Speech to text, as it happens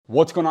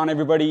What's going on,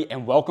 everybody,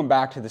 and welcome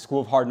back to the School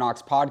of Hard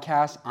Knocks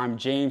podcast. I'm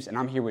James, and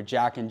I'm here with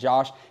Jack and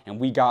Josh, and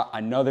we got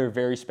another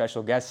very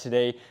special guest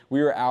today.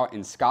 We were out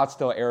in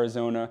Scottsdale,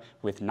 Arizona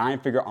with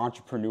nine-figure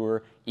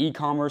entrepreneur,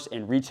 e-commerce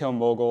and retail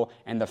mogul,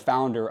 and the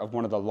founder of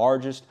one of the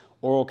largest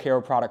oral care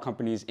product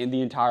companies in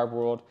the entire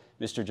world,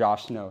 Mr.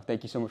 Josh Snow.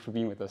 Thank you so much for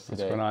being with us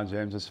today. What's going on,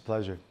 James? It's a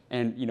pleasure.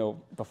 And,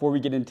 before we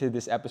get into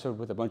this episode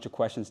with a bunch of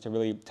questions to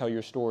really tell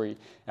your story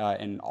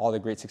and all the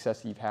great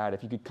success that you've had,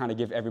 if you could kind of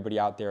give everybody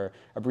out there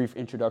a brief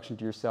introduction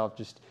to yourself,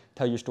 just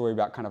tell your story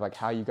about kind of like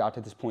how you got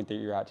to this point that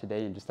you're at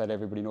today and just let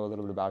everybody know a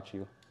little bit about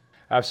you.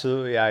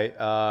 Absolutely.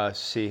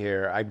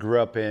 I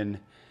grew up in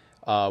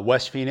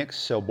West Phoenix,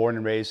 so born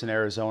and raised in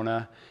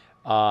Arizona.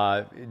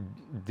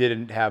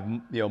 Didn't have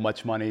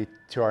much money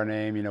to our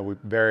name. We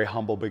very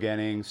humble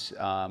beginnings.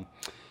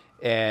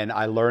 And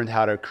I learned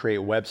how to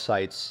create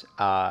websites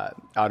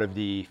out of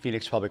the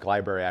Phoenix Public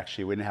Library.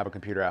 Actually, we didn't have a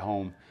computer at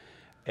home,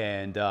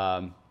 and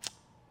I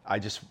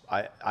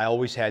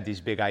always had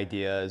these big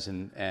ideas,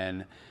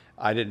 and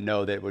I didn't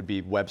know that it would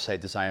be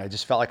website design. I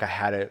just felt like I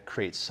had to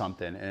create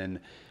something. And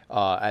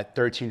at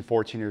 13,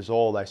 14 years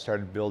old, I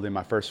started building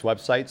my first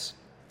websites,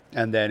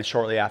 and then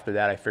shortly after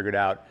that, I figured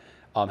out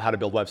how to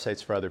build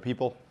websites for other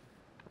people,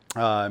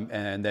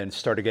 and then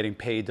started getting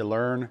paid to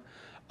learn.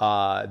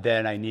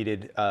 Then I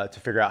needed to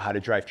figure out how to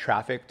drive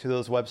traffic to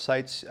those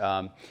websites,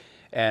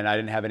 and I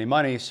didn't have any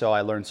money, so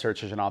I learned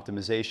search engine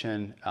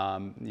optimization,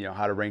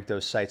 how to rank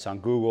those sites on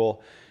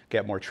Google,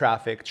 get more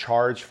traffic,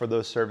 charge for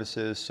those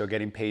services, so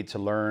getting paid to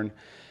learn.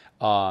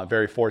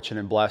 Very fortunate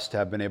and blessed to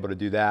have been able to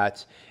do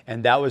that.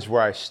 And that was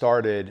where I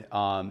started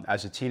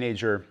as a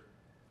teenager.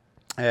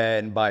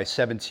 And by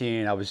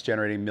 17, I was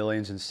generating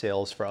millions in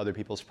sales for other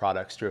people's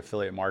products through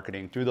affiliate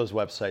marketing, through those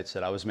websites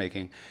that I was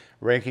making,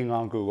 ranking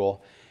on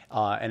Google.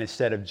 And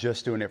instead of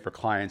just doing it for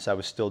clients, I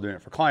was still doing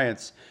it for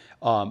clients.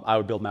 I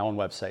would build my own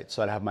website.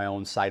 So I'd have my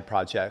own side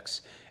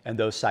projects. And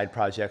those side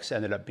projects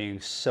ended up being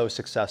so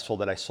successful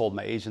that I sold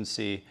my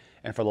agency.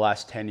 And for the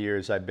last 10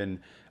 years, I've been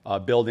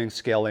building,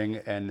 scaling,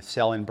 and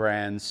selling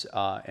brands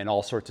in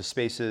all sorts of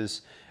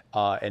spaces.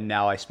 And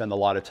now I spend a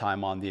lot of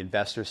time on the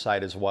investor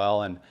side as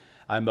well. And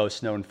I'm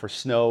most known for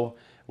Snow,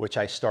 which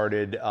I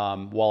started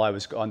while I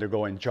was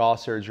undergoing jaw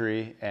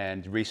surgery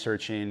and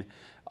researching.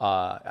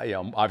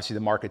 Obviously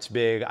the market's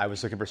big. I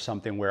was looking for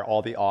something where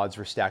all the odds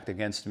were stacked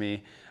against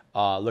me,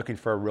 looking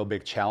for a real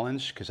big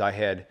challenge because I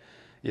had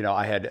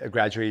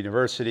graduated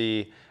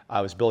university. I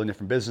was building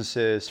different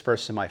businesses,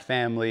 first in my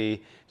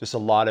family, just a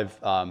lot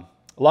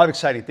of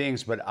exciting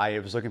things, but I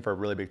was looking for a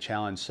really big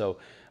challenge. So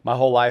my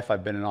whole life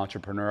I've been an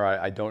entrepreneur.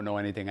 I don't know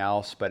anything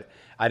else, but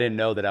I didn't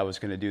know that I was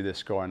going to do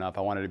this growing up.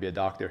 I wanted to be a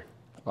doctor.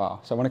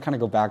 Wow. So I want to kind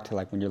of go back to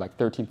when you're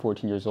 13,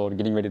 14 years old,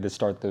 getting ready to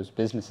start those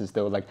businesses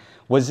though.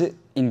 Was it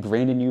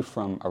ingrained in you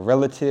from a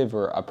relative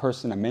or a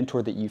person, a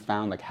mentor that you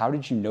found? How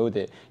did you know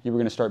that you were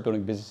going to start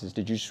building businesses?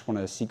 Did you just want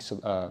to seek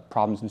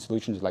problems and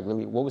solutions?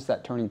 Really, what was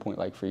that turning point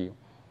like for you?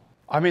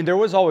 I mean, there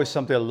was always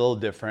something a little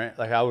different.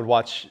 I would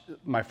watch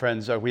my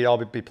friends, we'd all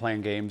be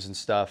playing games and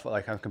stuff, on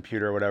a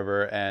computer or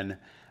whatever, and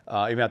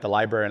even at the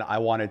library, and I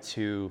wanted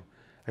to,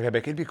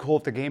 it'd be cool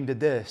if the game did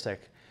this,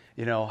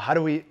 how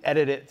do we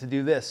edit it to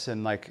do this?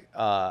 And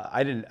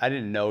I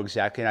didn't know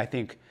exactly. And I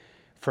think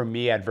for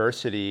me,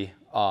 adversity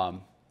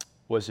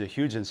was a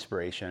huge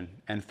inspiration.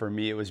 And for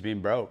me, it was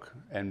being broke.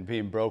 And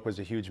being broke was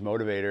a huge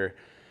motivator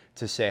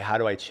to say, how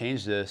do I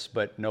change this?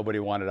 But nobody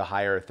wanted to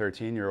hire a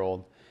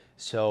 13-year-old.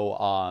 So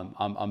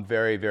I'm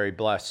very, very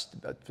blessed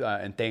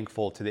and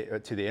thankful to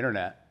the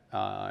internet,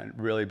 and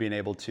really being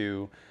able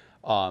to,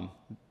 kind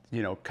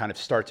of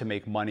start to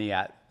make money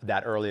at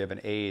that early of an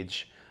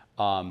age.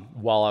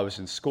 While I was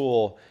in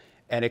school,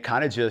 and it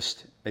kind of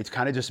just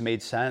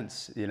made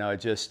sense.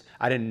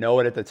 I didn't know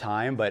it at the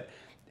time, but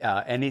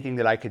anything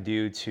that I could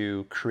do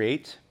to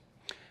create,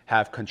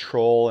 have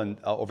control and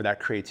over that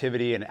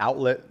creativity and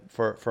outlet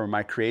for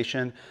my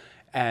creation,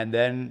 and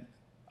then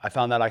I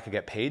found out I could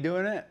get paid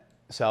doing it.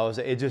 So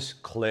it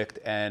just clicked,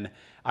 and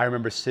I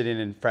remember sitting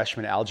in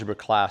freshman algebra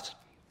class,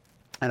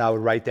 and I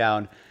would write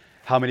down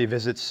how many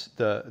visits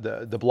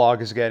the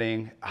blog is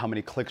getting, how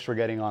many clicks we're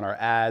getting on our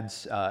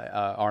ads,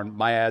 on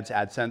my ads,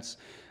 AdSense.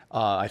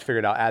 I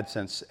figured out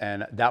AdSense,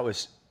 and that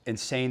was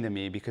insane to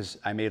me because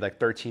I made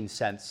 13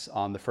 cents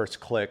on the first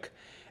click,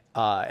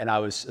 and I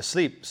was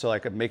asleep, so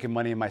I'm making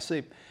money in my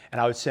sleep. And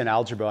I would sit in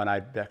algebra, and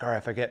I'd be like, all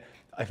right,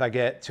 if I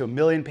get to 1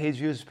 million page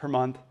views per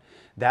month,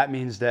 that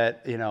means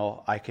that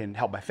I can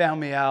help my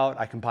family out.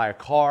 I can buy a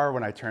car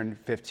when I turn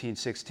 15,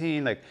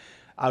 16.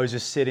 I was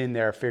just sitting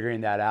there figuring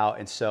that out.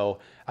 And so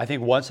I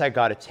think once I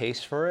got a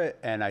taste for it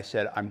and I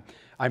said,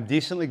 I'm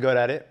decently good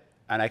at it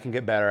and I can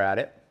get better at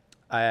it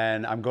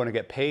and I'm going to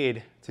get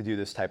paid to do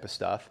this type of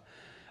stuff.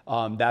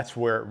 That's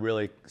where it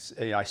really,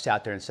 I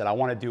sat there and said, I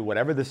want to do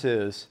whatever this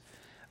is.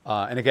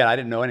 And again, I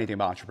didn't know anything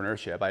about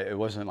entrepreneurship. It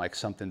wasn't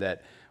something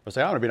that was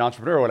I want to be an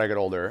entrepreneur when I get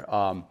older.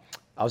 I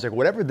was like,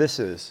 whatever this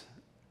is,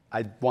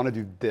 I want to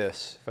do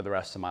this for the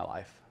rest of my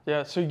life.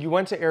 Yeah, so you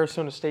went to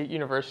Arizona State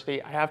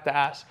University. I have to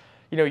ask,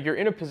 you're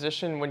in a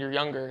position when you're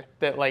younger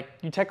that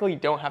you technically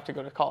don't have to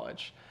go to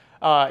college.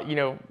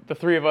 The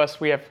three of us,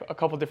 we have a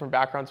couple different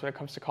backgrounds when it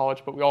comes to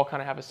college, but we all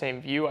kind of have the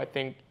same view. I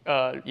think,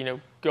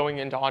 going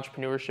into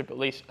entrepreneurship, at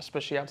least,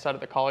 especially outside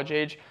of the college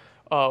age,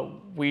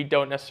 we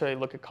don't necessarily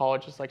look at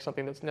college as like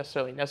something that's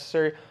necessarily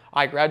necessary.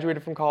 I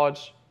graduated from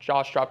college,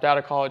 Josh dropped out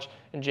of college,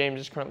 and James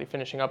is currently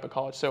finishing up at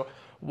college. So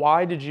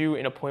why did you,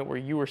 in a point where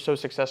you were so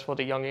successful at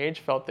a young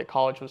age, felt that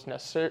college was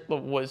necessary,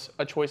 was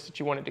a choice that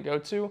you wanted to go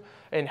to?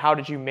 And how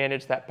did you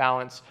manage that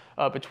balance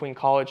between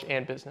college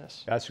and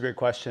business? That's a great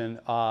question.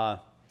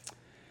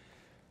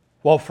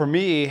 Well, for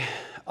me,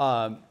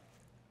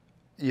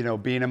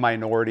 being a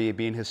minority,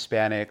 being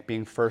Hispanic,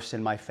 being first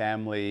in my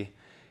family,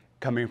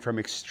 coming from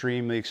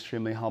extremely,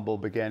 extremely humble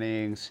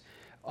beginnings,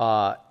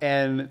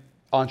 and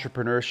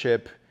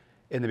entrepreneurship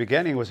in the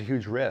beginning was a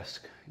huge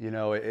risk.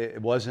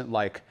 It wasn't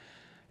like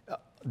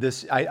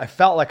this. I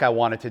felt like I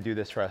wanted to do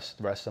this for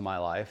the rest of my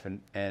life,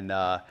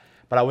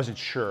 but I wasn't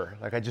sure.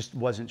 Like I just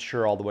wasn't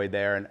sure all the way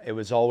there, and there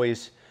was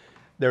always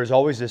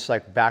this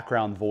like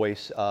background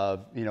voice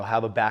of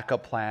have a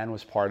backup plan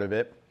was part of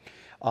it.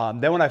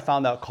 Then when I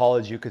found out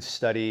college, you could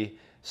study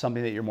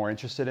something that you're more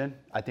interested in.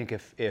 I think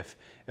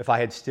if I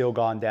had still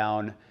gone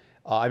down,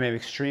 I'm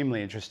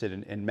extremely interested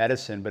in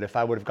medicine, but if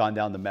I would have gone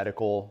down the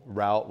medical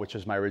route, which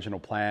was my original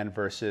plan,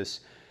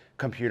 versus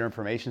computer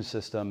information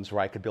systems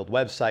where I could build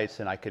websites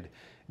and I could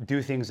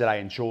do things that I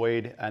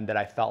enjoyed and that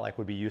I felt like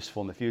would be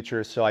useful in the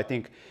future. So I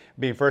think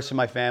being first in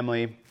my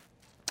family,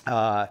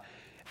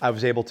 I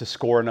was able to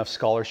score enough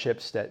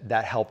scholarships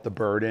that helped the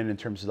burden in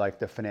terms of like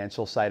the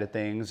financial side of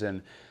things.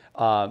 And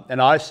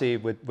honestly,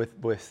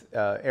 with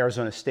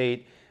Arizona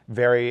State,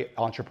 very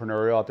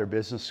entrepreneurial at their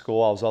business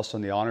school. I was also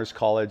in the honors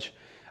college.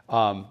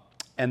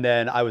 And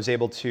then I was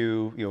able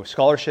to,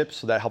 scholarships,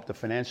 so that helped the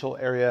financial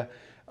area.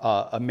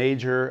 A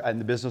major in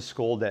the business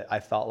school that I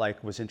felt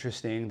like was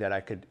interesting, that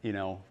I could,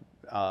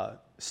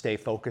 stay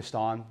focused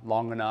on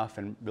long enough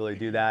and really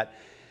do that.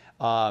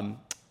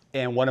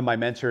 And one of my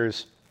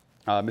mentors,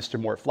 Mr.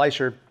 Mort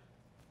Fleischer,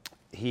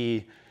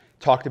 he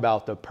talked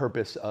about the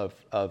purpose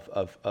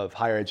of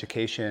higher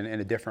education in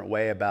a different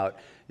way, about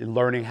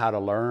learning how to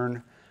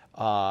learn,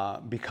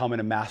 becoming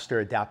a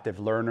master adaptive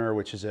learner,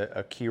 which is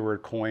a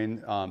keyword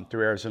coined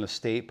through Arizona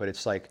State, but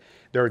it's like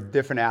there are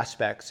different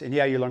aspects. And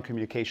yeah, you learn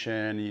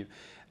communication.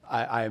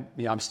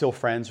 I'm still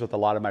friends with a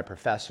lot of my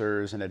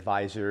professors and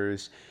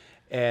advisors,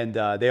 and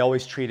they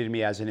always treated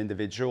me as an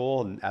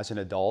individual and as an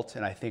adult.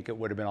 And I think it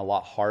would have been a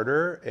lot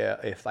harder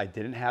if I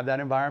didn't have that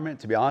environment,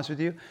 to be honest with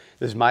you.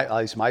 This is at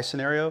least my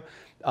scenario.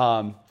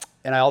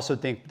 And I also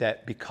think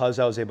that because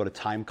I was able to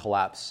time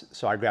collapse,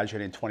 so I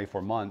graduated in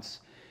 24 months,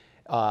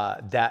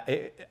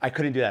 I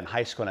couldn't do that in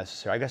high school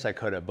necessarily. I guess I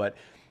could have, but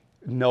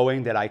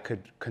knowing that I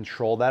could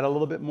control that a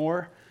little bit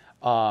more,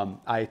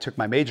 I took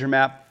my major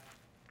map,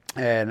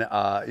 and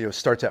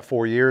starts at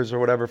 4 years or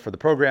whatever for the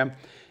program.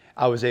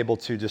 I was able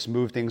to just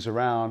move things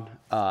around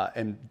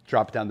and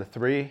drop it down to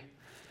 3.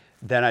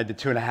 Then I did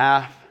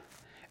 2.5,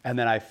 and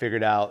then I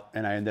figured out,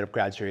 and I ended up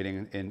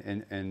graduating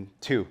in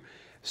 2.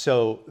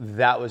 So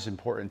that was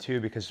important too,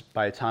 because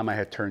by the time I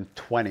had turned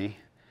 20,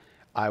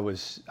 I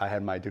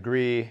had my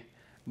degree.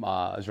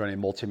 I was running a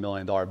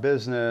multi-million-dollar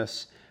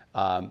business.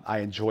 I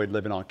enjoyed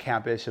living on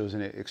campus. It was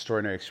an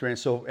extraordinary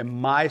experience. So in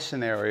my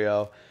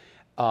scenario,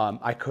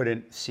 I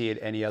couldn't see it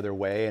any other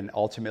way. And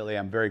ultimately,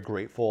 I'm very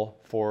grateful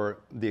for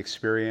the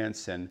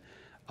experience. And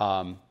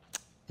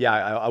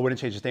I wouldn't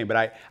change a thing. But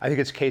I think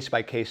it's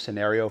case-by-case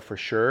scenario for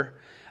sure.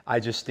 I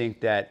just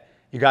think that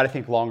you got to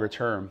think longer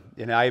term.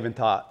 I even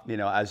thought,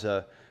 as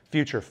a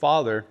future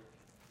father,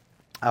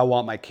 I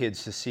want my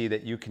kids to see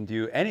that you can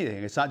do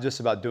anything. It's not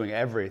just about doing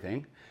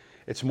everything.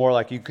 It's more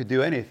like you could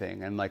do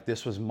anything. And like,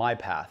 this was my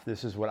path.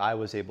 This is what I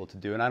was able to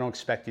do. And I don't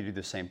expect you to do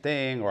the same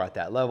thing or at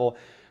that level.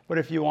 But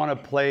if you want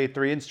to play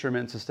 3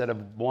 instruments instead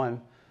of 1,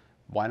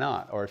 why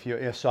not? Or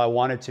so I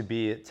wanted to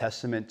be a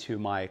testament to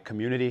my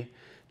community,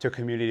 to a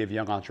community of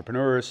young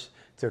entrepreneurs,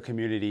 to a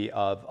community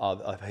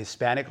of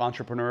Hispanic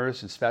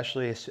entrepreneurs,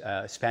 especially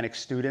Hispanic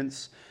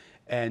students,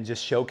 and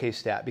just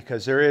showcase that,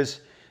 because there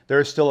is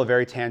still a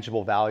very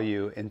tangible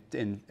value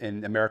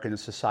in American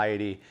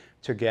society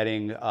to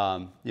getting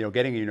a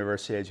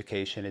university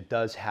education. It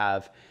does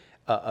have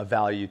a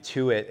value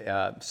to it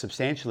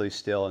substantially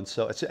still, and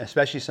so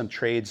especially some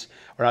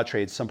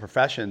some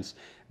professions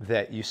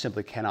that you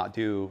simply cannot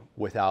do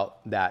without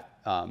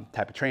that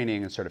type of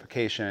training and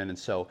certification. And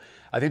so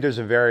I think there's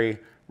a very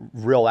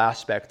real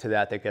aspect to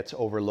that gets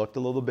overlooked a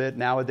little bit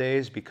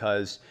nowadays,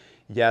 because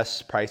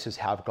yes, prices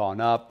have gone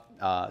up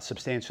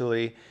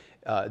substantially.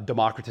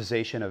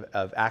 Democratization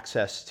of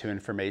access to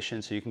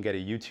information, so you can get a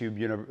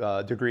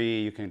YouTube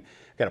degree, you can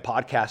get a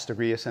podcast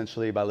degree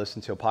essentially by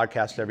listening to a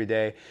podcast every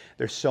day.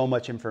 There's so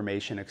much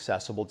information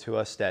accessible to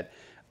us that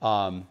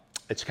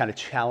it's kind of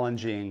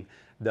challenging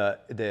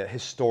the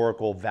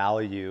historical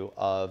value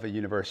of a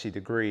university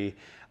degree.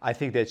 I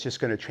think that it's just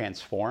going to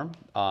transform,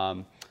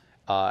 and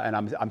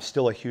I'm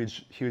still a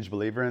huge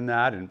believer in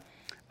that. And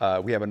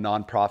we have a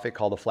nonprofit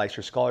called the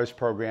Fleischer Scholars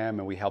Program,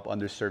 and we help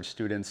underserved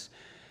students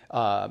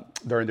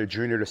during their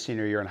junior to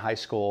senior year in high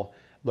school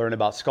learn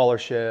about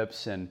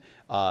scholarships and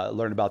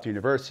learn about the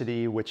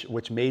university,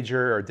 which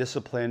major or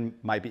discipline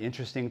might be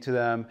interesting to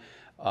them.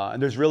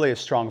 And there's really a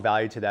strong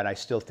value to that. I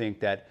still think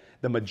that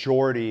the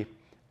majority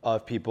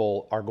of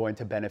people are going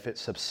to benefit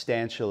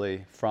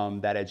substantially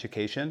from that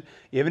education.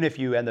 Even if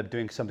you end up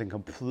doing something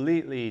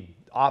completely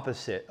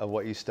opposite of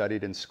what you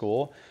studied in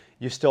school,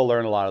 you still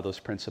learn a lot of those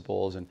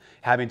principles, and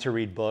having to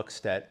read books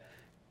that,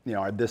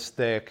 are this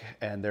thick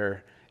and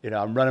they're,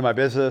 I'm running my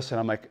business and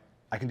I'm like,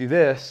 I can do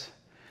this,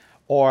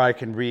 or I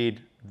can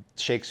read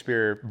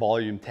Shakespeare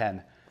volume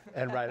 10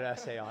 and write an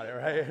essay on it,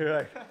 right? You're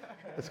like,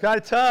 it's kind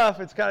of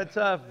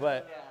tough,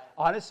 but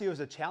honestly, it was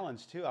a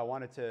challenge too. I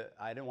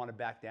didn't want to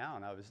back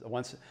down.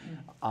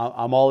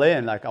 I'm all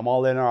in, I'm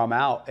all in or I'm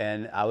out.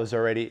 And I was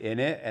already in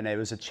it. And it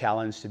was a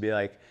challenge to be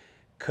like,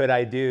 could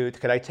I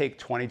take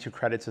 22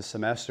 credits a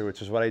semester,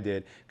 which is what I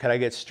did? Could I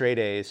get straight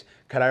A's?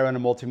 Could I run a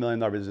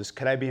multi-million-dollar business?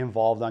 Could I be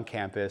involved on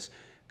campus?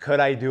 Could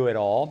I do it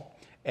all?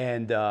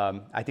 And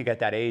I think at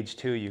that age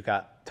too, you've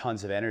got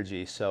tons of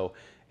energy. So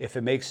if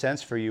it makes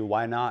sense for you,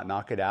 why not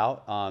knock it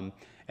out?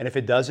 And if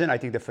it doesn't, I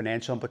think the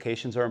financial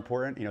implications are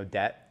important,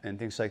 debt and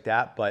things like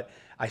that. But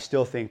I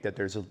still think that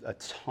there's a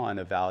ton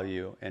of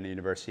value in a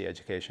university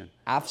education.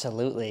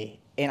 Absolutely.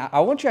 And I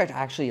want you to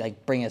actually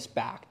bring us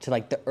back to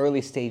the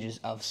early stages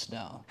of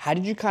Snow. How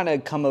did you kind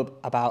of come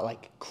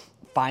about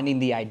finding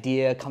the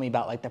idea, coming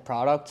about the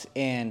product,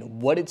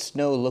 and what did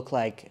Snow look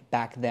like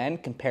back then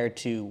compared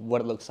to what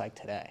it looks like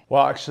today?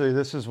 Well, actually,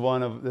 this is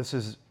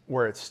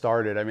where it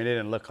started. I mean, it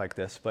didn't look like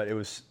this, but it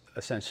was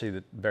essentially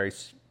the very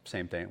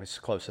same thing. It was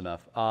close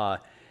enough.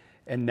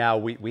 And now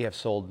we have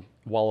sold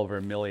well over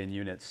 1 million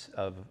units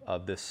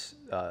of this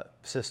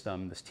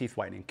system, this teeth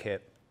whitening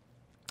kit.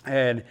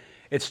 And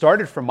it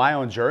started from my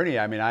own journey.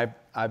 I mean,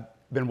 I've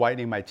been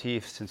whitening my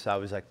teeth since I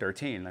was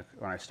 13,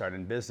 when I started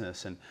in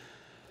business. And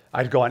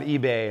I'd go on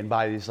eBay and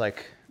buy these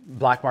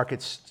black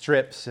market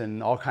strips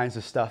and all kinds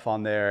of stuff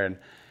on there.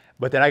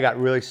 But then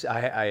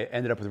I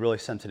ended up with really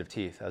sensitive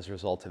teeth as a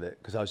result of it,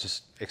 because I was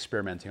just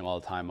experimenting all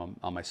the time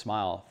on my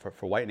smile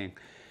for whitening.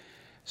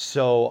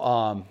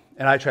 So,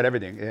 and I tried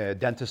everything,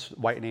 dentist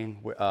whitening,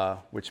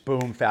 which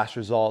boom, fast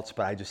results,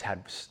 but I just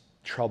had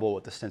trouble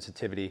with the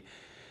sensitivity.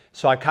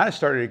 So I kind of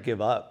started to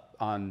give up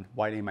on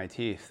whitening my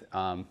teeth.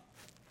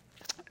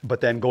 But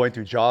then going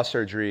through jaw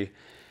surgery,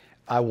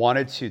 I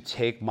wanted to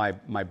take my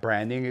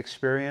branding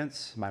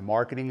experience, my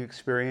marketing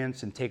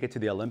experience, and take it to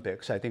the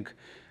Olympics. I think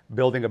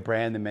building a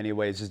brand in many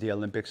ways is the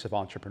Olympics of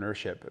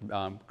entrepreneurship.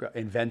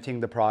 Inventing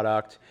the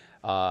product.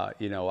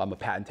 I'm a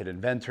patented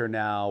inventor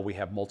now. We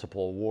have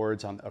multiple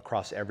awards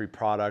across every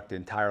product, the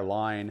entire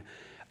line.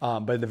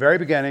 But in the very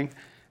beginning,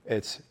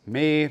 it's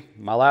me,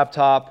 my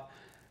laptop.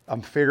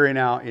 I'm figuring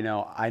out,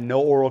 I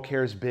know oral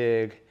care is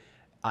big.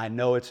 I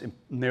know it's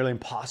nearly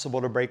impossible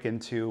to break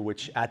into,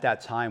 which at that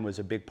time was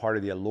a big part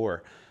of the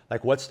allure.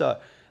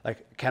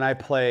 Can I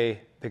play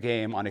the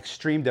game on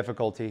extreme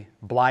difficulty,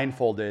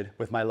 blindfolded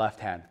with my left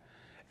hand?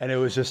 And it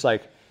was just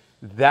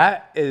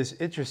that is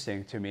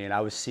interesting to me. And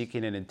I was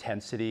seeking an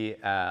intensity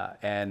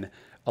and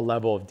a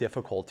level of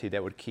difficulty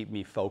that would keep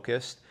me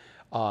focused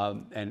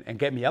and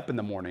get me up in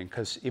the morning.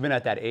 Because even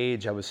at that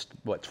age, I was,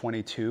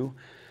 22?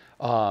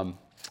 I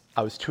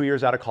was 2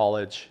 years out of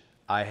college.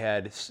 I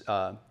had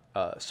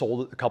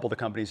sold a couple of the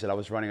companies that I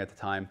was running at the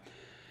time.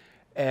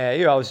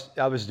 And,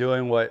 I was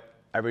doing what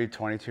every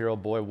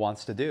 22-year-old boy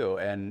wants to do.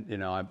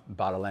 And, I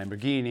bought a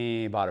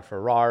Lamborghini, bought a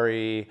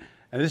Ferrari.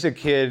 And this is a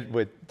kid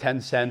with 10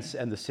 cents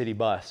and the city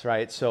bus,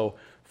 right? So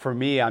for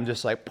me, I'm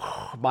just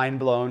mind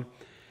blown.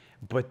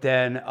 But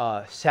then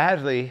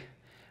sadly,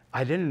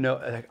 I didn't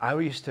know, I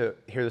used to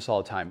hear this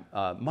all the time.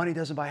 Money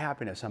doesn't buy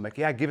happiness. I'm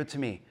yeah, give it to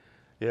me.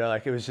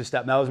 It was just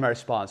that was my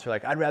response.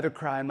 They're I'd rather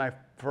cry in my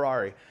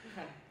Ferrari.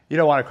 You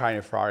don't want to cry in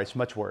your Ferrari. It's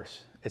much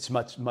worse. It's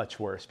much, much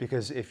worse,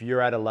 because if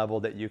you're at a level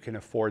that you can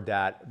afford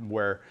that,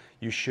 where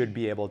you should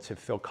be able to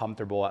feel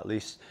comfortable, at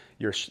least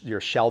your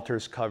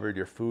shelter's covered,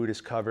 your food is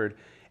covered,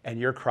 and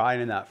you're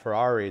crying in that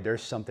Ferrari,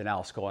 there's something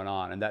else going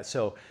on. And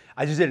so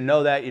I just didn't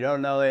know that. You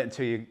don't know that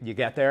until you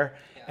get there.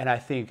 Yeah. And I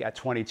think at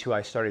 22,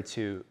 I started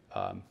to,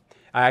 I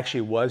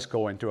actually was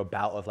going through a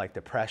bout of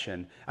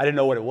depression. I didn't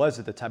know what it was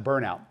at the time,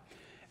 burnout,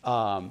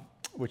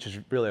 which is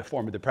really a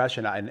form of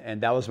depression.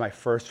 And that was my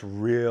first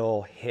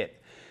real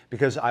hit,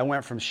 because I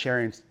went from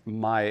sharing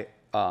my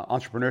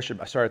entrepreneurship.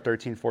 I started at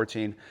 13,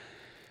 14.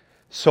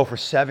 So for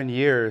 7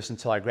 years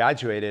until I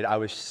graduated, I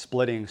was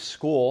splitting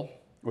school,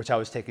 which I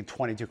was taking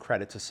 22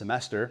 credits a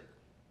semester,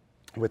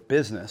 with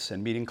business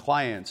and meeting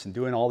clients and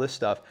doing all this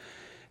stuff.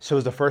 So it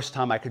was the first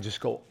time I could just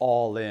go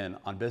all in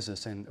on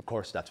business. And of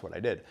course, that's what I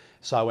did.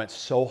 So I went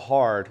so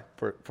hard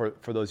for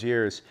those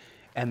years.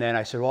 And then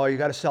I said, well, you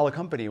got to sell a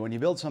company. When you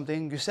build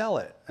something, you sell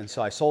it. And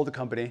so I sold the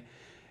company.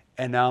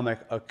 And now I'm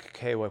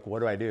okay, what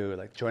do I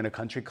do? Join a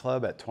country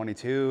club at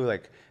 22?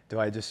 Do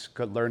I just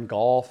go learn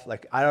golf?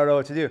 I don't know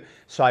what to do.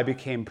 So I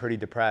became pretty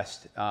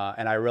depressed.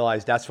 And I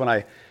realized that's when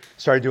I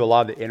started to do a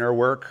lot of the inner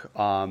work.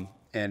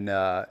 And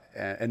now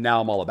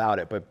I'm all about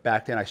it. But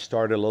back then I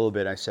started a little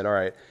bit. I said, all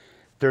right,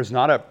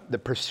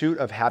 the pursuit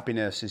of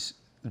happiness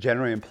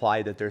generally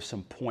imply that there's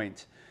some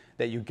point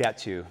that you get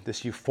to,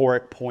 this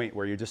euphoric point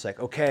where you're just like,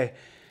 okay,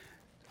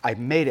 I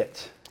made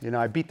it.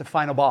 I beat the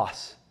final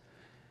boss.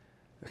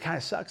 It kind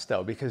of sucks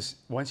though, because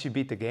once you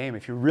beat the game,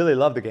 if you really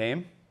love the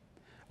game,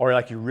 or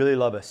like you really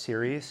love a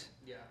series,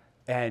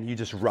 and you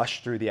just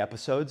rush through the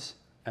episodes,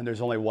 and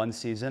there's only one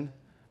season,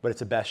 but it's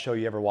the best show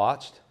you ever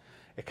watched,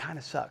 it kind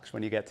of sucks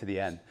when you get to the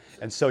end.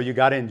 And so you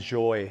got to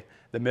enjoy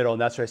the middle,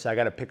 and that's why I say I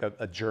got to pick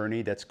a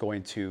journey that's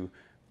going to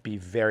be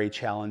very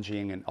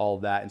challenging and all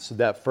of that. And so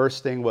that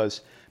first thing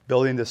was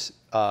building this,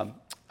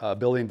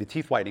 building the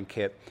teeth whitening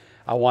kit.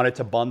 I wanted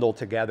to bundle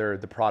together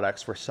the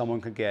products where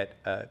someone could get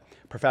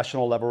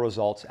professional level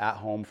results at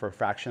home for a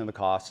fraction of the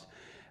cost,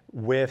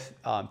 with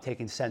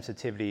taking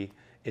sensitivity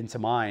into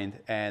mind.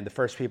 And the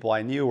first people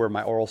I knew were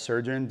my oral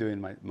surgeon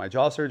doing my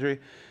jaw surgery,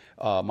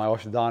 my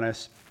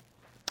orthodontist,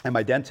 and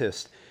my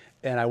dentist.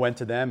 And I went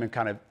to them and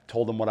kind of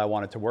told them what I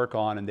wanted to work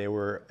on, and they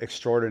were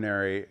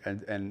extraordinary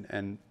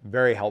and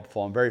very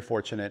helpful and very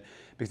fortunate,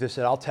 because they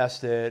said, I'll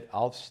test it,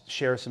 I'll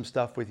share some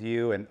stuff with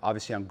you, and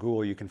obviously on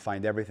Google you can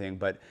find everything.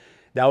 But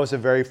that was the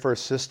very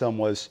first system,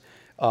 was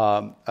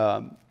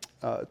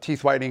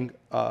teeth whitening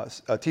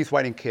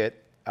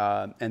kit,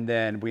 and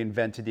then we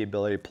invented the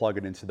ability to plug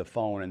it into the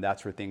phone, and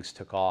that's where things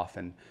took off.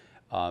 And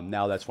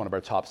now that's one of our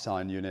top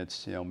selling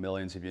units,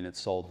 millions of units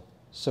sold.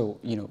 So,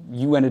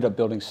 you ended up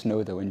building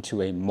Snow, though,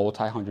 into a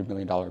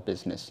multi-$100-million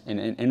business. And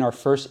in our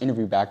first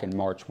interview back in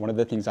March, one of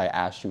the things I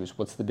asked you is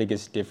what's the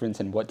biggest difference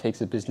and what takes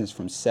a business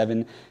from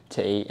 7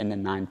 to 8 and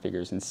then 9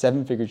 figures. And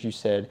 7 figures, you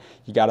said,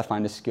 you got to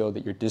find a skill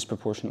that you're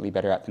disproportionately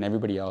better at than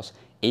everybody else.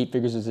 8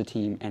 figures is a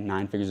team, and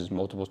 9 figures is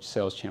multiple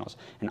sales channels.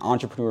 And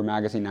Entrepreneur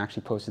Magazine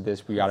actually posted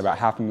this. We got about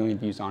 500,000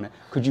 views on it.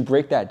 Could you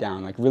break that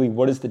down? Like, really,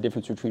 what is the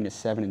difference between a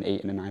 7 and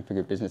 8 and a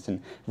 9-figure business,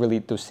 and really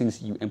those things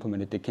that you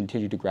implemented to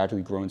continue to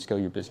gradually grow and scale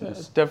your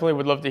business? Definitely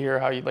would love to hear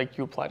how you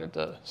applied it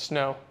to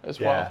Snow as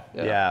well.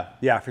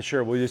 Yeah, for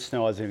sure. We'll use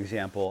Snow as an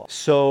example.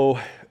 So,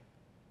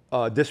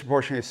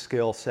 disproportionate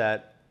skill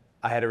set,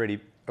 I had already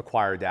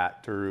acquired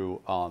that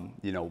through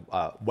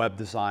web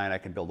design. I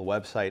can build a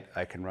website,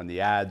 I can run the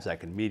ads, I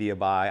can media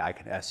buy, I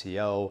can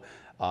SEO,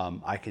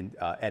 I can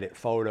edit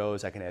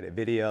photos, I can edit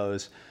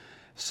videos.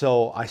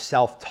 So I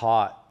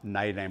self-taught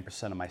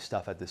 99% of my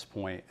stuff at this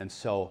point. And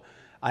so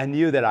I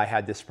knew that I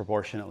had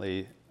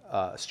disproportionately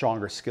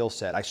stronger skill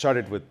set. I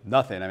started with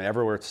nothing. I mean,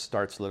 everywhere it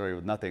starts literally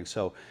with nothing.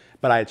 So,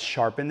 but I had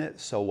sharpened it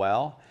so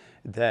well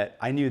that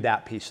I knew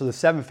that piece. So the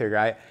 7-figure,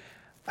 I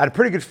had a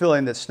pretty good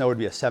feeling that Snow would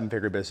be a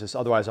 7-figure business.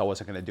 Otherwise, I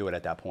wasn't going to do it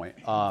at that point.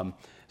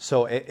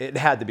 So it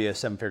had to be a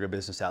 7-figure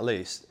business at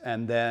least.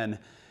 And then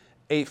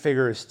 8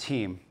 figures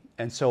team.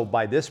 And so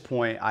by this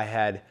point, I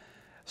had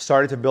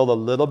started to build a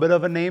little bit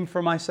of a name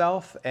for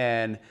myself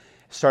and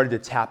started to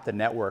tap the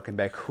network and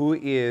be like,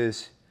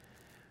 who's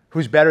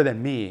better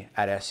than me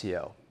at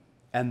SEO?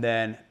 And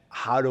then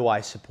how do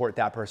I support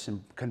that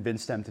person,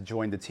 convince them to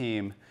join the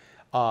team,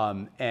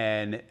 and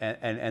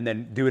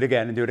then do it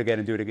again and do it again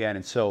and do it again.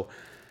 And so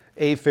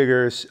 8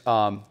 figures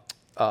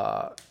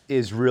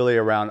is really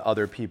around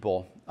other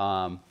people.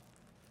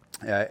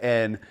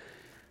 And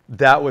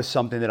that was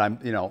something that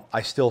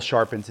I still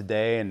sharpen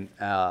today, and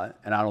I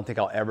don't think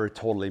I'll ever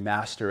totally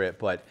master it,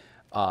 but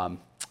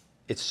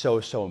it's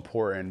so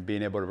important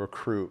being able to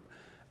recruit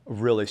a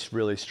really,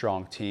 really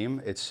strong team.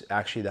 It's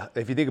actually,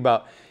 if you think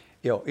about,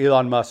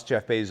 Elon Musk,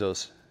 Jeff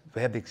Bezos,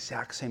 they have the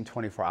exact same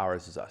 24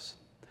 hours as us.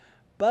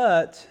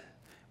 But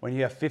when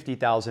you have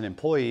 50,000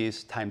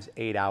 employees times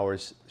 8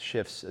 hours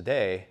shifts a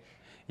day,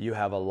 you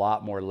have a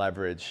lot more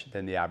leverage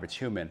than the average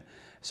human.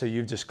 So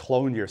you've just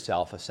cloned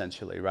yourself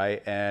essentially,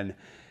 right? And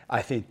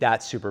I think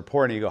that's super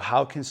important. You go,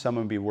 how can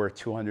someone be worth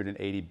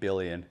 280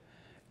 billion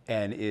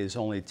and is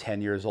only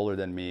 10 years older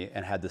than me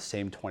and had the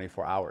same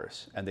 24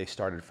 hours and they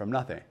started from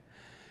nothing?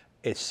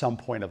 It's some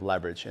point of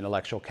leverage,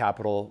 intellectual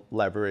capital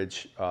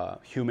leverage,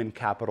 human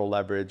capital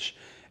leverage.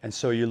 And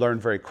so you learn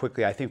very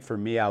quickly. I think for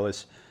me, I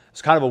was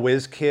kind of a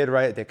whiz kid,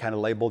 right? They kind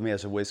of labeled me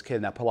as a whiz kid,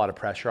 and that put a lot of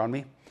pressure on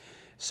me.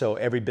 So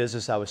every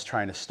business I was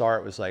trying to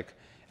start was like,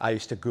 I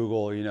used to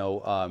Google,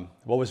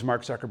 what was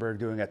Mark Zuckerberg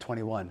doing at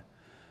 21?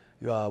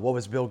 What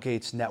was Bill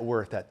Gates' net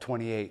worth at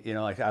 28?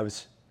 I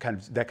was kind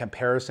of, that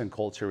comparison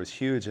culture was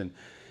huge, and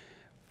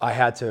I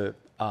had to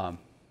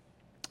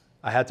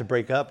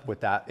break up with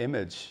that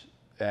image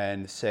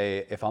and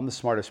say, if I'm the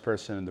smartest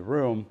person in the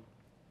room,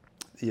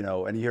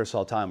 and you hear us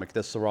all the time, like,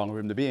 this is the wrong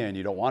room to be in.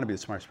 You don't want to be the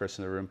smartest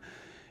person in the room.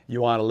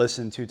 You want to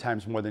listen 2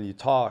 times more than you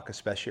talk,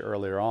 especially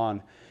earlier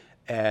on.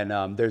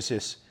 And there's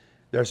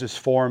this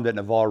form that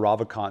Naval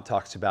Ravikant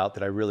talks about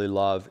that I really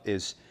love,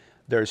 is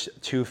there's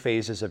 2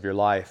 phases of your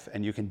life,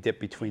 and you can dip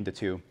between the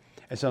 2.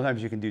 And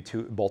sometimes you can do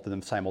both of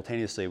them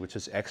simultaneously, which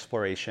is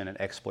exploration and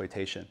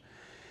exploitation.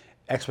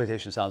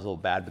 Exploitation sounds a little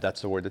bad, but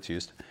that's the word that's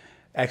used.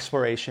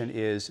 Exploration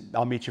is,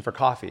 I'll meet you for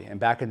coffee. And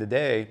back in the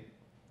day,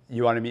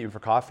 you want to meet me for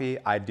coffee,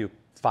 I'd do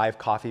 5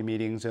 coffee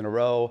meetings in a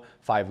row,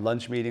 5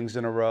 lunch meetings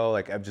in a row.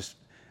 Like, I'd just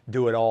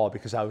do it all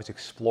because I was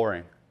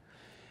exploring.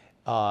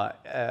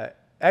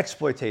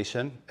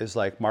 Exploitation is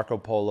like Marco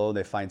Polo,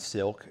 they find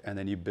silk, and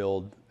then you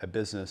build a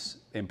business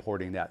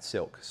importing that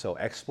silk. So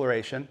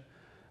exploration,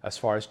 as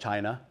far as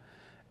China,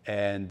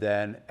 and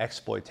then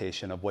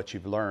exploitation of what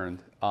you've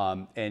learned.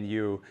 And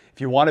if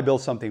you want to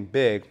build something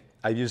big,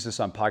 I've used this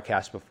on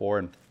podcasts before,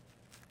 and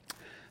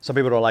some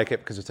people don't like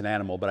it because it's an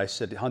animal, but I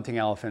said hunting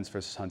elephants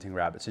versus hunting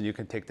rabbits. And you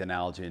can take the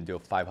analogy and do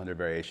 500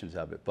 variations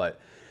of it. But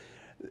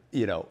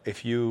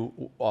if you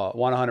want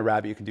to hunt a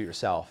rabbit, you can do it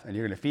yourself, and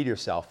you're going to feed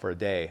yourself for a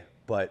day.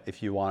 But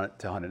if you want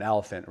to hunt an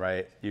elephant,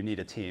 right, you need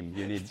a team.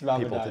 You need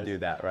people to do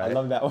that, right? I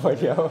love that one,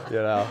 yo.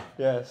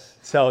 Yes.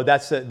 So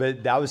that's it.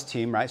 But that was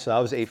team, right? So that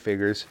was 8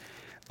 figures.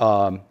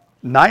 9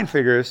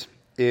 figures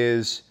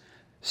is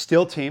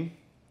still team,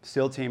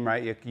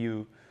 right?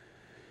 You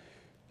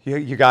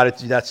got it.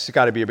 That's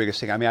got to be your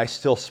biggest thing. I mean, I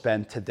still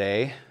spend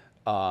today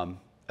a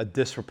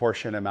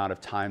disproportionate amount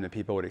of time that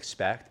people would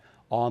expect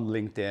on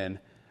LinkedIn,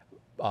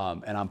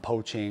 and I'm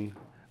poaching.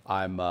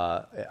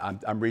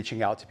 I'm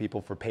reaching out to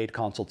people for paid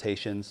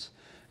consultations.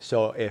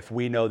 So if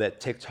we know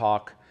that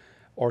TikTok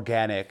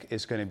organic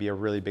is going to be a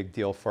really big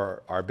deal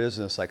for our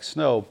business, like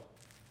Snow,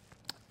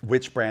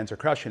 which brands are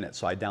crushing it?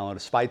 So I download a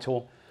spy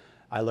tool.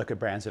 I look at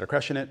brands that are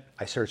crushing it.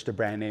 I search the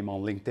brand name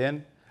on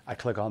LinkedIn. I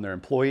click on their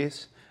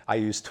employees. I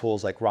use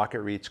tools like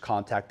Rocket Reach,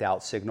 Contact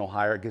Out, Signal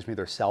Hire. It gives me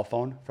their cell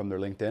phone from their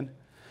LinkedIn.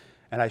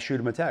 And I shoot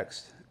them a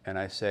text. And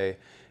I say,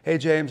 hey,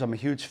 James, I'm a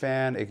huge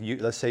fan.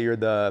 Let's say you're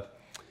the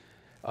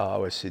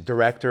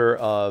director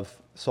of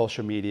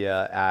social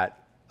media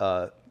at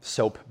a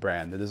soap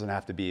brand. It doesn't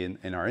have to be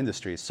in our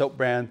industry. Soap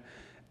brand.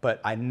 But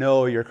I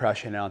know you're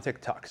crushing it on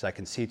TikTok because I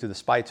can see through the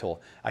spy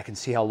tool. I can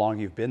see how long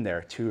you've been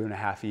there,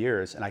 2.5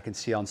 years. And I can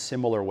see on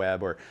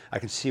SimilarWeb, or I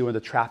can see when the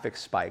traffic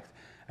spiked.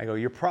 I go,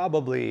 you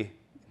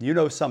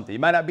know something. You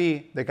might not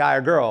be the guy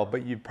or girl,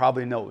 but you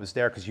probably know it was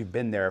there because you've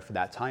been there for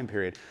that time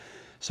period.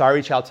 So I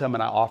reach out to them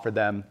and I offer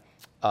them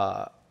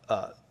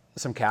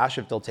some cash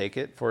if they'll take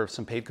it for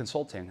some paid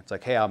consulting. It's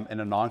like, hey, I'm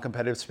in a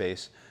non-competitive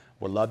space.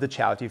 Would love to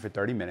chat with you for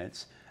 30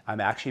 minutes. I'm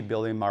actually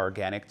building my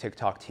organic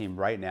TikTok team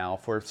right now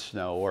for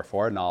Snow or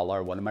for Nala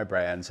or one of my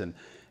brands, and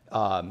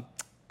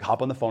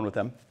hop on the phone with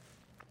them.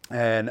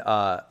 And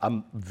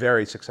I'm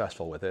very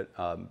successful with it.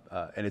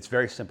 And it's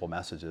very simple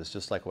messages,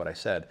 just like what I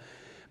said.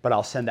 But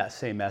I'll send that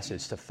same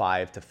message to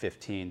 5 to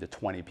 15 to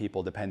 20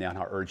 people, depending on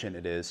how urgent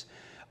it is.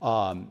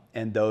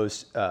 And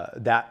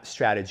that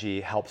strategy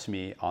helps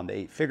me on the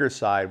 8-figure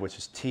side, which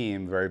is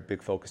team, very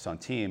big focus on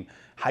team.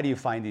 How do you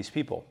find these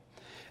people?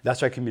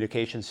 That's why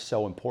communication is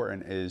so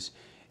important.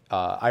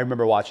 I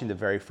remember watching the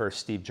very first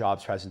Steve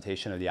Jobs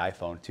presentation of the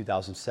iPhone,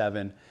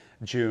 2007,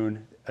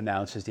 June,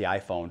 announces the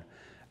iPhone.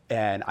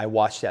 And I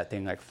watched that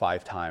thing like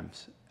 5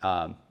 times.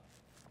 And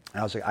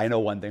I was like, I know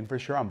one thing for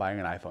sure, I'm buying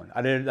an iPhone.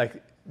 I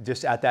didn't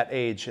just at that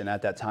age and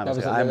at that time. That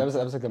was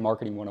like the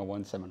marketing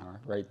 101 seminar,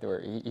 right?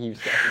 Where he was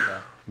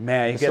talking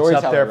Man, he gets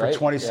up there for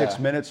 26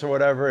 minutes or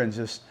whatever, and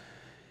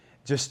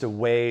just the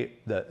way,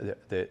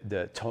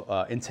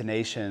 the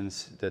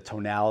intonations, the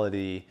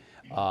tonality,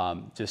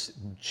 just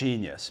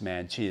genius,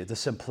 man. The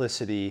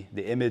simplicity,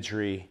 the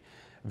imagery,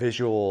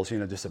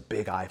 visuals, just a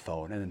big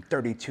iPhone, and then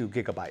 32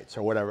 gigabytes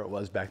or whatever it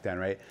was back then,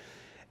 right?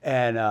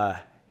 And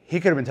he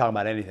could have been talking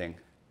about anything,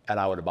 and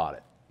I would have bought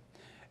it.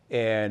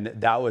 And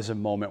that was a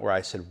moment where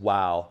I said,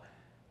 wow,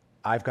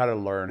 I've got to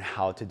learn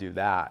how to do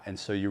that. And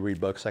so you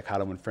read books like How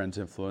to Win Friends,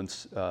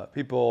 Influence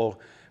People,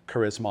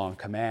 Charisma on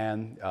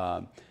Command.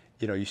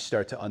 You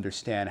start to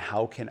understand,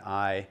 how can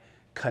I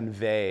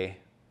convey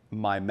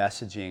my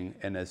messaging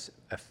in as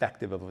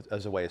effective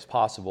as a way as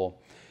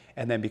possible.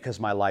 And then because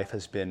my life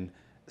has been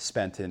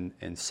spent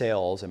in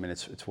sales, I mean,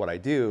 it's what I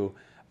do,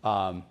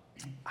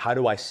 how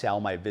do I sell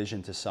my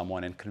vision to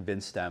someone and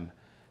convince them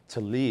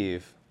to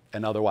leave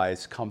an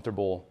otherwise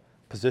comfortable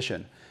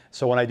position?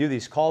 So when I do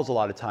these calls, a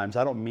lot of times,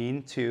 I don't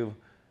mean to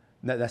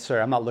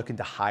necessarily, I'm not looking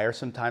to hire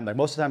sometimes. Like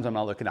most of the times I'm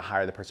not looking to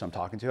hire the person I'm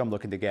talking to. I'm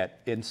looking to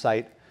get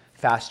insight,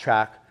 fast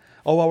track.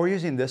 Oh, well, we're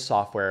using this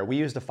software. We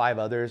use the 5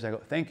 others. I go,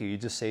 thank you. You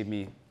just saved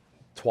me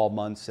 12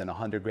 months and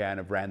 $100,000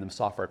 of random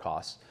software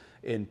costs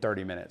in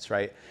 30 minutes,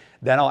 right?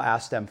 Then I'll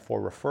ask them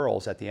for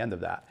referrals at the end of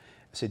that.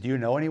 I said, do you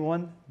know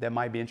anyone that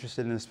might be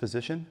interested in this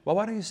position? Well,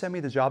 why don't you send me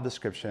the job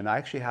description? I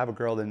actually have a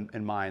girl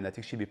in mind. I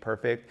think she'd be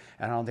perfect,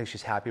 and I don't think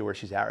she's happy where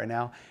she's at right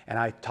now. And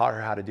I taught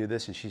her how to do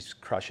this, and she's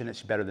crushing it.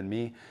 She's better than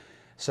me.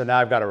 So now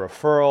I've got a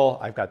referral.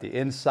 I've got the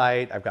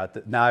insight.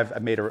 Now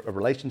I've made a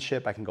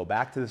relationship. I can go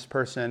back to this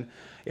person.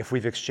 If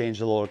we've exchanged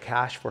a little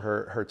cash for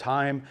her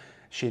time,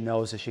 she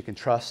knows that she can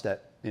trust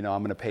that, I'm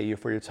going to pay you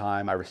for your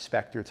time. I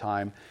respect your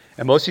time.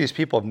 And most of these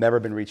people have never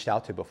been reached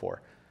out to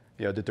before.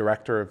 The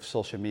director of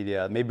social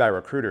media, maybe by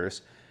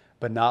recruiters,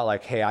 but not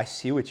like, hey, I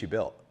see what you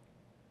built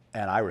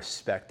and I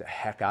respect the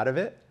heck out of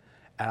it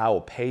and I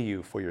will pay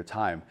you for your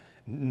time.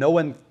 No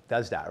one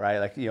does that, right?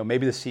 Like,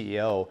 maybe the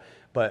CEO,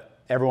 but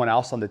everyone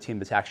else on the team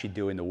that's actually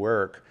doing the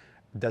work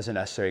doesn't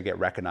necessarily get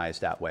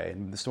recognized that way.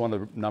 And this is one of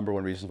the number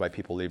one reasons why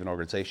people leave an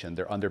organization.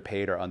 They're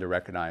underpaid or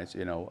under-recognized,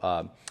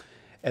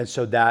 and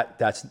so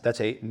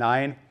that's 8.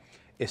 9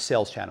 is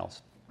sales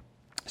channels.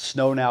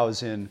 Snow now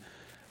is in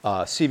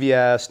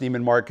CVS,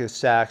 Neiman Marcus,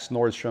 Saks,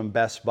 Nordstrom,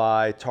 Best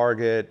Buy,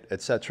 Target,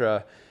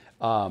 etc.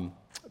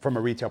 From a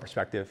retail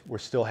perspective, we're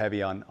still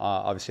heavy on,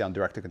 obviously on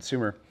direct to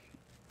consumer.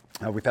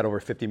 We've had over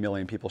 50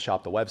 million people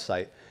shop the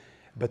website,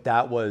 but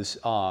that was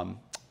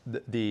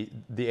the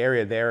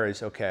area there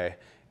is, okay,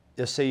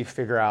 let's say you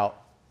figure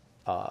out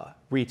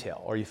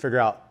retail, or you figure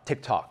out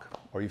TikTok,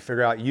 or you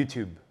figure out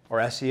YouTube, or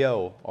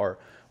SEO, or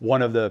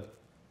one of the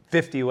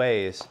 50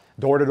 ways,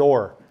 door to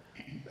door.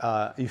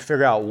 You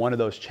figure out one of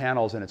those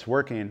channels and it's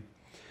working.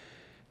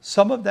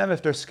 Some of them,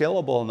 if they're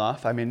scalable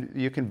enough, I mean,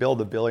 you can build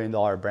 $1 billion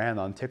brand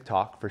on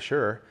TikTok for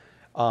sure.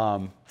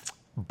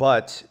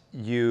 But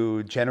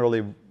you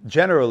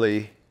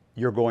generally,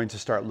 you're going to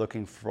start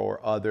looking for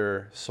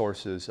other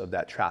sources of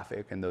that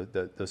traffic and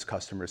those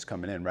customers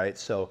coming in, right?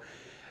 So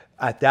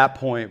at that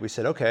point, we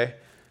said, okay,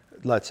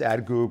 let's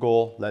add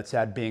Google, let's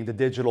add being the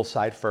digital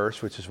side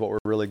first, which is what we're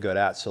really good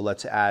at. So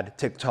let's add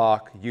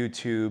TikTok,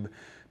 YouTube,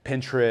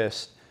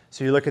 Pinterest.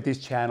 So you look at these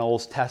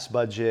channels, test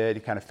budget,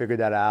 you kind of figure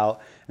that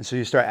out. And so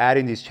you start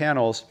adding these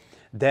channels.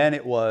 Then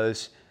it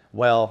was,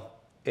 well,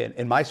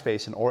 in my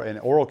space, in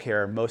oral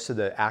care, most of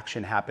the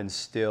action happens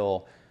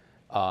still.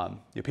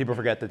 People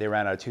forget that they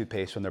ran out of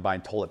toothpaste when they're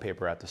buying toilet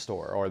paper at the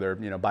store, or they're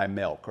buying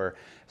milk, or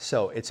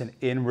so it's an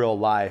in real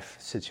life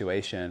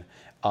situation.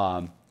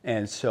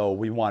 And so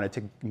we wanted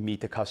to meet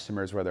the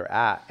customers where they're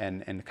at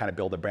and kind of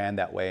build a brand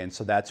that way. And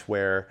so that's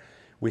where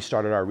we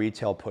started our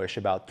retail push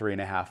about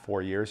 3.5,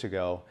 4 years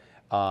ago.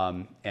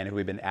 And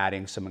we've been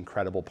adding some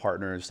incredible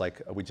partners,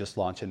 like we just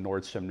launched in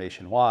Nordstrom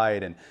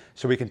nationwide. And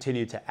so we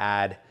continue to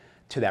add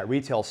to that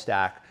retail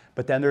stack.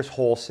 But then there's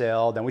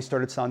wholesale. Then we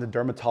started selling to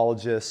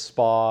dermatologists,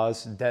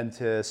 spas,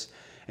 dentists.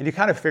 And you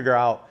kind of figure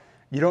out,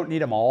 you don't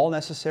need them all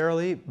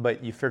necessarily,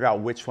 but you figure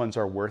out which ones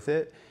are worth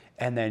it.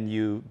 And then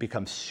you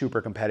become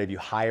super competitive. You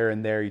hire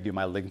in there, you do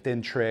my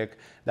LinkedIn trick.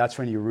 That's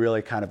when you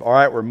really kind of, all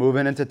right, we're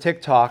moving into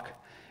TikTok.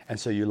 And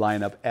so you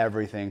line up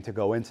everything to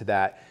go into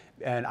that.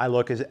 And I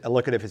look at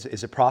it,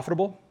 is it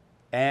profitable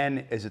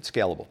and is it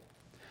scalable?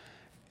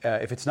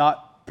 If it's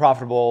not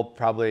profitable,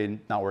 probably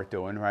not worth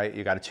doing, right?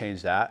 You got to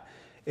change that.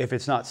 If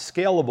it's not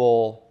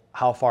scalable,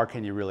 how far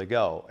can you really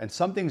go? And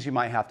some things you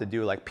might have to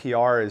do, like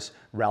PR is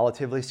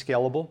relatively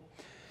scalable.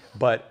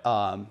 But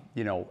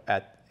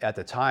at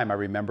the time, I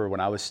remember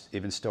when I was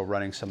even still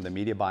running some of the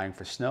media buying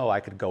for Snow, I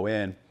could go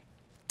in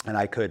and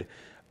I could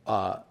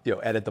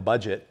edit the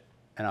budget,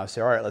 and I would say,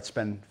 all right, let's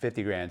spend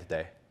 50 grand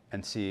today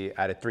and see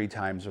at it 3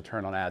 times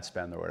return on ad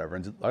spend or whatever.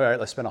 And all right,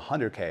 let's spend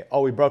 100K. Oh,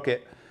 we broke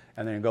it.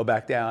 And then go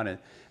back down. And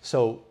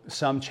so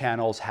some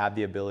channels have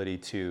the ability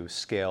to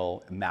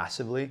scale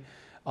massively.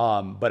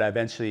 But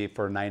eventually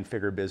for a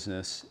 9-figure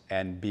business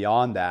and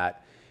beyond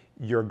that,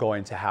 you're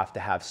going to have,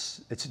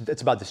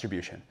 it's about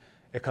distribution.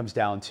 It comes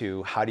down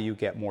to how do you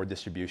get more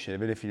distribution,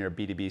 even if you're in a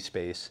B2B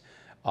space,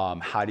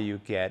 how do you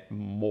get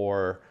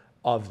more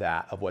of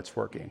that, of what's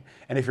working.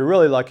 And if you're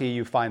really lucky,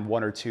 you find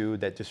 1 or 2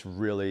 that just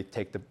really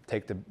take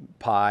the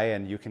pie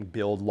and you can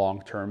build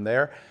long-term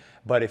there.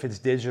 But if it's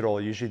digital,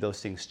 usually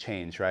those things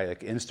change, right? Like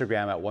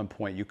Instagram, at one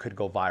point, you could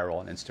go viral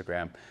on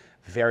Instagram.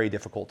 Very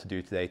difficult to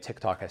do today.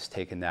 TikTok has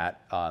taken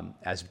that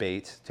as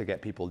bait to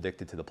get people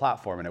addicted to the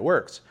platform, and it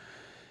works.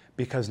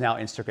 Because now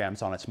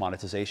Instagram's on its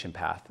monetization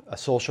path. A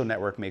social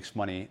network makes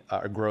money,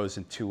 or grows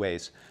in 2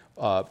 ways,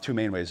 2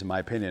 main ways in my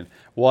opinion.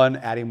 One,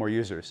 adding more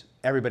users.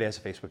 Everybody has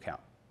a Facebook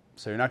account.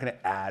 So you're not gonna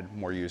add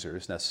more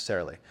users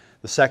necessarily.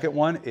 The second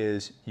one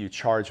is you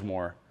charge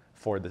more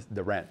for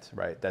the rent,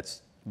 right?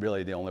 That's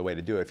really the only way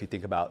to do it if you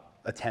think about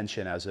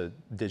attention as a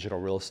digital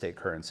real estate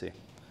currency.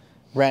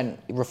 Rent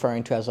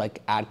referring to as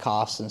like ad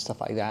costs and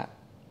stuff like that.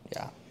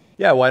 Yeah.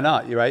 Yeah, why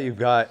not? You're right. You've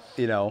got,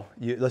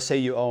 let's say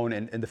you own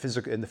in the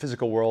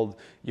physical world,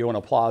 you own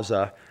a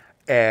plaza,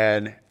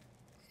 and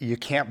you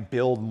can't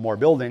build more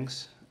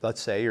buildings.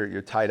 Let's say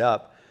you're tied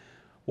up.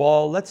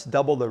 Well, let's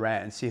double the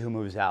rent and see who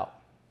moves out.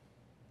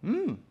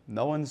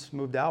 No one's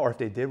moved out, or if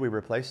they did, we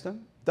replaced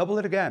them. Double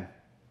it again.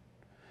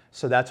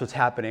 So that's what's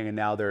happening, and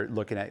now they're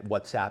looking at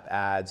WhatsApp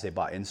ads. They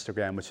bought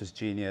Instagram, which is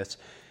genius.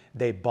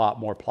 They bought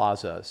more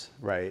plazas,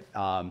 right?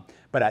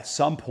 But at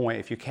some point,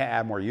 if you can't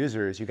add more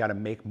users, you got to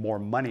make more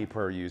money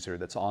per user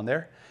that's on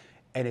there.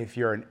 And if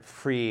you're a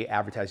free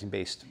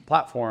advertising-based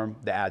platform,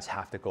 the ads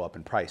have to go up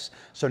in price.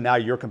 So now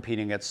you're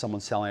competing against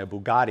someone selling a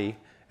Bugatti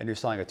and you're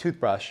selling a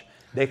toothbrush.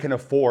 They can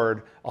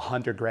afford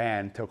 $100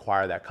 grand to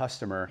acquire that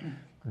customer.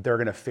 They're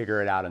going to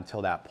figure it out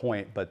until that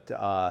point. But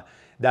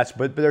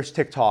but there's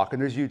TikTok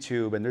and there's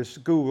YouTube and there's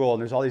Google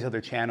and there's all these other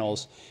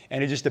channels.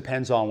 And it just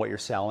depends on what you're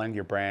selling,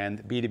 your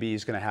brand. B2B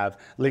is going to have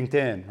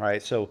LinkedIn,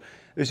 right? So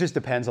it just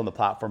depends on the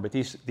platform. But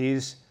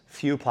these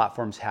few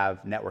platforms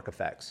have network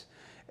effects.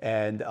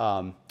 And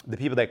the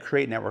people that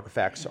create network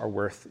effects are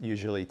worth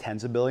usually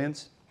tens of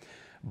billions.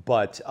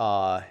 But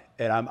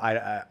and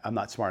I'm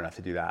not smart enough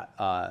to do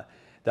that.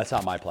 That's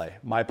not my play.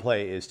 My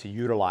play is to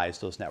utilize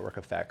those network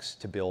effects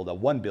to build a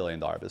 $1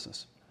 billion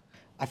business.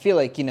 I feel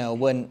like,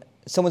 when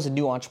someone's a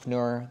new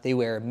entrepreneur, they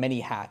wear many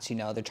hats,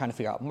 they're trying to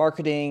figure out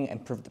marketing,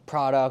 improve the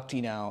product,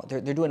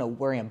 they're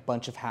wearing a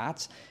bunch of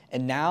hats.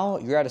 And now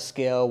you're at a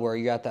scale where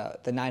you're at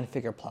the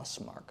 9-figure plus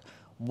mark.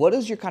 What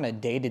is your kind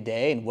of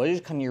day-to-day, and what is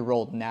kind of your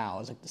role now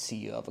as like the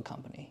CEO of a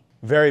company?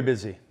 Very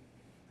busy,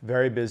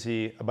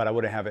 but I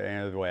wouldn't have it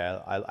any other way.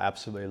 I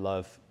absolutely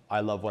love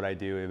what I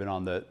do. Even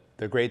on the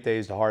great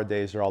days, the hard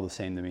days, they're all the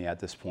same to me at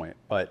this point.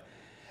 But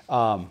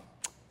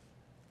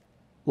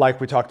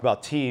like we talked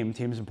about, team's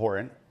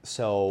important.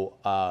 So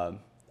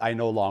I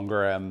no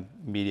longer am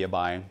media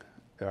buying,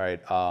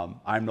 right?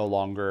 I'm no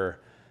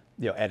longer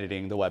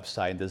editing the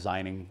website,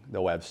 designing the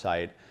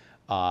website.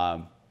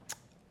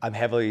 I'm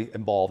heavily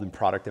involved in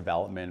product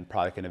development,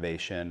 product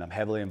innovation. I'm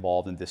heavily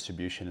involved in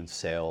distribution and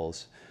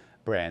sales,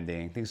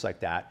 branding, things like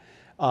that.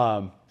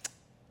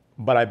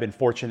 But I've been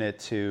fortunate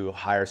to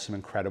hire some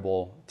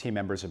incredible team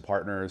members and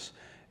partners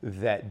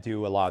that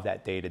do a lot of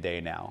that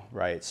day-to-day now,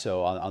 right?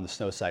 So on the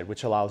Snow side,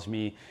 which allows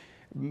me,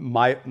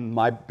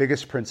 my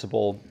biggest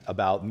principle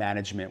about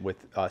management with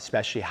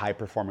especially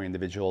high-performing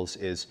individuals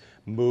is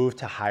move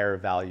to higher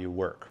value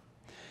work.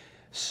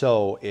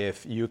 So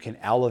if you can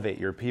elevate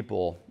your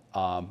people,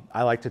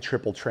 I like to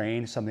triple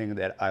train, something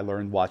that I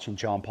learned watching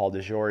John Paul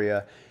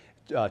DeJoria,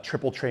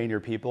 triple train your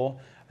people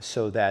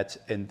so that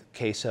in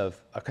case of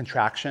a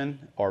contraction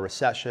or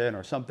recession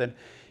or something,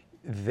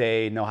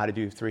 they know how to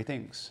do 3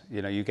 things.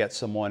 You get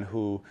someone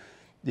who,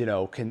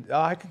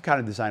 I can kind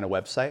of design a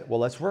website.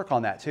 Well, let's work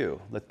on that too.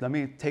 Let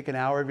me take an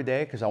hour every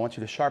day because I want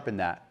you to sharpen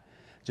that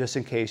just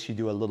in case you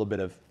do a little bit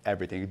of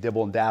everything. You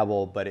dibble and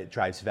dabble, but it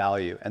drives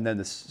value. And then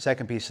the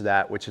second piece of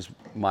that, which is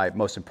my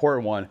most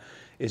important one,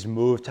 is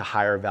move to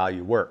higher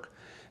value work.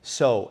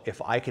 So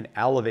if I can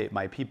elevate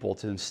my people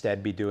to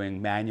instead be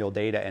doing manual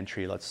data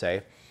entry, let's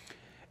say,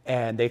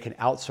 and they can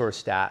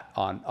outsource that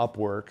on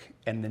Upwork,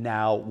 and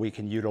now we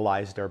can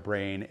utilize their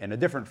brain in a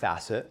different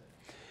facet,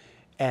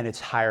 and it's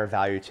higher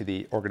value to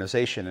the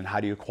organization. And how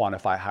do you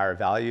quantify higher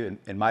value?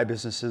 In my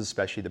businesses,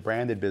 especially the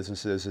branded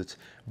businesses, it's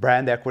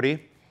brand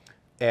equity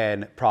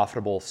and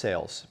profitable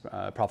sales,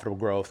 profitable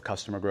growth,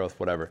 customer growth,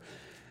 whatever.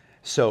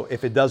 So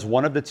if it does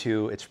one of the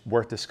two, it's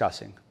worth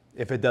discussing.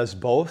 If it does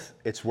both,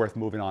 it's worth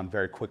moving on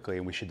very quickly,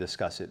 and we should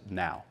discuss it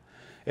now.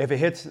 If it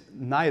hits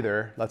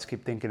neither, let's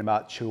keep thinking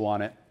about, chew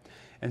on it.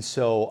 And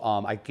so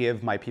I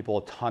give my people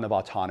a ton of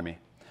autonomy.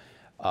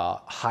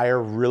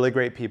 Hire really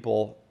great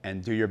people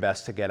and do your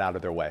best to get out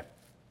of their way.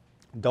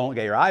 Don't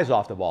get your eyes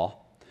off the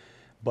ball,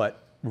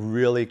 but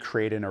really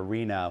create an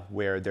arena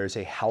where there's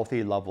a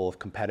healthy level of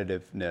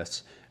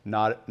competitiveness,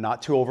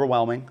 not too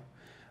overwhelming,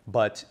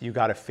 but you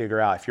got to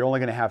figure out, if you're only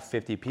going to have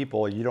 50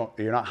 people,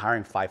 you're not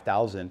hiring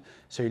 5,000,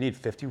 so you need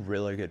 50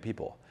 really good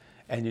people.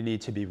 And you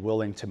need to be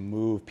willing to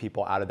move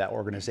people out of that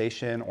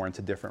organization or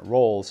into different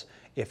roles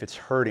if it's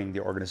hurting the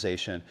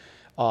organization.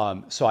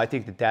 So I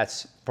think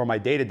that's, for my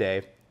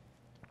day-to-day,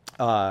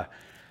 I'm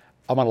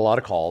on a lot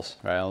of calls,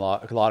 right? A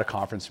lot of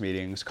conference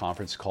meetings,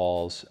 conference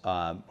calls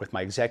with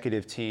my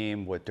executive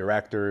team, with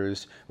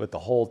directors, with the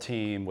whole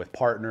team, with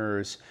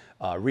partners,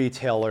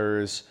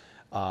 retailers.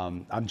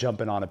 I'm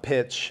jumping on a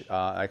pitch.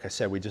 Like I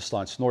said, we just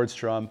launched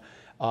Nordstrom.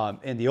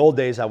 In the old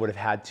days, I would have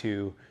had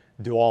to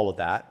do all of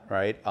that,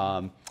 right?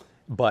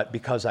 But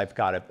because I've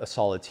got a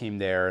solid team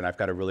there and I've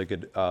got a really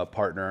good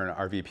partner and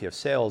our VP of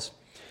sales,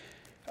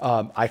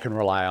 I can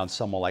rely on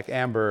someone like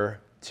Amber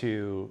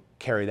to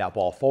carry that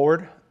ball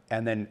forward.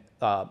 And then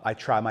I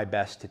try my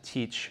best to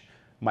teach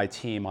my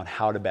team on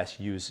how to best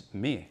use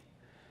me.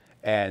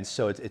 And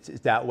so it's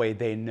that way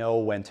they know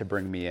when to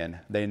bring me in.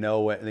 They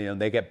know,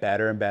 they get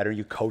better and better.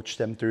 You coach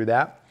them through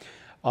that.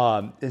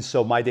 And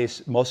so my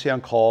days mostly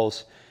on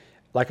calls.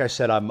 Like I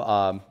said,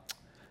 I'm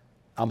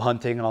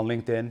hunting on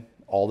LinkedIn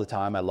all the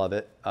time. I love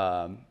it.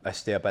 I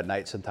stay up at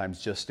night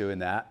sometimes just doing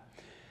that.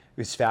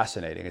 It's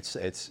fascinating.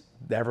 It's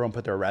everyone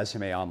put their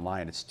resume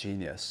online. It's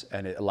genius,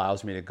 and it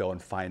allows me to go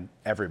and find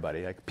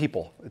everybody, like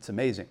people. It's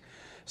amazing.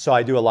 So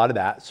I do a lot of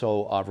that.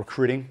 So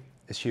recruiting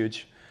is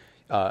huge.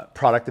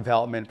 Product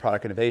development,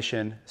 product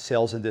innovation,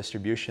 sales and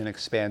distribution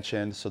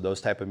expansion. So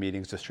those type of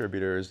meetings,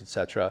 distributors,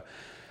 etc.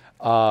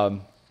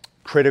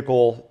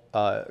 Critical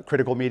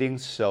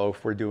meetings. So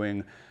if we're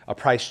doing a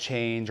price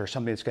change or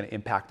something that's going to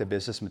impact the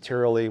business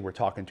materially, we're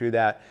talking through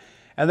that.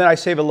 And then I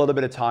save a little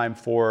bit of time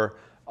for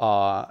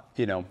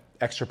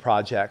extra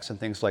projects and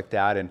things like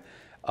that. And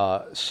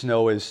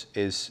Snow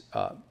is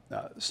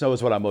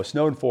what I'm most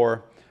known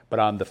for. But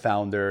I'm the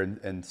founder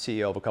and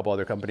CEO of a couple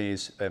other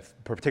companies,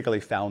 particularly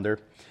founder.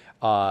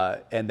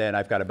 And then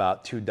I've got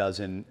about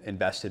 24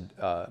 invested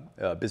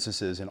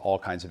businesses in all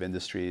kinds of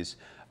industries.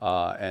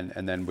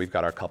 And then we've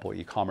got our couple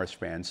e-commerce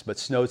brands. But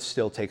Snow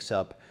still takes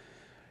up,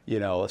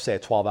 let's say a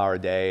 12-hour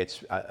day.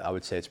 I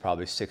would say it's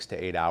probably 6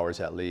 to 8 hours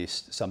at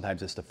least.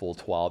 Sometimes it's the full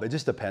 12. It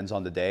just depends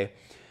on the day.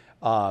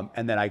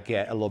 And then I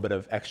get a little bit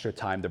of extra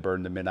time to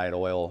burn the midnight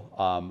oil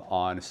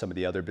on some of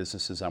the other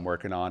businesses I'm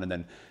working on, and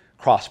then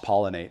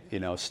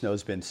cross-pollinate.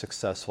 Snow's been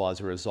successful as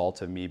a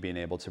result of me being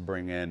able to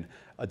bring in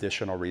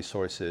additional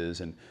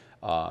resources, and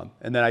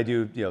then I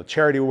do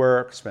charity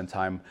work, spend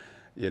time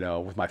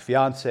with my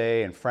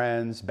fiance and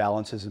friends.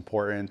 Balance is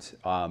important.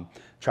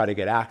 Try to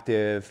get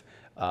active.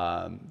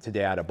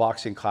 Today I had a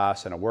boxing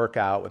class and a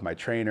workout with my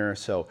trainer.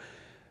 So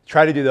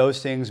try to do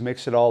those things,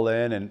 mix it all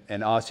in.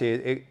 And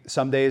honestly,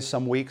 some days,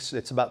 some weeks,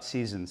 it's about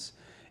seasons.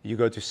 You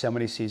go through so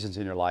many seasons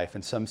in your life,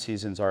 and some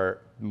seasons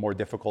are more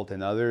difficult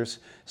than others.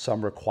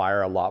 Some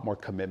require a lot more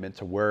commitment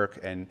to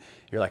work, and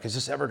you're like, is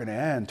this ever going to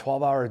end?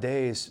 12-hour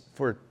days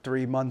for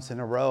 3 months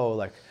in a row.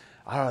 Like,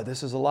 I don't know,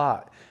 this is a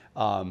lot.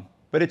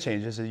 But it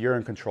changes, and you're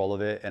in control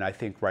of it. And I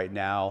think right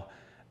now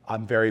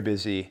I'm very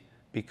busy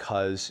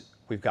because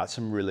we've got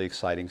some really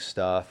exciting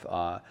stuff.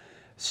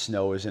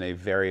 Snow is in a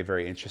very,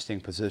 very interesting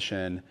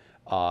position.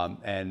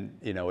 And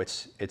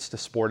it's the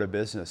sport of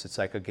business. It's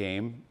like a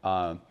game.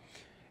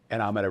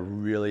 And I'm at a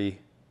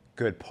really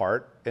good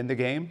part in the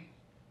game.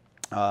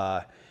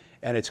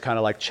 And it's kind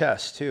of like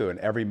chess too, and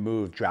every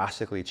move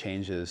drastically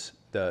changes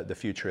the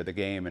future of the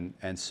game.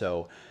 And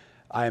so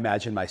I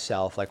imagine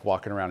myself like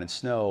walking around in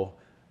snow,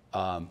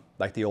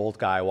 like the old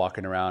guy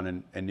walking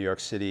around in New York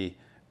City,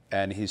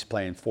 and he's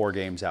playing 4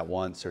 games at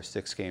once or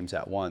 6 games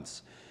at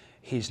once.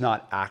 He's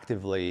not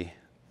actively,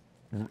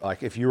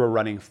 like if you were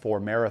running 4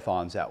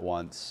 marathons at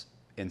once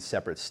in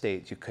separate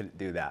states, you couldn't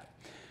do that.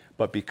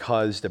 But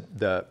because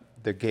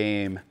the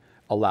game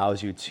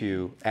allows you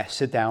to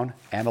sit down,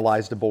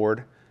 analyze the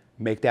board,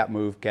 make that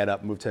move, get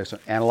up, move to the next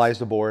one, analyze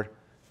the board,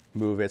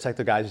 move it. It's like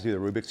the guys who do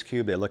the Rubik's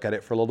Cube. They look at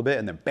it for a little bit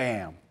and then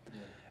bam. Yeah.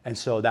 And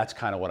so that's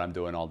kind of what I'm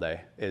doing all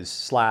day is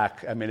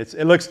Slack. I mean,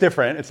 it looks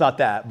different. It's not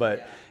that,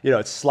 but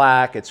it's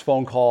Slack, it's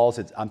phone calls,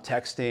 I'm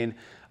texting.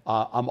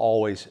 I'm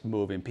always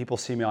moving. People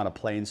see me on a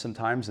plane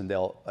sometimes, and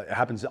it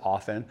happens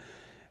often,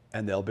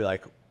 and they'll be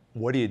like,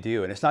 what do you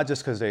do? And it's not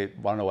just because they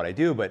want to know what I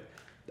do, but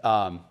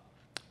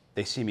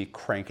they see me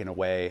cranking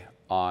away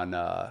on,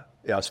 I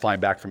was flying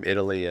back from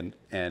Italy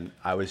and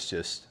I was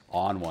just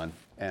on one,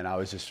 and I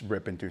was just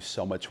ripping through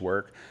so much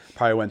work.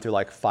 Probably went through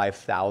like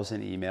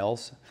 5,000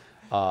 emails.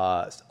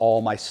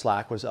 All my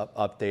Slack was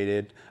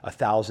updated,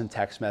 1,000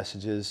 text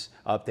messages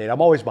updated.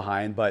 I'm always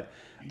behind, but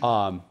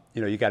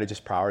you got to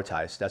just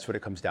prioritize. That's what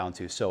it comes down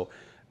to. So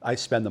I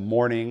spend the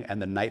morning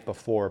and the night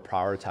before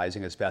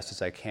prioritizing as best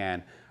as I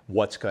can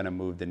what's going to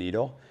move the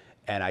needle.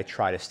 And I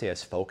try to stay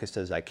as focused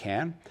as I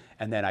can.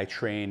 And then I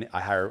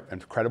hire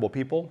incredible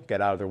people, get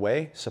out of their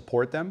way,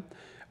 support them.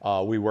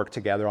 We work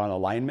together on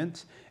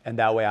alignment. And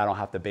that way I don't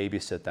have to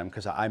babysit them,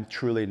 because I'm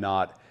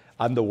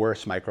the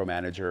worst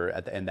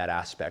micromanager in that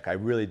aspect. I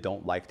really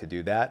don't like to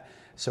do that.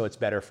 So it's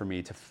better for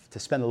me to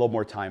spend a little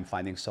more time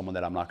finding someone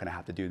that I'm not going to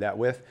have to do that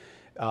with.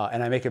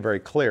 And I make it very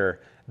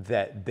clear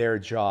that their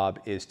job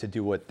is to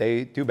do what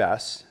they do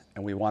best.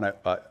 And we want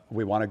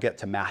to get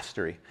to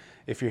mastery.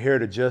 If you're here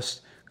to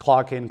just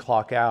clock in,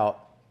 clock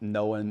out,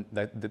 knowing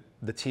that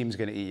the team's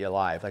going to eat you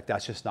alive. Like,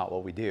 that's just not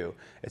what we do.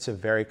 It's a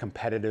very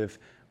competitive,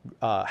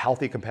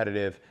 healthy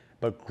competitive,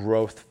 but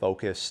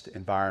growth-focused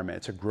environment.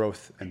 It's a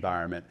growth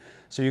environment.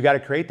 So you got to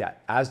create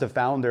that. As the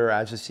founder,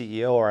 as the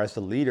CEO, or as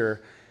the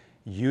leader,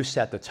 you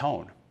set the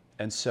tone.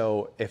 And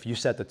so if you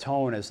set the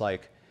tone as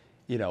like,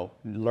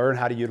 learn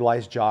how to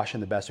utilize Josh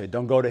in the best way.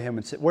 Don't go to him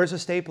and say, where's the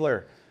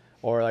stapler?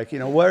 Or like,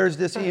 where's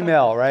this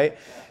email, right?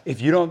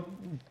 If you don't,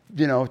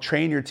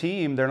 train your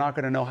team, they're not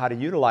going to know how to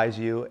utilize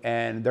you,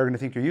 and they're going to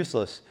think you're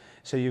useless.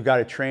 So you've got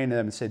to train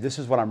them and say, this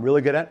is what I'm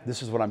really good at.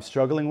 This is what I'm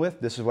struggling with.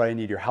 This is what I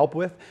need your help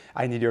with.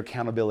 I need your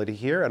accountability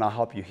here, and I'll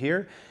help you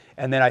here.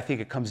 And then I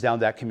think it comes down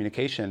to that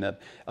communication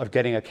of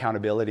getting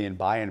accountability and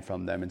buy-in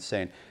from them and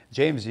saying,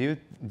 James, do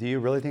you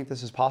really think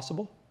this is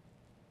possible?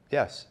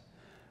 Yes.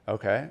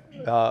 Okay.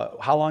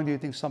 How long do you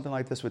think something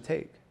like this would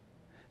take?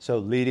 So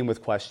leading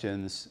with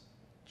questions,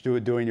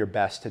 doing your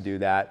best to do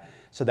that.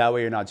 So that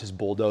way you're not just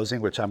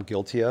bulldozing, which I'm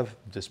guilty of,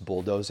 just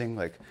bulldozing,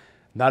 like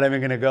not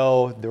even gonna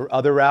go the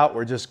other route,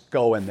 we're just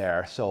going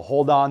there. So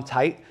hold on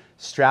tight,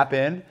 strap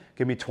in,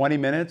 give me 20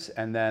 minutes,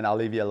 and then I'll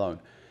leave you alone.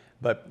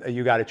 But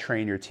you gotta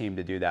train your team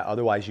to do that.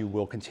 Otherwise you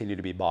will continue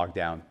to be bogged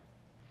down.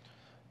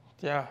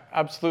 Yeah,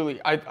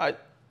 absolutely. I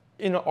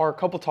in our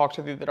couple talks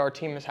with you that our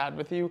team has had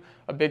with you,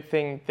 a big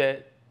thing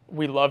that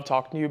we love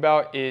talking to you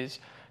about is,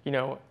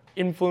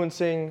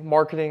 influencing,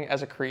 marketing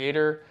as a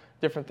creator,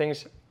 different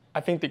things. I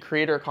think the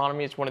creator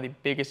economy is one of the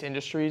biggest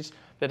industries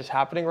that is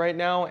happening right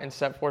now and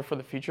set forward for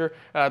the future.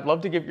 I'd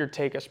love to give your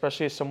take,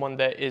 especially as someone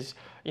that is,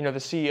 the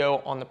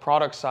CEO on the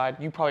product side.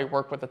 You probably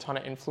work with a ton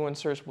of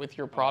influencers with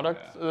your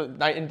product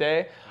night and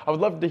day. I would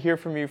love to hear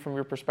from you from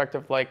your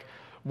perspective, like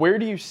where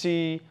do you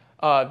see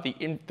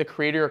the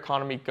creator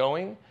economy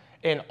going?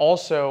 And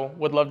also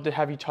would love to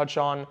have you touch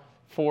on,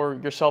 for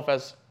yourself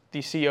as the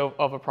CEO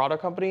of a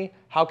product company,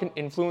 how can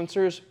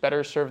influencers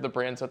better serve the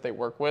brands that they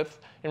work with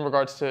in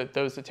regards to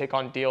those that take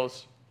on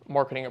deals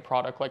marketing a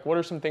product? Like, what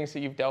are some things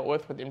that you've dealt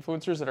with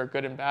influencers that are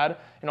good and bad?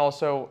 And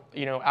also,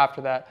 after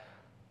that,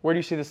 where do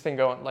you see this thing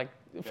going? Like,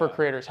 for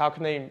creators, how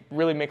can they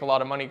really make a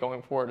lot of money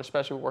going forward,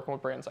 especially working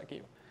with brands like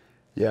you?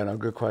 Yeah, no,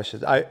 good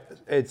question.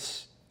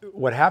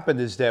 What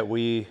happened is that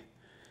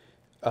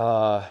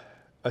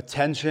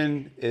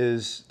attention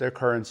is a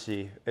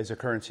currency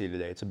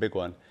today. It's a big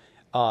one.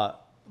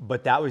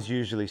 but that was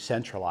usually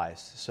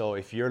centralized. So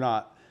if you're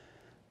not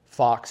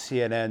Fox,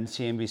 CNN,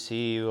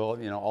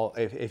 CNBC,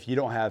 if you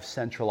don't have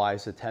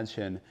centralized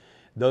attention,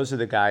 those are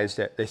the guys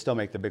that, they still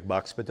make the big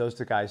bucks, but those are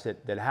the guys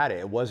that had it.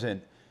 It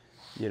wasn't,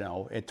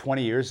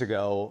 20 years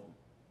ago,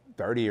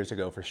 30 years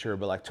ago for sure,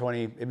 but like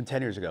 20, even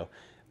 10 years ago,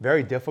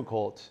 very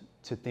difficult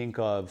to think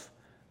of,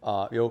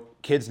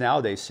 kids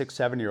nowadays, 6,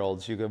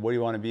 7-year-olds, you go, what do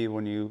you want to be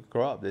when you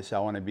grow up? They say, I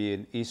want to be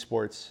an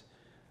esports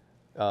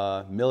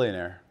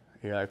millionaire.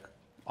 You're like,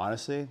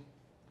 honestly,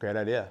 great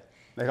idea.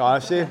 Like,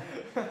 honestly,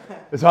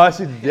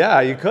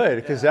 yeah, you could,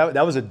 because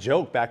that was a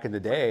joke back in the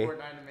day.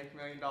 Fortnite to make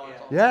 $1 million.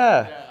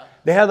 Yeah.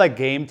 They had like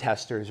game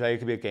testers, right? You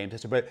could be a game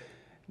tester, but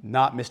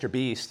not Mr.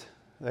 Beast.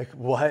 Like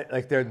what?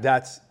 Like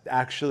that's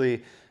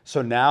actually,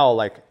 so now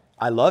like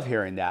I love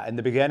hearing that. In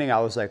the beginning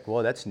I was like,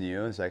 well, that's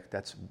new. It's like,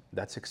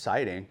 that's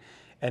exciting.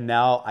 And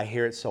now I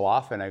hear it so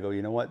often, I go,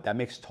 you know what? That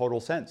makes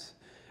total sense.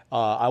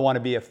 I want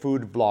to be a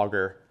food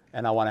blogger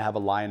and I want to have a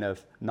line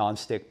of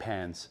non-stick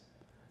pans.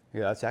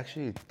 Yeah, that's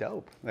actually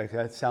dope. Like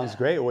that sounds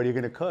great. What are you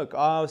going to cook? Oh,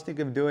 I was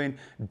thinking of doing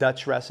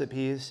Dutch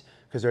recipes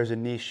because there's a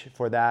niche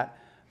for that.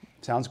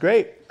 Sounds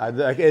great.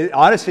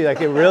 Honestly,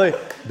 like it really,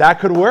 that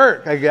could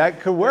work. Like that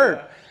could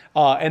work.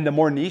 And the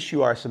more niche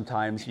you are,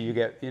 sometimes you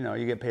get paid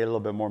a little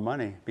bit more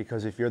money,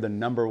 because if you're the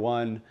number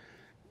one,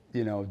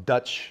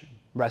 Dutch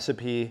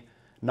recipe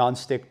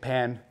non-stick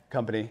pan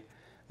company,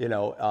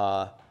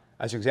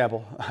 as an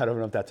example, I don't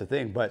know if that's a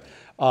thing, but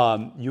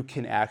you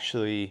can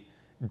actually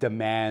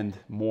demand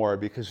more,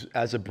 because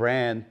as a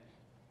brand,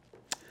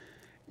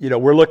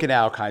 we're looking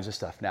at all kinds of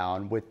stuff now,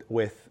 and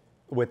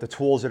with the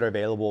tools that are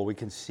available, we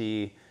can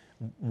see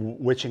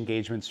which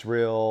engagement's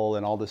real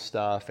and all this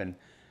stuff. And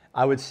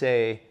I would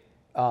say,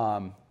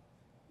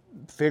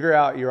 figure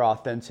out your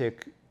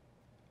authentic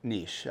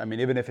niche. I mean,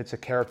 even if it's a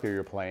character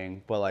you're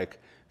playing, but like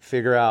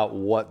figure out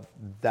what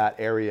that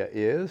area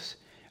is.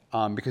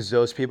 Because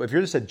those people, if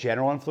you're just a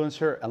general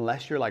influencer,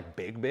 unless you're like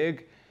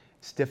big,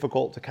 it's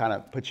difficult to kind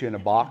of put you in a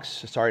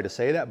box. Sorry to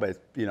say that,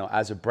 but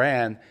as a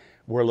brand,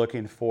 we're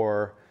looking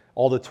for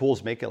all the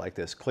tools make it like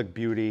this. Click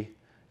beauty,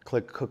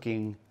 click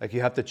cooking. Like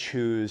you have to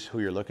choose who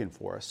you're looking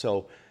for.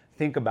 So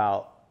think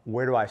about,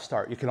 where do I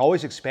start? You can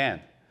always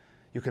expand.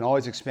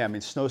 I mean,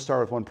 Snow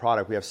started with one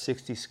product. We have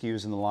 60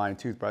 SKUs in the line,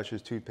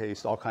 toothbrushes,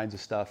 toothpaste, all kinds of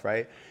stuff,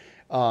 right?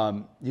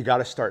 You got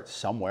to start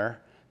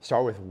somewhere.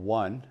 Start with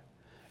one.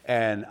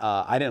 And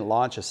I didn't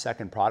launch a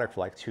second product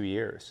for like 2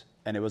 years.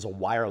 And it was a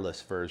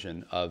wireless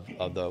version of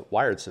the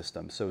wired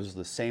system. So it was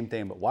the same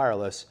thing, but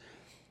wireless,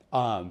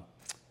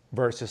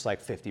 versus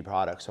like 50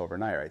 products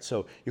overnight, right?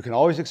 So you can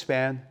always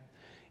expand.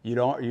 You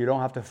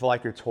don't have to feel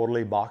like you're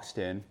totally boxed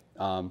in.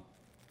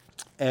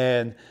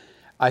 And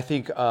I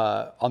think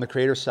on the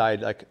creator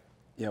side, like,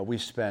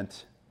 we've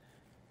spent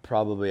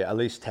probably at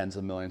least tens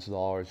of millions of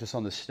dollars just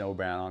on the Snow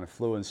brand, on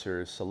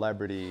influencers,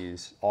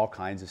 celebrities, all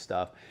kinds of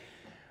stuff.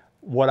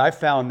 What I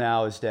found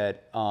now is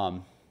that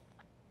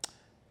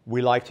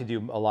we like to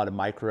do a lot of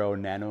micro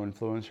nano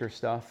influencer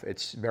stuff.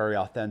 It's very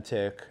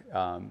authentic.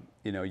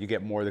 You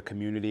get more of the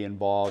community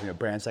involved.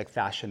 Brands like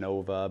Fashion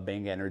Nova,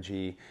 Bang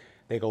Energy,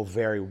 they go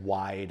very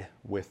wide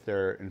with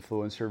their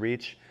influencer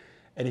reach.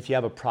 And if you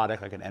have a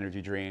product like an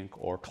energy drink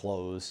or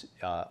clothes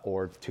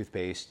or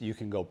toothpaste, you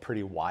can go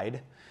pretty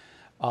wide.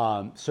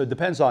 So it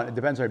depends on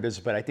your business,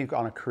 but I think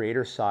on a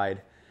creator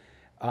side,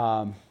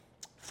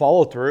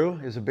 follow through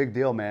is a big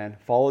deal, man.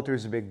 Follow through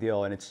is a big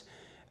deal, and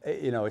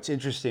it's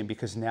interesting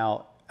because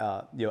now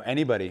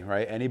anybody,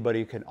 right?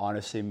 Anybody can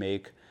honestly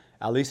make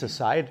at least a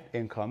side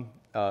income,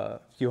 a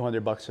few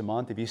 $100 a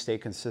month if you stay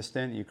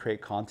consistent, you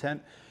create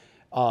content,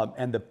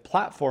 and the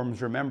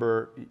platforms,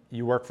 remember,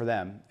 you work for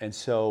them, and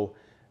so.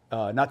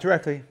 Not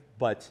directly,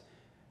 but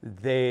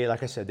they,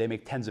 like I said, they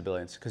make tens of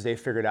billions because they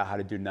figured out how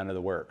to do none of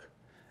the work.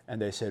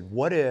 And they said,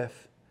 what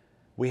if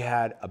we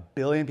had 1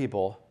 billion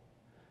people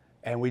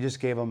and we just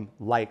gave them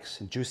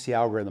likes and juice the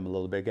algorithm a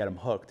little bit, get them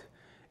hooked?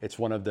 It's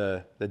one of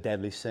the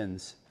deadly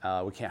sins.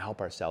 We can't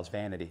help ourselves,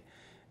 vanity.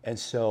 And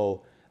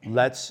so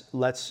let's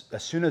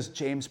as soon as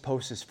James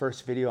posts his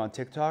first video on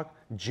TikTok,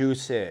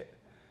 juice it.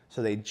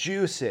 So they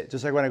juice it,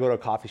 just like when I go to a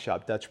coffee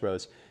shop, Dutch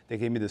Bros. They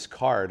gave me this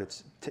card.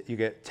 You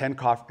get 10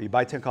 coffee. You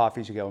buy 10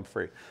 coffees, you get one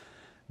free.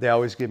 They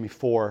always give me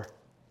 4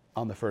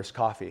 on the first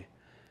coffee.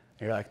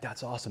 And you're like,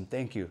 that's awesome,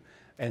 thank you.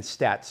 And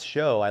stats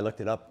show, I looked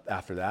it up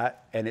after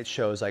that, and it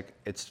shows like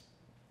it's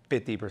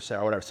 50%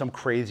 or whatever, some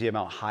crazy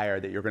amount higher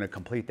that you're going to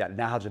complete that. It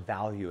now has a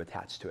value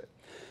attached to it.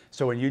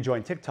 So when you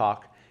join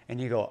TikTok and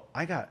you go,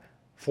 I got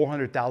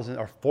 400,000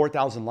 or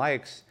 4,000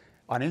 likes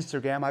on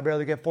Instagram, I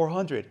barely get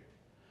 400.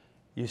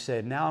 You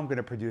said, now I'm going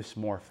to produce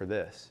more for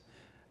this.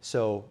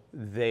 So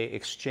they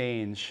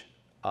exchange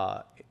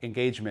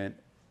engagement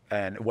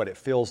and what it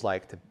feels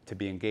like to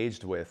be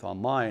engaged with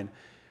online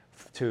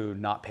to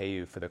not pay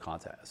you for the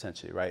content,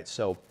 essentially, right?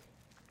 So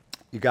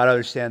you got to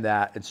understand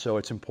that. And so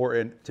it's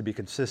important to be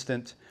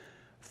consistent,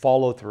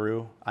 follow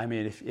through. I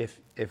mean,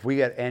 if we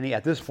get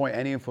at this point,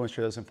 any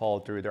influencer doesn't follow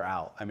through, they're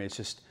out. I mean,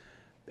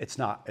 it's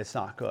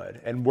not good.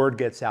 And word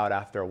gets out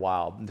after a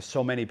while. There's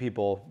so many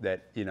people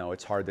that,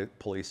 it's hard to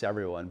police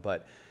everyone,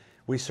 but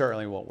we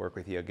certainly won't work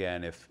with you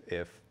again if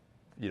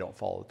you don't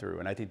follow through.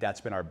 And I think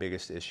that's been our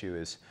biggest issue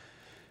is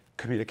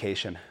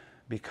communication,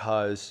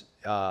 because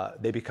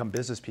they become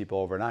business people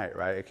overnight,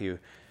 right? Like you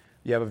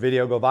have a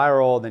video go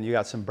viral, then you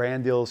got some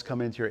brand deals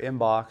come into your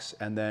inbox,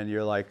 and then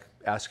you're like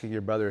asking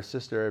your brother or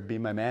sister, be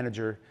my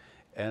manager,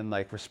 and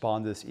like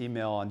respond to this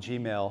email on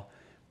Gmail.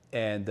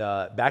 And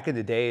back in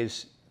the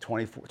days,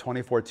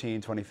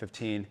 2014,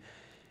 2015,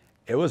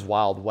 it was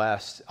Wild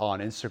West on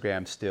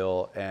Instagram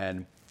still,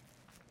 and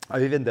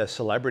even the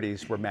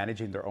celebrities were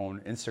managing their own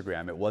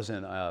Instagram. It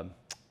wasn't on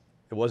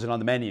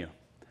the menu.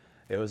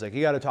 It was like,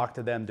 you got to talk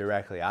to them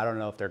directly. I don't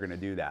know if they're going to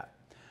do that.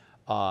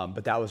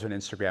 But that was when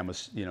Instagram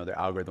was, their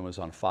algorithm was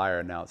on fire,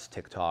 and now it's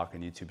TikTok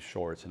and YouTube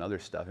Shorts and other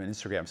stuff. And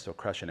Instagram's still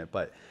crushing it,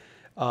 but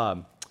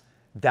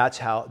that's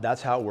how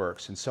it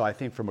works. And so I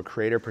think from a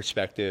creator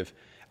perspective,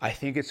 I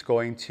think it's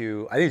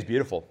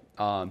beautiful.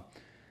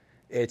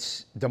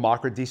 It's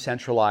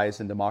decentralized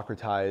and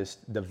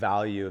democratized the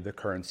value of the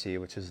currency,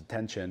 which is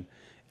attention,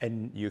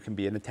 and you can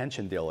be an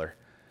attention dealer.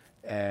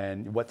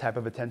 And what type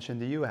of attention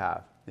do you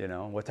have?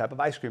 What type of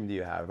ice cream do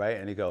you have, right?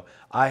 And you go,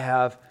 I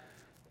have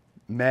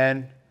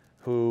men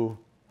who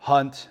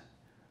hunt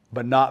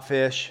but not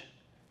fish,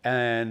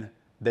 and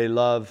they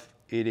love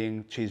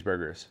eating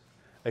cheeseburgers.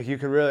 Like you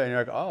could really, and you're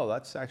like, oh,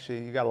 that's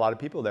actually, you got a lot of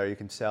people there you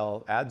can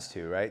sell ads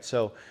to, right?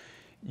 So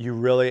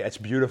it's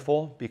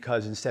beautiful,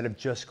 because instead of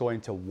just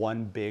going to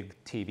one big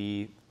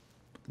TV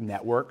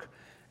network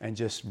and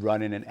just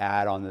running an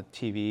ad on the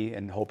TV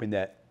and hoping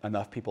that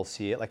enough people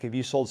see it, like if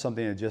you sold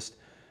something to just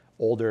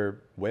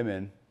older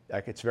women,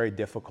 like it's very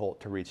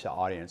difficult to reach the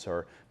audience,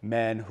 or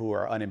men who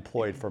are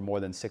unemployed for more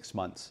than 6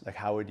 months. Like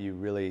how would you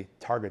really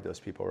target those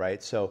people,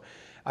 right? So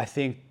I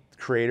think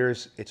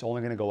creators, it's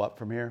only going to go up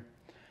from here.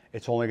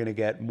 It's only going to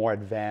get more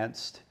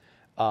advanced,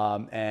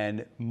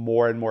 and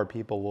more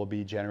people will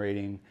be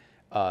generating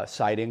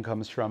side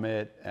incomes from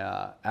it.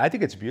 I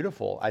think it's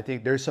beautiful. I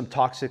think there's some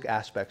toxic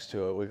aspects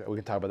to it. We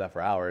can talk about that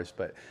for hours,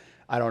 but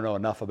I don't know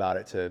enough about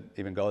it to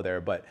even go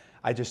there. But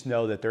I just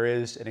know that there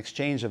is an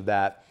exchange of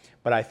that.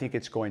 But I think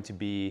it's going to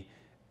be,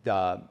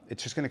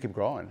 it's just going to keep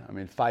growing. I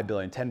mean, 5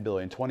 billion, 10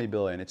 billion, 20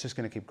 billion, it's just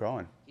going to keep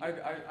growing. I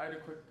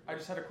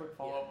just had a quick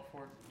follow-up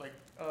before, like,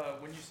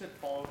 when you said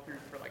follow through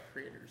for like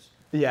creators.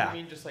 Yeah. Do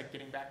you mean just like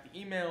getting back the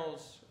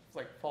emails,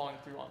 like following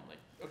through on like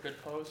a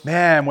good post?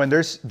 Man, when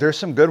there's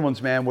some good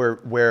ones, man,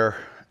 where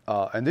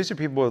and these are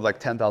people with like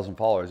 10,000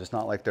 followers. It's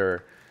not like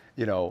they're,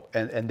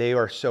 and they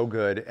are so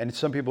good. And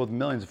some people with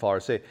millions of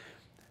followers say,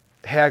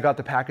 hey, I got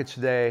the package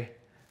today.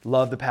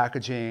 Love the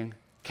packaging.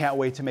 Can't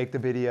wait to make the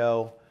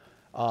video.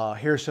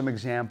 Here's some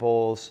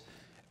examples.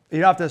 You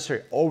don't have to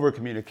necessarily over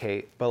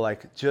communicate, but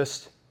like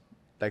just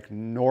like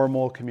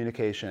normal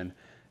communication.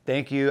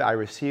 Thank you. I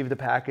received the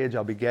package.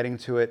 I'll be getting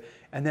to it.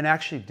 And then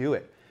actually do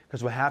it.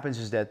 Because what happens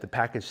is that the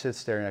package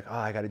sits there and you're like, oh,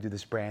 I got to do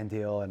this brand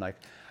deal. And like,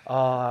 oh,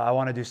 I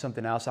want to do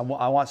something else. I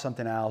want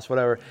something else,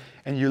 whatever.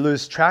 And you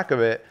lose track of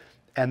it.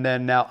 And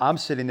then now I'm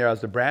sitting there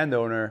as the brand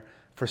owner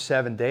for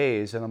 7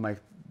 days. And I'm like,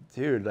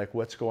 dude, like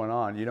what's going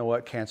on? You know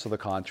what? Cancel the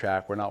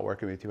contract. We're not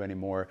working with you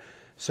anymore.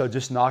 So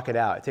just knock it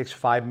out. It takes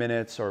 5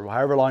 minutes or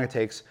however long it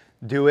takes.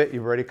 Do it.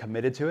 You've already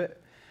committed to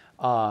it.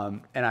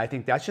 And I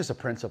think that's just a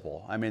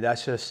principle. I mean,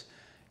 that's just,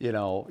 you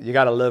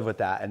got to live with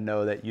that and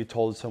know that you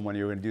told someone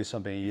you were going to do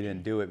something and you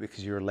didn't do it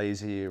because you were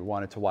lazy or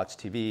wanted to watch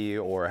TV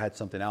or had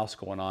something else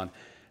going on.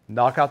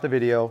 Knock out the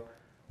video,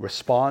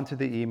 respond to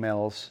the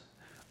emails,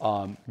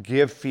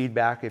 give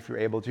feedback if you're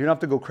able to. You don't have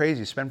to go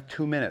crazy. Spend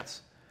 2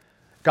 minutes.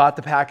 Got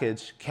the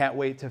package. Can't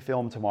wait to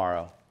film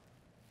tomorrow.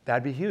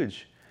 That'd be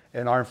huge.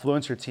 And our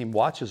influencer team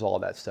watches all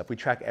of that stuff. We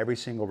track every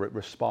single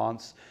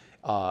response.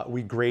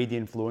 We grade the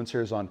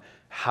influencers on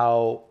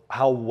how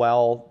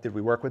well did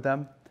we work with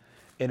them,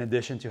 in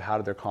addition to how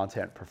did their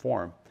content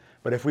perform.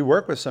 But if we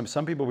work with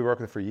some people we work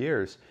with for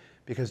years,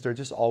 because they're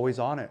just always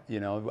on it.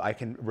 I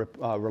can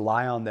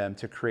rely on them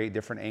to create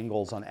different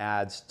angles on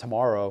ads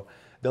tomorrow.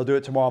 They'll do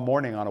it tomorrow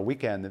morning on a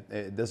weekend.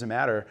 It doesn't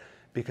matter,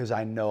 because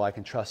I know I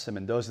can trust them.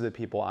 And those are the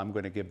people I'm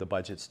going to give the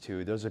budgets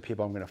to. Those are the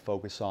people I'm going to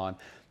focus on.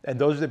 And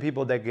those are the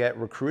people that get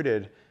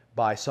recruited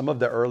by some of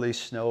the early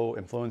snow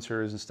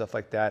influencers and stuff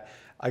like that.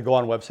 I go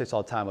on websites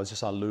all the time. I was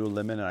just on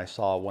Lululemon and I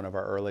saw one of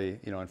our early,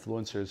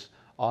 influencers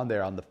on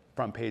there on the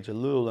front page of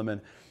Lululemon.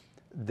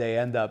 They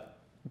end up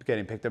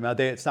getting picked up. Now,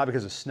 it's not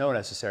because of snow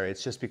necessarily.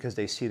 It's just because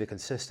they see the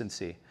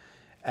consistency,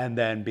 and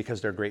then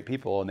because they're great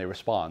people and they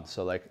respond.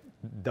 So like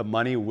the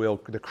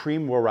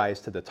cream will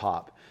rise to the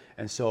top.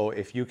 And so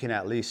if you can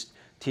at least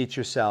teach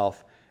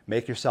yourself,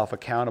 make yourself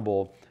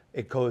accountable,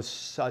 it goes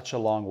such a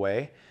long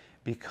way,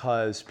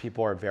 because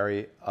people are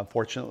very,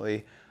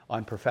 unfortunately,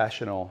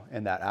 unprofessional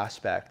in that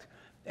aspect.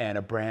 And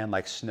a brand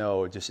like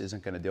Snow just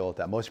isn't going to deal with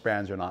that. Most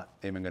brands are not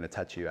even going to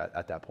touch you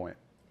at that point.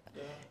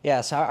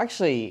 Yeah, so I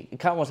actually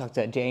kind of want to talk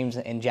to James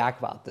and Jack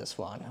about this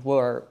one.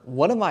 Where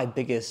one of my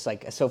biggest,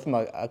 so from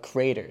a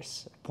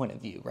creator's point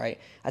of view, right?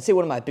 I'd say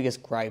one of my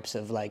biggest gripes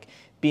of like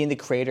being the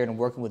creator and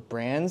working with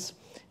brands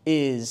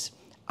is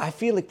I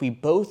feel like we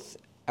both,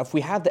 if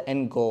we have the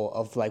end goal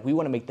of like we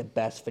want to make the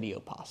best video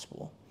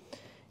possible,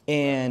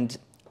 and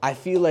I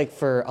feel like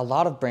for a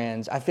lot of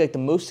brands, I feel like the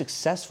most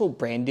successful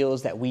brand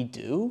deals that we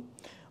do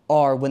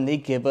are when they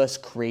give us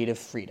creative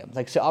freedom.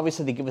 Like, so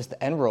obviously they give us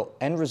the end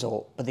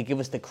result, but they give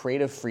us the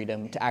creative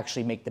freedom to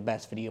actually make the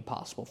best video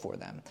possible for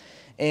them.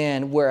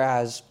 And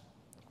whereas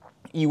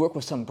you work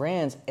with some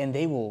brands and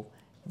they will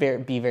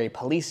be very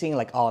policing,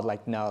 like, oh,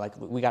 like, no, like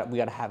we got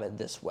to have it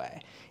this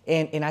way.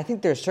 And I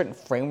think there's certain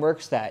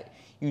frameworks that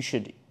you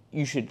should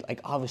like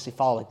obviously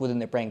follow, like within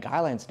the brand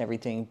guidelines and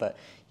everything, but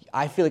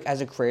I feel like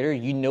as a creator,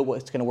 you know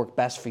what's going to work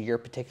best for your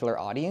particular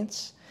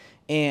audience.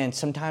 And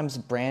sometimes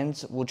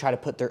brands will try to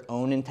put their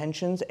own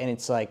intentions, and it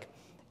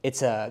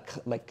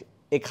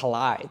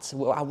collides.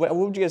 What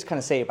would you guys kind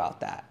of say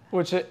about that?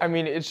 Which, I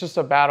mean, it's just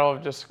a battle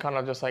of just kind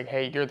of just like,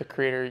 hey, you're the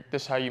creator,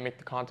 this is how you make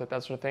the content,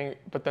 that sort of thing.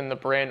 But then the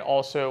brand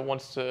also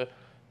wants to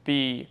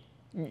be,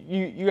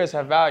 you guys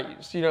have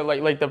values, you know,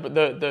 like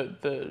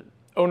the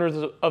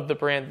owners of the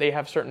brand, they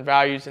have certain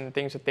values and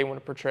things that they want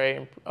to portray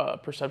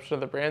and perception of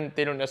the brand.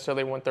 They don't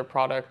necessarily want their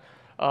product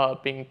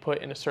being put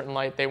in a certain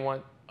light. They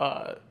want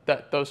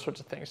those sorts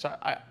of things. So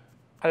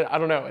I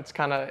don't know. It's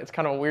kind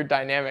of a weird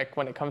dynamic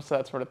when it comes to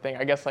that sort of thing.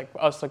 I guess like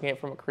us looking at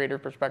it from a creator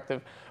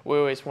perspective, we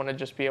always want to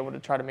just be able to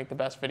try to make the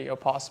best video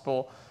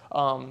possible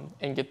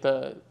and get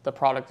the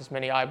product as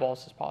many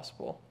eyeballs as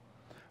possible.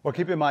 Well,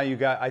 keep in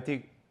mind, I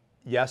think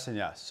yes and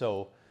yes.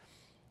 So,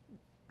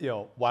 you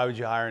know, why would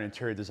you hire an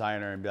interior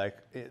designer and be like,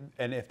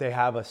 and if they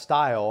have a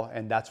style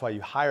and that's why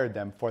you hired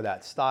them for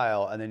that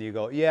style, and then you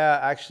go, yeah,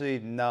 actually,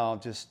 no,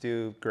 just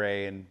do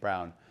gray and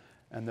brown.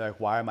 And they're like,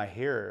 why am I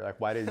here? Like,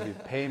 why didn't you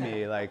pay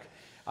me? Like,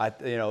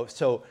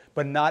 so,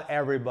 but not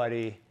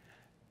everybody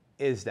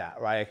is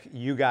that, right? Like,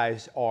 you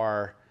guys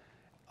are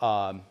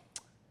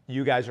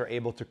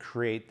able to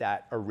create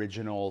that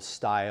original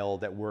style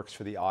that works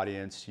for the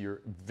audience.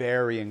 You're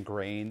very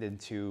ingrained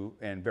into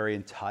and very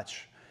in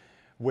touch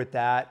with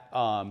that.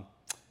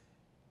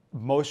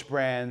 Most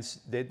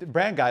brands, the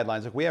brand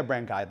guidelines, like we have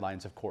brand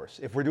guidelines, of course.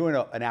 If we're doing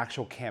an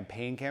actual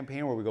campaign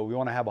where we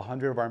want to have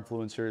 100 of our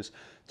influencers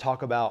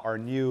talk about our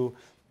new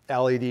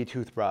LED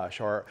toothbrush,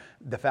 or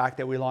the fact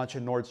that we launch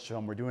in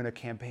Nordstrom, we're doing a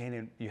campaign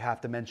and you have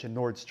to mention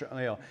Nordstrom,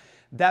 you know,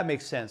 that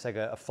makes sense, like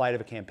a flight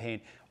of a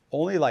campaign.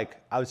 Only like,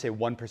 I would say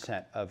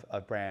 1%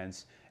 of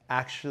brands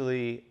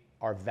actually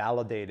are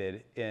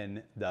validated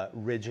in the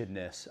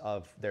rigidness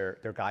of their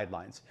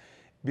guidelines.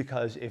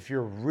 Because if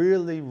you're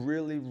really,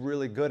 really,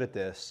 really good at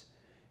this,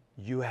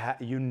 you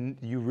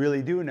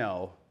really do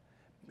know,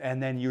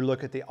 and then you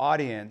look at the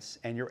audience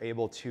and you're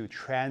able to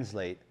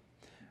translate.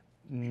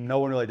 No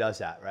one really does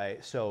that,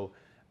 right? So,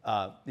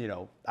 you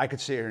know, I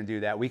could sit here and do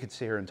that. We could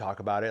sit here and talk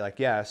about it, like,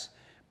 yes,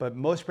 but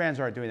most brands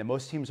aren't doing that.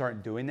 Most teams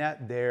aren't doing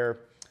that.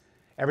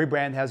 Every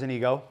brand has an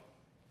ego.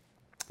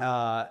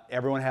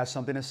 Everyone has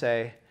something to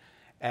say,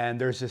 and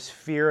there's this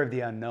fear of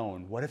the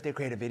unknown. What if they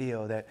create a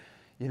video that,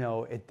 you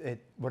know,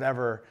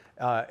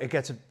 it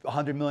gets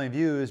 100 million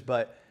views,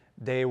 but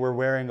they were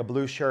wearing a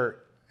blue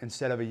shirt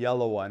instead of a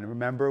yellow one.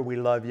 Remember, we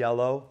love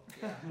yellow?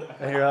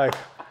 And you're like,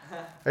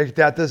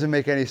 that doesn't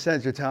make any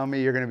sense. You're telling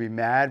me you're going to be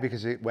mad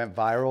because it went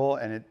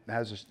viral and it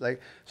has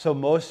so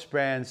most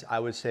brands, I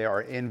would say,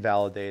 are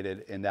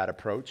invalidated in that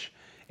approach.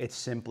 It's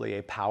simply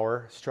a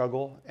power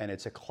struggle, and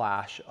it's a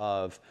clash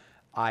of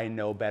I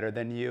know better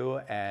than you,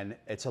 and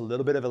it's a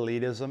little bit of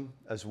elitism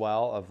as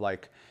well, of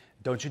like,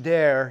 don't you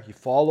dare, you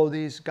follow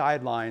these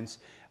guidelines,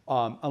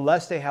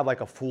 unless they have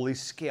like a fully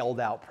scaled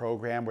out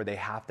program where they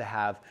have to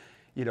have,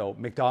 you know,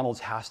 McDonald's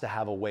has to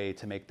have a way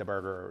to make the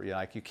burger. You know,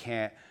 like you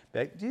can't,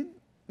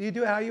 you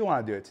do it how you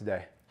want to do it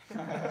today.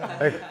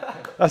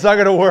 Like, that's not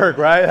going to work,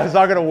 right? That's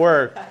not going to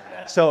work.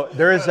 So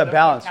there is a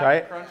balance,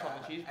 right?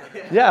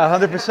 Yeah,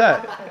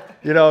 100%.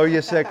 You know,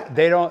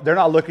 they're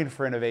not looking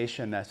for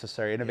innovation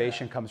necessarily.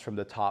 Innovation comes from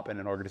the top in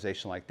an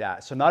organization like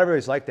that. So not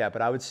everybody's like that,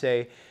 but I would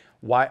say,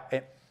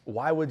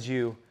 why would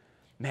you,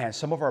 man,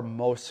 some of our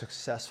most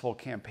successful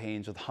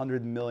campaigns with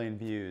 100 million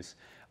views,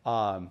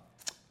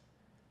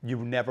 you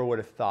never would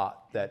have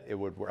thought that it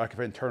would work. Like if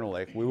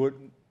internally, it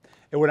wouldn't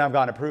have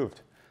gotten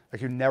approved.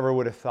 Like you never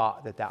would have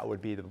thought that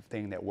would be the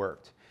thing that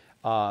worked.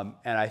 And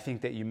I think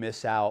that you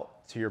miss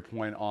out, to your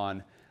point,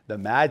 on the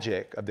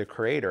magic of the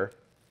creator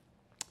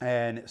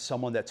and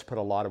someone that's put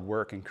a lot of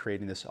work in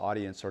creating this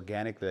audience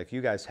organically, like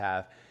you guys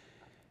have.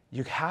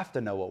 You have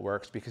to know what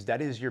works because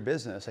that is your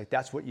business. Like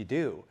that's what you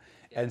do.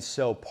 And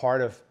so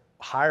part of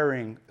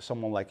hiring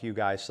someone like you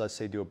guys, let's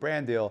say do a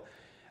brand deal,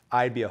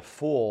 I'd be a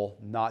fool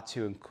not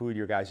to include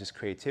your guys'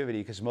 creativity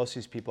because most of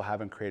these people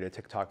haven't created a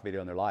TikTok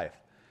video in their life.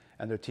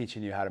 And they're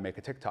teaching you how to make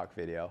a TikTok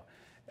video.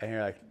 And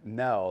you're like,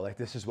 no, like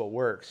this is what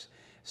works.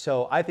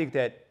 So I think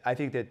that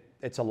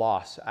it's a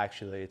loss,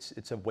 actually.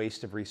 It's a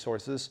waste of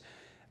resources,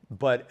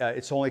 but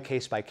it's only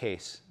case by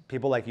case.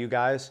 People like you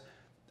guys,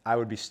 I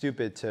would be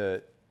stupid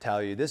to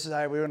tell you, this is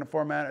how we're going to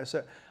format it.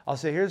 So I'll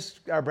say,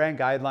 here's our brand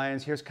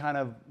guidelines, here's kind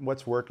of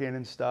what's working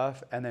and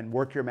stuff, and then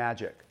work your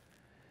magic.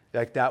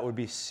 Like that would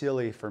be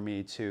silly for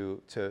me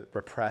to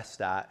repress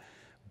that.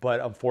 But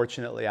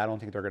unfortunately, I don't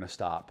think they're going to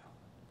stop.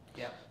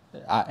 Yeah.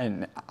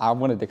 And I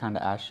wanted to kind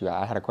of ask you,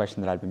 I had a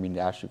question that I've been meaning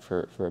to ask you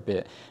for a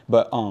bit,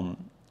 but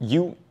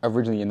you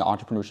originally in the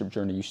entrepreneurship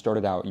journey, you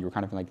started out, you were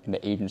kind of like in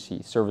the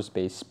agency,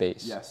 service-based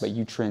space, Yes. but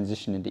you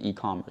transitioned into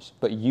e-commerce.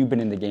 But you've been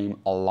in the game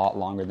a lot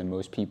longer than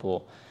most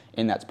people,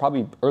 and that's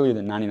probably earlier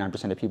than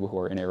 99% of people who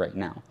are in it right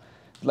now.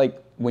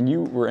 Like, when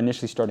you were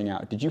initially starting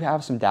out, did you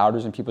have some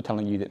doubters and people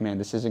telling you that, man,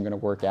 this isn't going to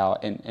work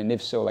out? And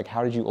if so, like,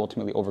 how did you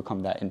ultimately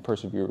overcome that and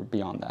persevere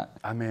beyond that?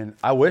 I mean,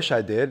 I wish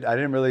I did. I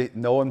didn't really,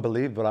 no one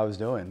believed what I was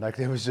doing. Like,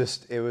 it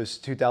was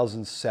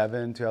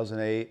 2007,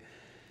 2008.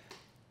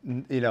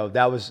 You know,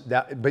 that was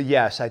that. But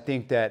yes, I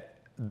think that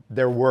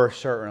there were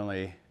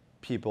certainly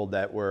people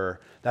that were,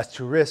 that's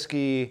too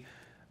risky,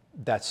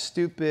 that's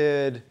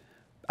stupid,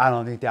 I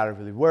don't think that would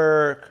really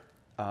work.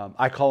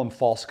 I call them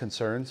false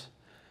concerns.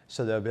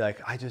 So they'll be like,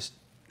 I just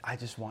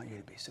want you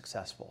to be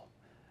successful.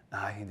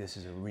 I think this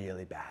is a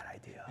really bad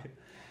idea.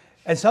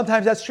 And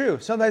sometimes that's true.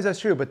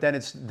 But then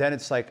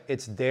it's like,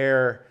 it's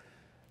there.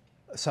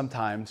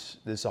 Sometimes,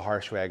 this is a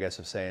harsh way, I guess,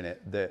 of saying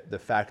it. The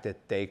fact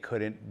that they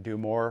couldn't do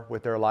more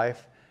with their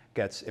life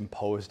gets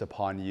imposed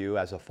upon you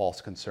as a false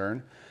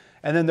concern.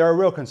 And then there are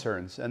real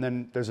concerns. And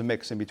then there's a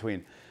mix in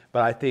between.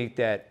 But I think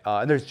that,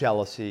 and there's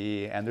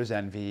jealousy and there's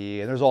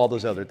envy and there's all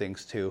those other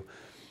things too.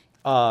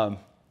 But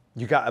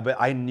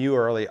I knew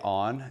early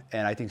on,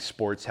 and I think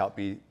sports helped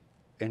me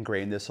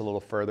ingrain this a little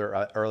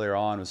further earlier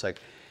on, was like,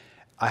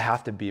 I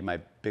have to be my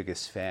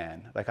biggest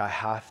fan. Like, I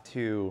have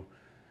to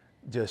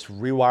just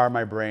rewire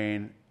my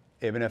brain,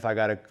 even if I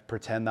got to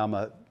pretend I'm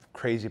a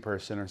crazy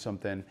person or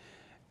something,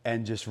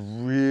 and just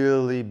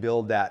really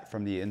build that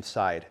from the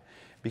inside.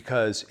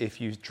 Because if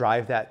you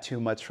drive that too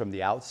much from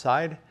the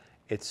outside,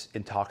 it's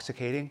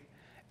intoxicating.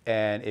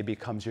 And it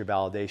becomes your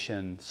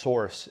validation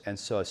source. And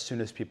so as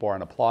soon as people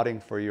aren't applauding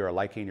for you or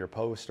liking your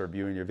post or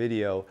viewing your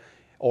video,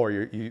 or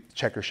you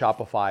check your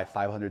Shopify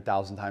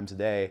 500,000 times a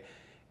day,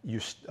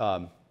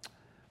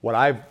 what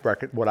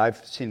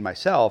I've seen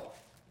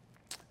myself,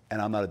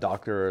 and I'm not a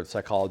doctor or a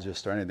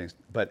psychologist or anything,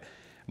 but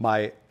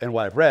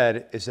what I've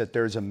read is that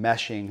there's a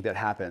meshing that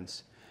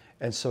happens.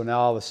 And so now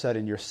all of a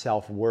sudden your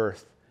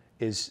self-worth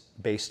is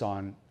based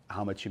on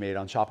how much you made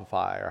on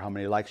Shopify or how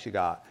many likes you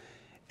got.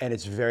 And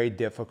it's very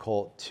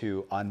difficult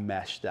to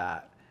unmesh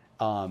that.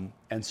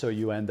 And so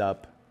you end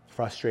up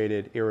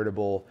frustrated,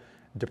 irritable,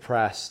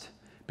 depressed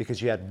because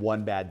you had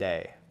one bad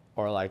day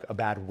or like a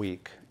bad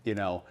week, you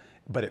know,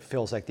 but it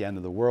feels like the end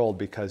of the world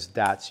because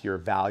that's your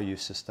value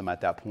system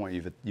at that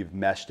point. You've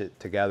meshed it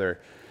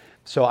together.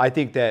 So I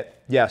think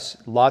that, yes,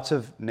 lots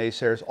of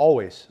naysayers,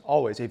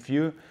 always. If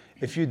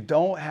you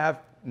don't have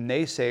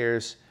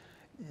naysayers,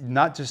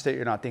 not just that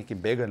you're not thinking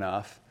big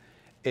enough,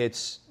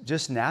 it's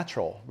just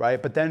natural, right?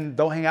 But then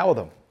don't hang out with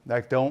them.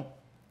 Like, don't,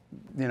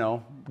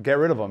 get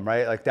rid of them,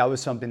 right? Like, that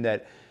was something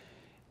that,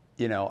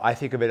 I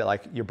think of it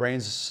like your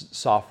brain's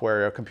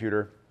software, a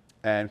computer,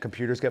 and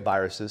computers get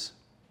viruses,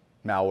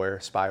 malware,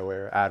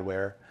 spyware,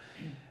 adware,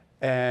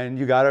 and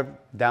you got to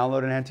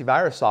download an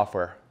antivirus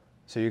software.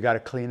 So you got to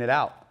clean it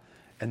out.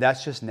 And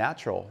that's just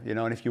natural,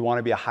 and if you want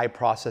to be a high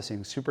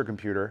processing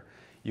supercomputer,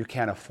 you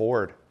can't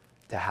afford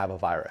to have a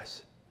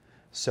virus.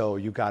 So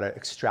you got to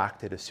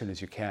extract it as soon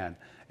as you can.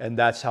 And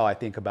that's how I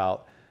think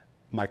about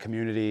my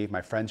community,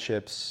 my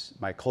friendships,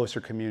 my closer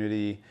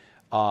community.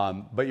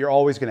 But you're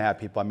always going to have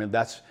people. I mean,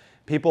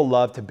 people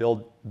love to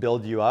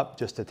build you up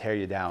just to tear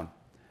you down.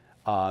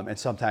 And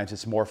sometimes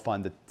it's more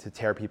fun to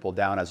tear people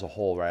down as a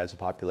whole, right? As a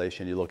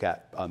population. You look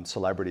at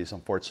celebrities,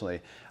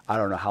 unfortunately. I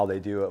don't know how they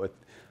do it with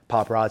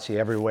paparazzi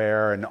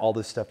everywhere and all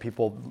this stuff,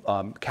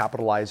 people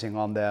capitalizing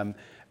on them.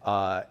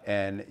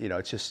 And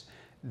it's just,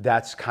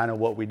 that's kind of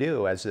what we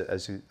do as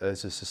a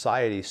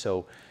society.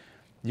 So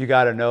you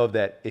got to know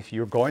that if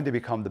you're going to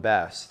become the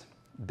best,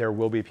 there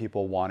will be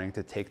people wanting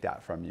to take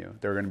that from you.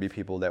 There are going to be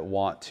people that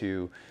want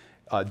to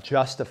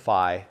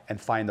justify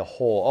and find the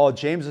hole. Oh,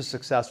 James is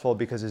successful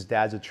because his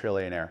dad's a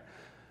trillionaire.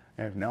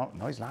 And no,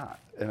 he's not.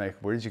 And like,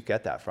 where did you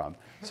get that from?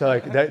 So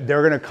like, they're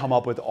going to come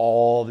up with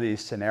all these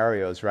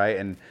scenarios, right?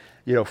 And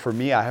for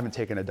me, I haven't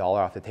taken $1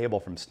 off the table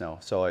from Snow.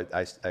 So we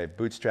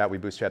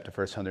bootstrapped the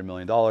first $100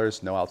 million,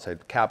 no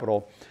outside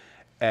capital.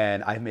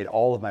 And I've made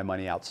all of my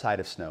money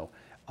outside of Snow.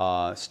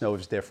 Snow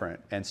is different.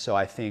 And so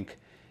I think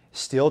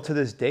still to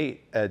this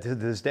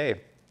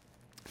day,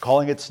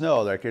 calling it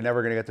Snow, like you're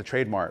never going to get the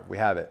trademark, we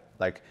have it.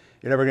 Like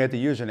you're never going to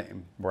get the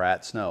username, we're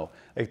at Snow.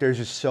 Like there's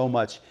just so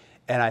much.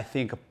 And I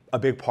think a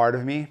big part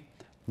of me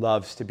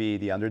loves to be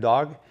the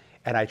underdog.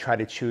 And I try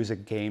to choose a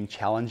game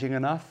challenging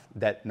enough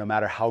that no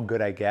matter how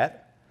good I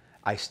get,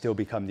 I still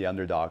become the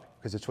underdog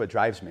because it's what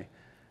drives me.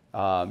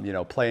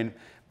 Playing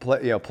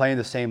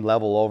the same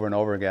level over and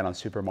over again on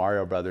Super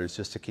Mario Brothers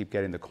just to keep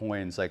getting the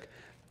coins. Like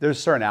there's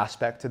a certain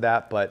aspect to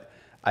that, but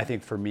I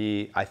think for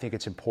me, I think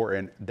it's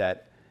important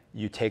that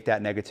you take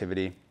that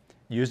negativity,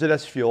 use it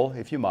as fuel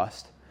if you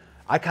must.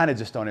 I kind of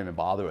just don't even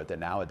bother with it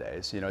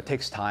nowadays. It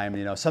takes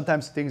time.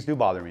 Sometimes things do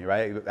bother me,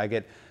 right? I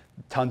get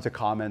tons of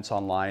comments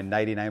online,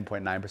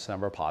 99.9% of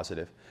them are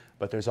positive,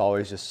 but there's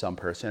always just some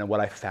person. And what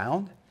I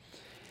found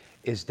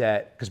is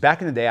that, because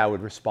back in the day I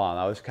would respond,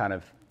 I was kind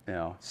of,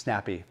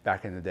 snappy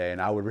back in the day,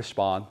 and I would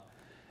respond,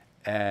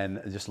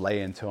 and just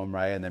lay into them,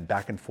 right? And then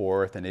back and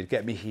forth, and it'd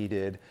get me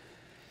heated.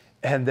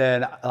 And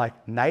then like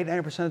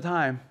 99% of the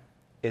time,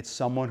 it's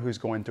someone who's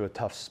going through a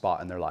tough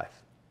spot in their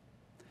life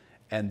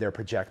and they're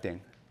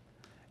projecting.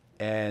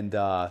 And,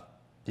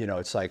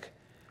 it's like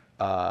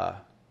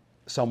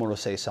someone will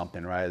say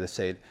something, right? They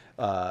say,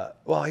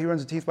 well, he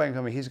runs a teeth whitening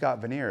company. He's got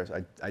veneers.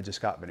 I just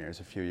got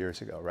veneers a few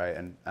years ago, right?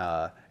 And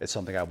it's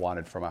something I've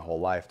wanted for my whole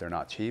life. They're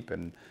not cheap,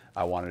 and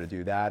I wanted to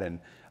do that. And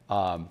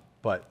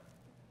but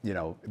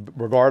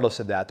regardless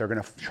of that, they're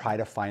going to try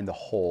to find the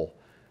hole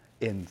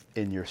in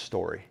your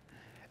story.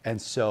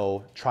 And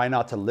so try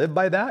not to live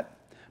by that,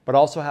 but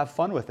also have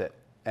fun with it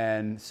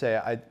and say,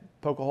 I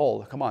poke a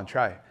hole. Come on,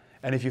 try.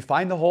 And if you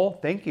find the hole,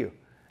 thank you.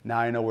 Now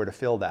I know where to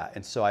fill that.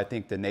 And so I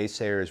think the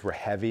naysayers were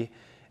heavy,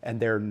 and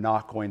they're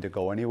not going to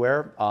go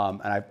anywhere.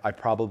 And I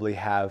probably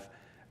have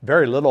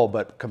very little,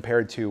 but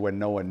compared to when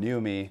no one knew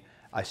me,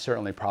 I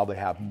certainly probably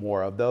have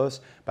more of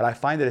those. But I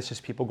find that it's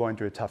just people going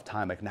through a tough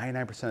time. Like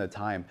 99% of the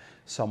time,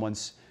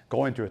 someone's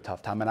going through a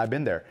tough time, and I've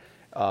been there.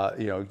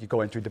 You're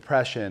going through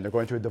depression, they're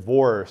going through a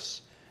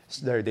divorce,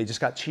 they just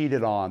got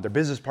cheated on, their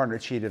business partner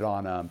cheated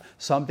on them,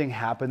 something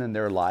happened in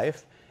their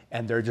life,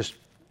 and they're just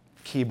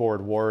keyboard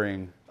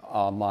warring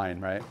online,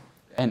 right?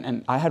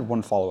 And I had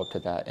one follow-up to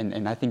that,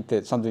 and I think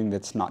that something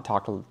that's not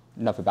talked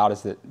enough about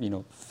is that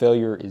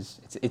failure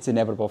it's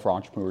inevitable for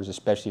entrepreneurs,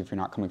 especially if you're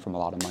not coming from a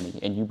lot of money.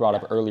 And you brought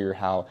up earlier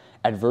how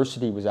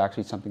adversity was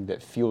actually something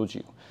that fueled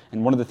you.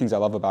 And one of the things I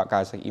love about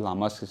guys like Elon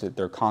Musk is that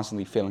they're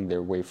constantly failing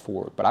their way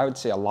forward. But I would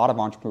say a lot of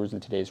entrepreneurs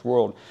in today's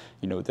world,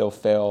 they'll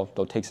fail,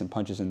 they'll take some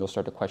punches, and they'll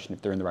start to question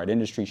if they're in the right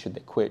industry, should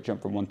they quit,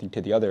 jump from one thing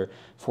to the other.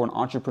 For an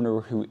entrepreneur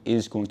who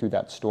is going through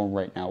that storm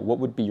right now, what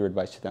would be your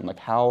advice to them? Like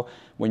how,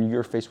 when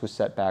you're faced with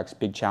setbacks,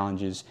 big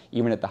challenges,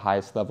 even at the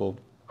highest level,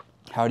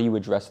 how do you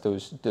address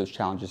those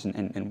challenges,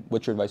 and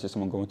what's your advice to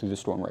someone going through the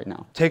storm right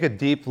now? Take a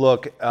deep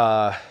look.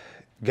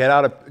 Get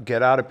out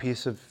a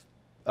piece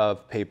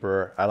of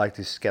paper. I like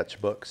these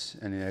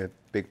sketchbooks, and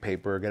big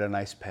paper. Get a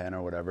nice pen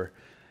or whatever,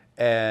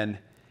 and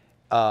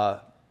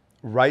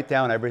write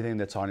down everything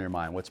that's on your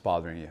mind. What's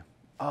bothering you?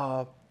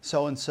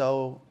 So and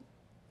so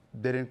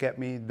didn't get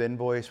me the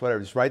invoice.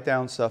 Whatever. Just write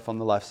down stuff on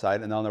the left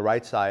side, and on the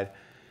right side,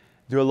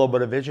 do a little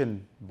bit of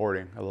vision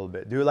boarding. A little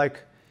bit. Do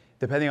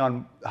depending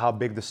on how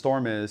big the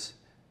storm is.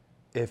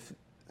 If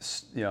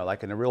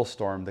like in a real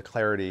storm, the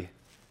clarity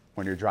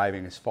when you're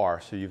driving is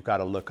far, so you've got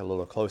to look a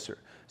little closer.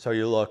 So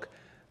you look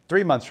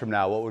 3 months from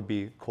now, what would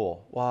be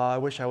cool? Well, I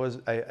wish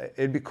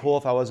it'd be cool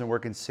if I wasn't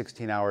working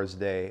 16 hours a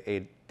day,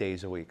 8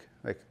 days a week.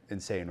 Like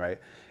insane, right?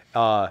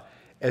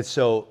 And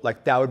so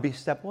that would be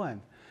step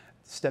one.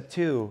 Step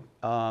two,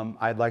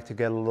 I'd like to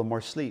get a little more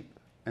sleep.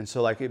 And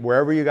so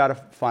wherever you got to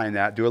find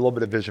that, do a little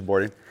bit of vision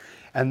boarding,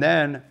 and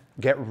then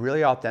get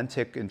really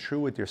authentic and true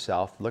with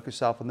yourself. Look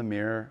yourself in the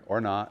mirror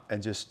or not,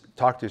 and just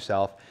talk to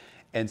yourself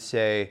and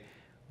say,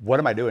 what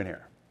am I doing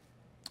here?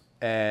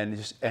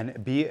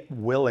 And be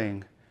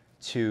willing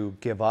to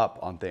give up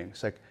on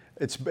things.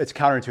 It's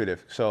counterintuitive.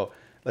 So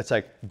it's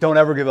don't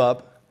ever give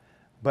up,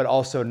 but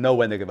also know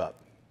when to give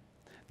up.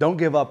 Don't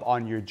give up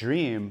on your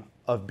dream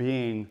of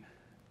being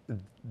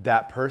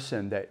that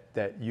person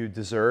that you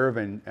deserve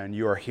and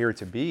you are here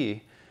to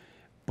be.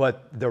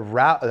 But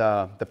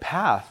the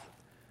path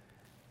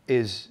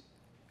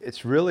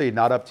it's really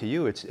not up to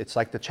you. It's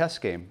like the chess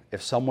game.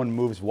 If someone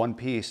moves one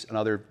piece,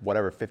 another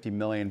 50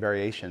 million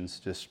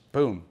variations, just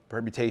boom,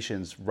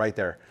 permutations right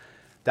there.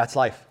 That's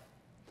life.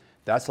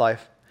 That's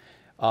life.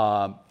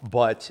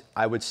 But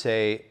I would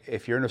say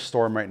if you're in a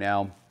storm right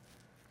now,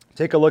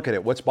 take a look at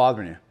it. What's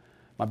bothering you?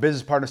 My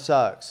business partner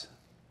sucks.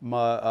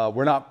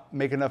 We're not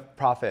making enough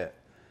profit.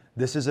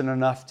 This isn't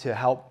enough to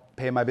help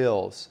pay my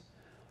bills.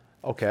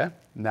 Okay,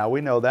 now we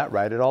know that.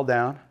 Write it all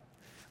down.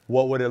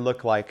 What would it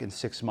look like in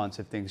 6 months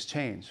if things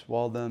change?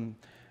 Well, then,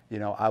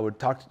 I would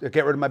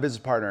get rid of my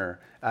business partner.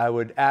 I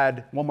would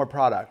add one more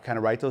product, kind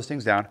of write those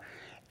things down.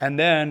 And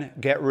then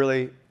get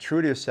really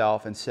true to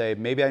yourself and say,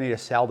 maybe I need to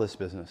sell this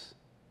business.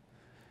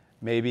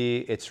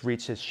 Maybe it's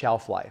reached its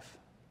shelf life.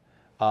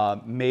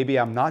 Maybe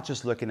I'm not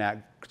just looking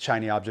at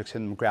shiny objects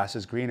and the grass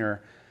is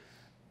greener.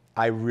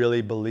 I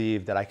really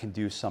believe that I can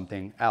do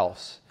something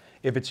else.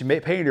 If it's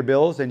paying your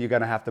bills, then you're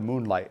going to have to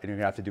moonlight, and you're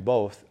going to have to do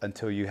both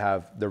until you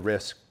have the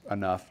risk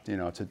enough,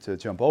 to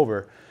jump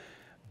over.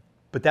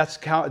 But that's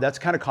kind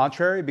of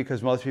contrary,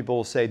 because most people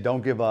will say,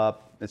 don't give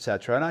up,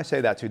 etc. And I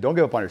say that too. Don't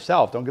give up on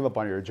yourself. Don't give up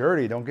on your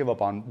journey. Don't give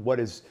up on what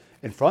is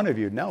in front of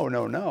you.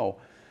 No.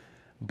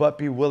 But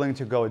be willing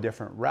to go a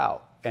different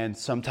route. And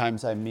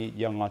sometimes I meet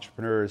young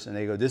entrepreneurs and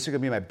they go, this is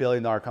going to be my $1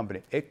 billion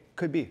company. It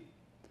could be.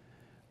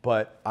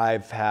 But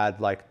I've had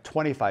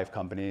 25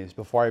 companies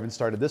before I even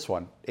started this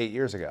one 8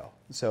 years ago.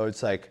 So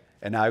it's and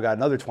now I've got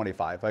another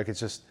 25.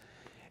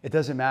 It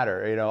doesn't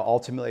matter.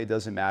 Ultimately it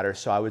doesn't matter.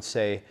 So I would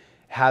say,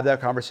 have that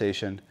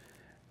conversation,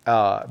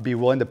 be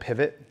willing to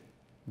pivot,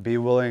 be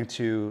willing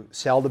to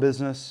sell the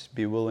business,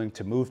 be willing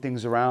to move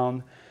things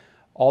around.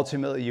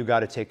 Ultimately, you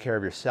got to take care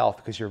of yourself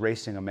because you're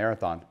racing a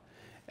marathon.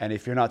 And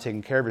if you're not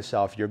taking care of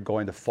yourself, you're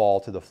going to fall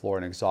to the floor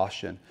in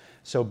exhaustion.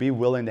 So be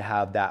willing to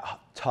have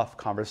that tough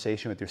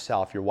conversation with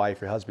yourself, your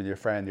wife, your husband, your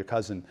friend, your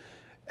cousin,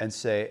 and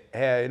say,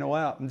 hey, you know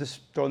what? I'm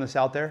just throwing this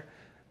out there.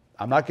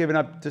 I'm not giving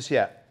up just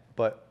yet,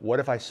 but what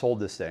if I sold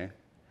this thing,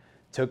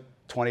 took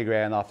 20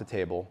 grand off the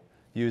table,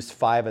 used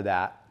 5 of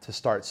that to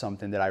start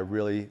something that I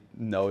really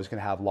know is going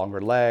to have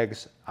longer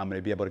legs. I'm going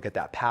to be able to get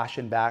that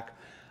passion back.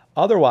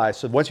 Otherwise,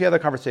 so once you have the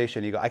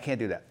conversation, you go, I can't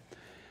do that.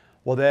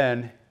 Well,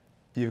 then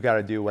you've got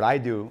to do what I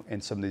do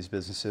in some of these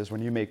businesses.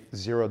 When you make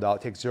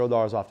 $0, take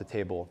 $0 off the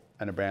table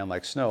in a brand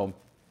like Snow,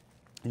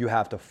 you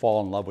have to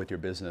fall in love with your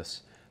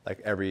business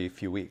like every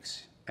few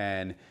weeks.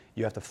 And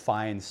you have to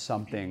find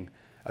something,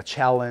 a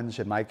challenge,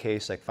 in my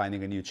case, like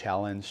finding a new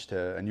challenge,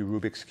 a new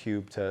Rubik's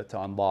Cube to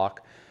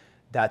unlock.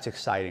 That's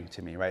exciting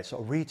to me, right? So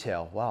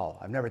retail, wow,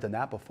 I've never done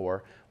that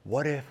before.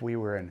 What if we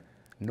were in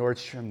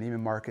Nordstrom,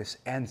 Neiman Marcus,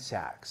 and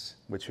Saks,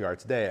 which we are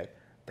today?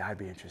 That'd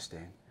be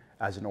interesting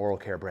as an oral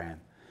care brand.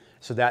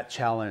 So that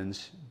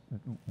challenge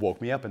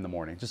woke me up in the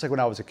morning. Just like when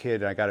I was a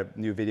kid and I got a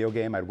new video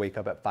game, I'd wake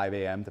up at 5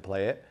 a.m. to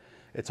play it.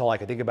 It's all I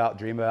could think about,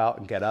 dream about,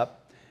 and get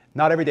up.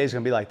 Not every day is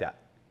gonna be like that,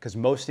 because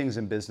most things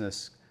in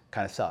business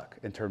kind of suck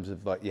in terms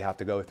of what you have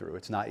to go through.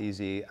 It's not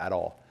easy at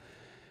all.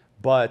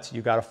 But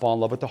you gotta fall in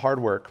love with the hard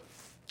work.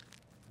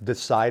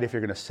 Decide if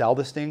you're gonna sell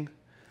this thing,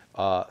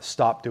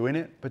 stop doing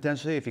it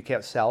potentially if you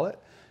can't sell it.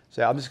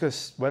 Say,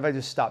 what if I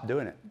just stop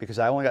doing it? Because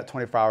I only got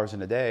 24 hours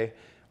in a day,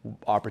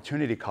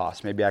 opportunity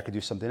cost, maybe I could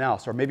do something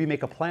else, or maybe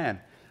make a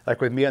plan. Like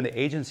with me on the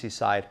agency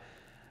side,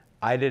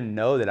 I didn't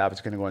know that I was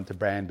going to go into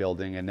brand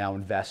building and now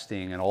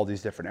investing in all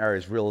these different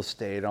areas, real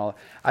estate and all.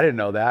 I didn't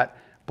know that,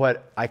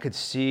 but I could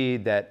see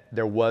that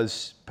there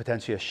was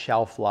potentially a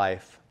shelf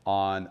life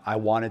on, I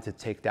wanted to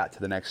take that to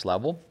the next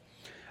level.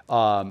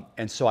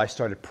 And so I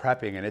started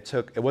prepping, and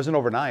it wasn't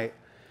overnight,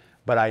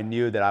 but I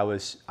knew that I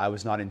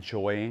was not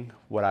enjoying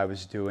what I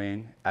was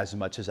doing as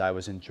much as I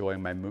was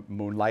enjoying my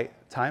moonlight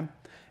time.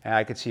 And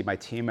I could see my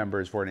team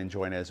members weren't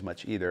enjoying it as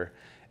much either.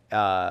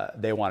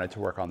 They wanted to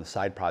work on the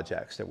side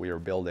projects that we were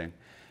building.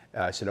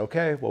 I said,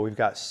 okay, well, we've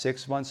got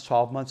 6 months,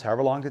 12 months,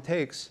 however long it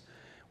takes.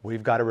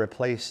 We've got to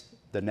replace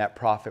the net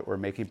profit we're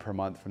making per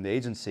month from the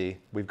agency.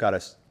 We've got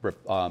to,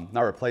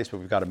 not replace, but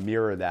we've got to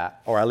mirror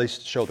that, or at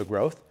least show the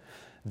growth.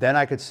 Then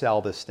I could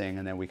sell this thing,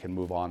 and then we can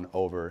move on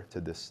over to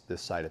this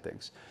side of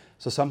things.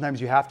 So sometimes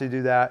you have to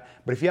do that.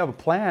 But if you have a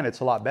plan, it's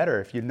a lot better.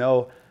 If you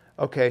know,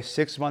 okay,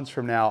 6 months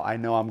from now, I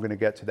know I'm going to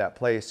get to that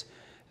place.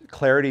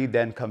 Clarity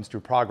then comes through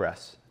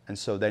progress. And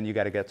so then you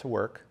got to get to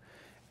work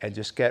and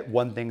just get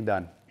one thing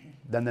done,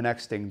 then the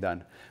next thing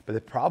done. But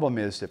the problem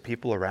is that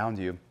people around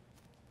you,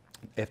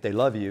 if they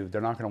love you,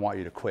 they're not going to want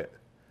you to quit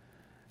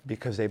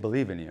because they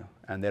believe in you,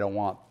 and they don't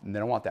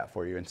want that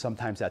for you. And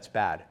sometimes that's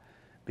bad,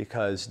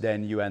 because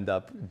then you end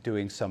up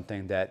doing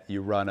something that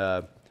you run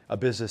a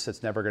business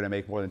that's never going to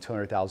make more than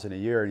 $200,000 a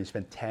year, and you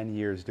spend 10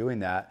 years doing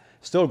that.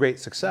 Still a great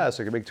success.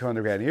 You can make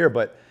 200 grand a year,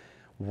 but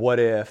what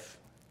if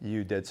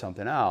you did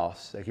something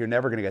else? Like, you're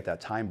never going to get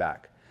that time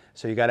back.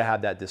 So you got to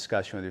have that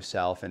discussion with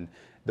yourself. And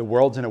the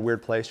world's in a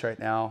weird place right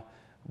now.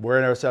 We're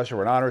in a recession.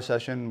 We're not in a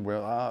recession.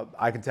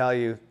 I can tell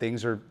you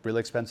things are really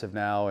expensive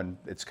now, and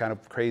it's kind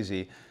of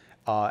crazy.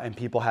 And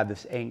people have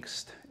this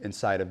angst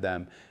inside of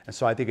them. And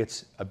so I think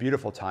it's a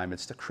beautiful time.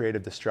 It's the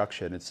creative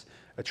destruction. It's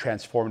a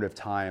transformative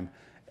time.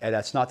 And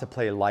that's not to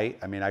play light.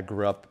 I mean, I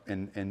grew up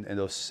in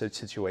those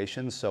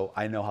situations, so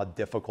I know how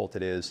difficult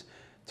it is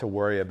to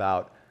worry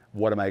about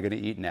what am I going to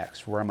eat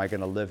next? Where am I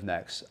going to live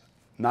next?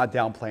 Not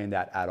downplaying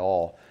that at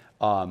all,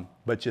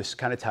 but just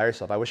kind of tell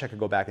yourself. I wish I could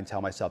go back and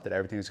tell myself that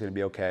everything is going to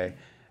be okay.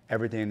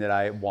 Everything that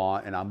I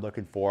want and I'm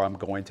looking for, I'm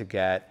going to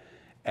get,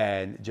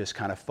 and just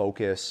kind of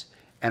focus.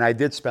 And I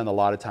did spend a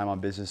lot of time on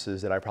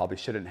businesses that I probably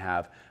shouldn't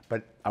have,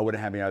 but I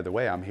wouldn't have any other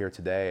way. I'm here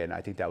today, and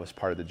I think that was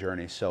part of the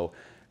journey. So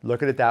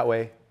look at it that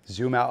way.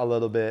 Zoom out a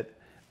little bit,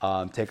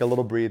 take a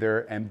little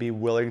breather, and be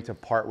willing to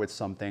part with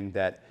something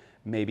that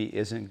maybe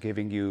isn't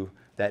giving you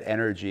that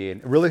energy,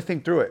 and really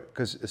think through it,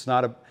 because it's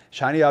not a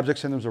shiny object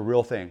syndrome is a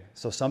real thing.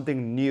 So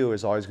something new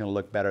is always going to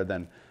look better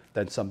than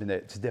something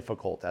that's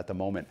difficult at the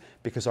moment,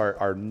 because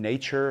our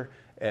nature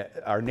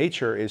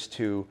is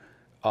to,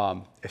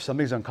 if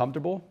something's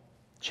uncomfortable,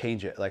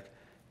 change it. Like,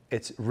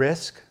 it's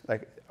risk.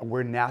 Like,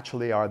 we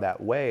naturally are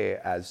that way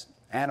as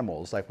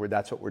animals. Like,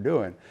 that's what we're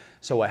doing.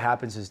 So what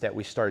happens is that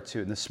we start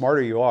to, and the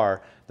smarter you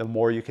are, the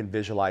more you can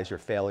visualize your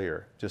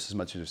failure just as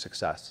much as your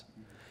success.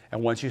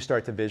 And once you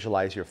start to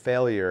visualize your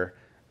failure,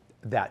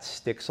 that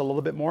sticks a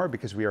little bit more,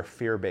 because we are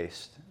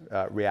fear-based,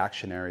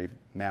 reactionary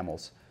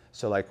mammals.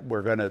 So like,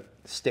 we're gonna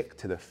stick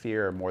to the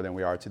fear more than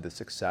we are to the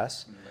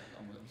success.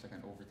 Almost like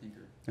an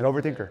overthinker. An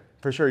overthinker,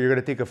 for sure. You're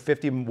gonna think of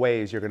 50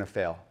 ways you're gonna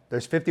fail.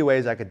 There's 50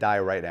 ways I could die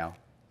right now.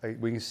 Like,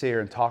 we can sit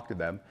here and talk to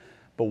them,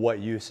 but what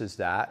use is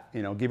that?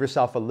 You know, give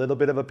yourself a little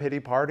bit of a pity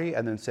party,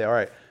 and then say, all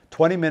right,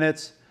 20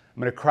 minutes,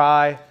 I'm gonna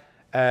cry,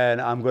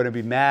 and I'm gonna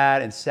be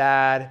mad and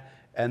sad,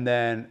 and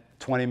then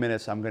 20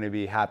 minutes, I'm going to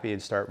be happy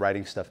and start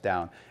writing stuff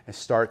down and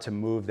start to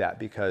move that.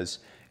 Because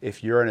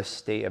if you're in a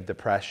state of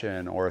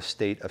depression or a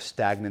state of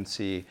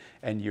stagnancy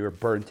and you're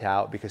burnt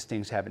out because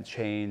things haven't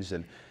changed,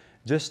 and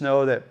just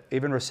know that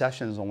even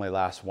recessions only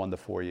last 1 to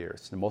 4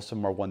 years. And most of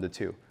them are 1 to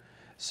 2.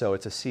 So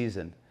it's a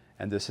season.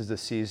 And this is the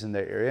season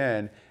that you're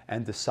in,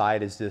 and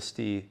decide, is this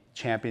the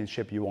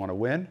championship you want to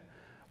win,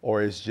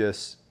 or is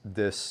just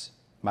this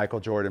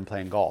Michael Jordan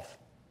playing golf?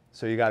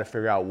 So you got to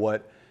figure out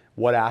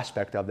what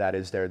aspect of that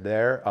is there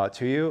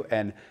to you.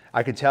 And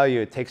I can tell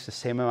you, it takes the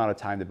same amount of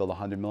time to build a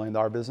 $100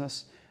 million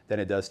business than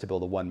it does to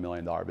build a $1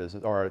 million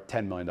business or a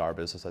 $10 million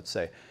business, let's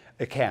say.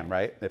 It can,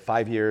 right? At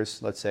 5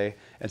 years, let's say,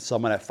 and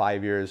someone at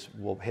 5 years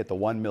will hit the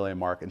 1 million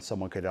mark, and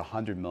someone could hit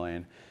 100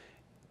 million.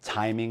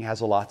 Timing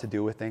has a lot to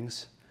do with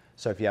things.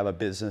 So if you have a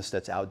business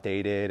that's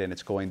outdated and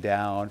it's going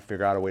down,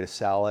 figure out a way to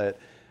sell it.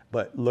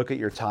 But look at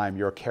your time.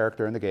 You're a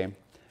character in the game.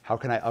 How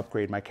can I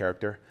upgrade my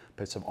character?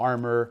 Put some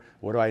armor.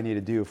 What do I need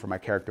to do for my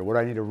character? What do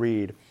I need to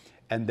read?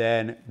 And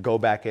then go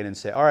back in and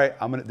say, all right,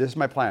 this is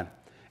my plan.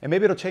 And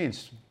maybe it'll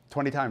change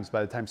 20 times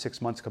by the time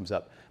 6 months comes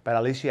up. But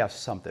at least you have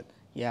something.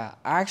 Yeah,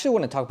 I actually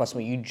want to talk about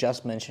something you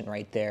just mentioned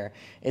right there,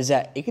 is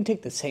that it can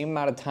take the same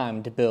amount of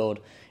time to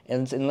build,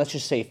 and let's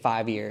just say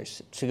 5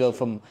 years, to go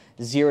from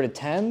 0 to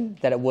 10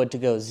 that it would to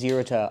go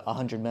 0 to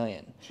 100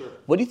 million. Sure.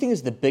 What do you think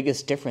is the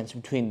biggest difference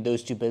between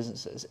those two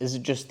businesses? Is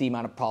it just the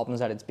amount of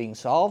problems that it's being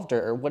solved,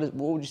 or what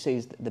would you say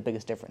is the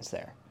biggest difference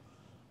there?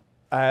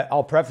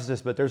 I'll preface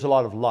this, but there's a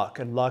lot of luck,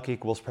 and luck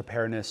equals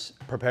preparedness.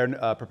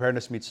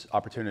 Preparedness meets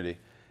opportunity.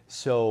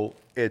 So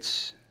and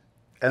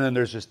then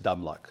there's just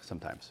dumb luck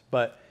sometimes.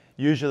 But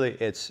usually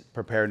it's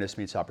preparedness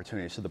meets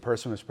opportunity. So the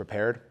person was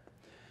prepared,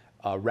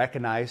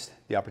 recognized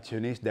the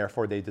opportunities,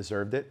 therefore they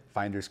deserved it.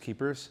 Finders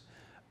keepers.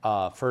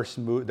 They're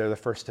the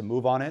first to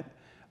move on it.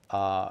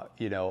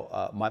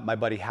 My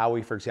buddy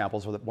Howie, for example,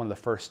 is one of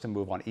the first to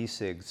move on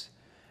e-cigs,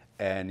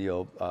 and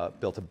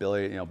built a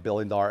 $1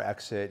 billion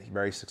exit.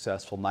 Very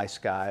successful, nice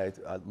guy,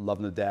 love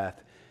him to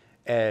death,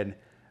 and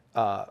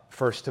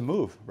first to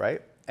move,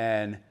 right?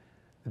 And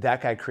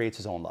that guy creates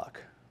his own luck,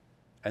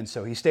 and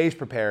so he stays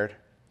prepared.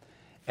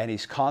 And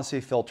he's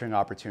constantly filtering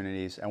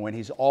opportunities. And when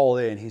he's all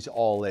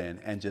in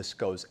and just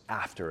goes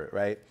after it,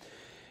 right?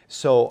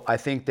 So I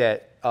think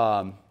that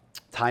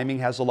timing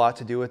has a lot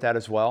to do with that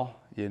as well.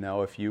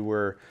 If you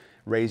were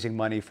raising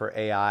money for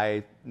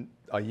AI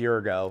a year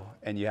ago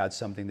and you had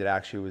something that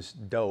actually was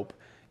dope,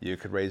 you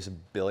could raise $1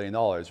 billion,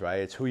 right?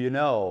 It's who you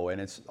know, and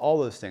it's all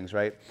those things,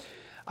 right?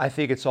 I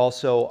think it's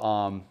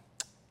also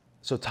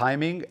so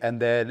timing,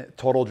 and then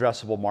total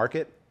addressable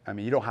market. I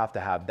mean, you don't have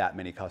to have that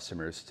many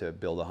customers to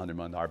build a $100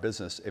 million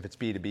business, if it's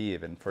B2B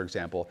even, for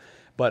example.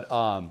 But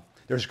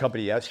there's a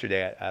company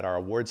yesterday at our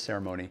awards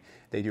ceremony.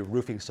 They do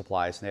roofing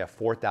supplies, and they have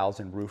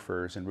 4,000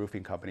 roofers and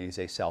roofing companies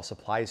they sell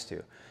supplies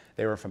to.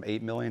 They were from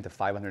 8 million to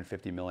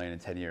 550 million in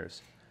 10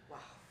 years.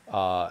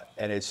 Wow.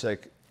 And it's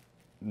like,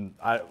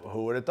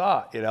 who would have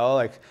thought,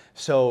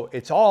 so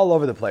it's all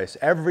over the place.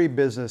 Every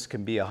business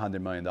can be a $100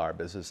 million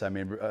business. I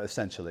mean,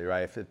 essentially,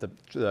 right? If the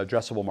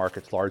addressable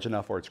market's large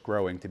enough or it's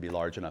growing to be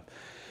large enough.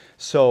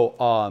 So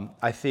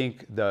I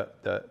think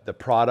the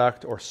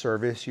product or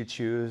service you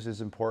choose is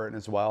important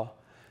as well.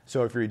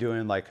 So if you're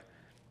doing like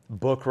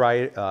book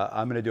write,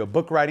 I'm going to do a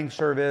book writing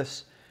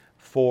service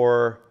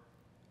for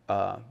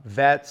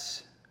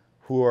vets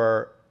who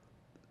are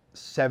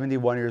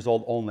 71 years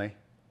old only,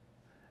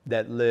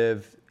 that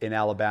live in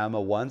Alabama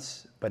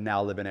once, but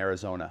now live in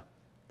Arizona.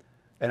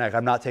 And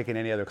I'm not taking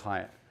any other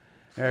client.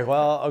 And you're like,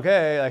 well,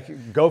 okay,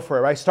 go for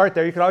it, right? Start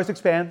there. You can always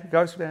expand.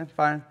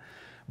 Fine.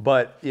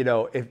 But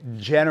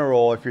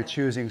if you're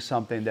choosing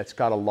something that's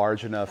got a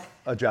large enough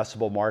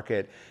addressable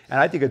market, and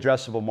I think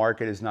addressable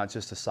market is not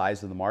just the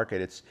size of the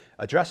market, it's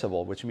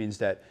addressable, which means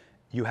that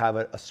you have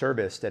a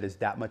service that is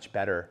that much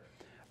better.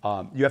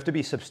 You have to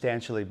be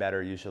substantially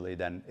better usually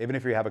than, even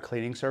if you have a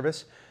cleaning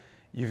service,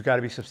 you've got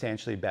to be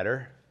substantially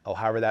better, or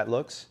however that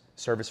looks,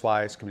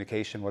 service-wise,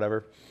 communication,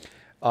 whatever.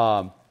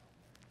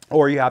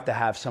 Or you have to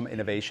have some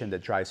innovation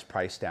that drives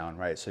price down,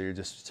 right? So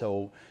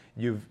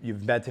you've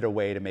invented a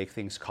way to make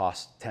things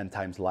cost 10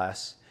 times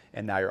less,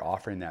 and now you're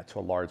offering that to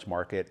a large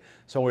market.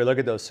 So when we look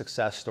at those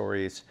success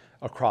stories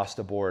across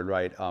the board,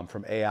 right,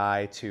 from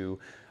AI to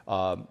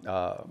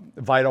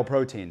vital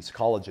proteins,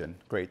 collagen,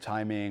 great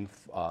timing,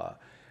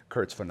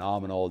 Kurt's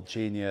phenomenal,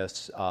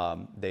 genius.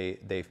 But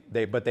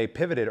they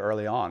pivoted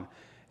early on.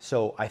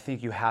 So I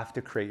think you have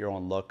to create your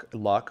own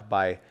luck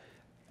by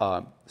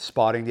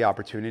spotting the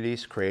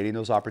opportunities, creating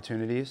those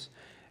opportunities.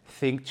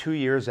 Think 2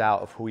 years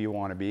out of who you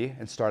want to be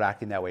and start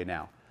acting that way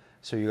now.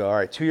 So you go, all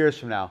right, 2 years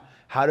from now,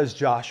 how does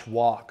Josh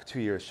walk 2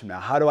 years from now?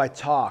 How do I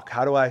talk?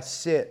 How do I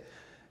sit?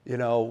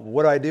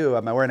 What do I do?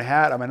 Am I wearing a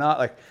hat? Am I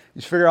not?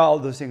 You figure all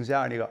those things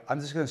out and you go,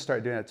 I'm just going to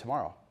start doing it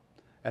tomorrow.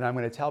 And I'm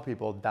going to tell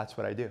people that's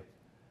what I do.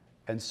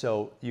 And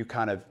so you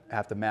kind of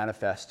have to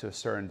manifest to a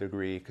certain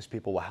degree because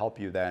people will help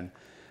you then.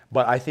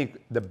 But I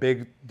think the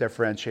big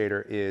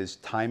differentiator is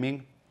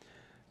timing,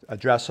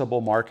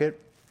 addressable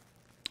market,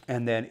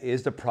 and then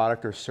is the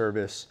product or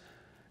service,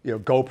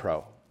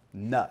 GoPro.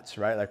 nuts,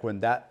 right? Like when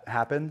that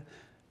happened,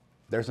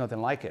 there's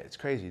nothing like it. It's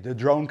crazy. The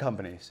drone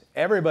companies,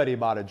 everybody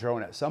bought a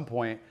drone at some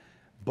point,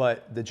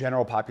 but the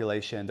general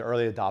population, the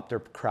early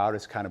adopter crowd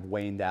is kind of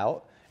waned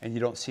out, and you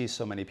don't see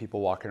so many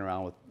people walking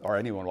around with, or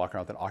anyone walking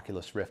around with an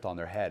Oculus Rift on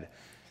their head.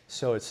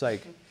 So it's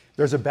like,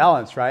 there's a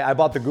balance, right? I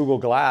bought the Google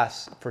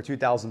Glass for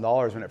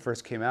 $2,000 when it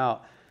first came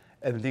out,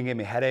 and the thing gave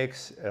me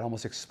headaches. It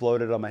almost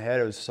exploded on my head.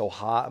 It was so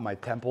hot in my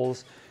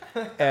temples.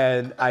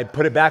 And I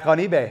put it back on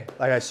eBay.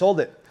 Like I sold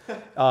it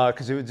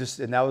because it was just,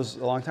 and that was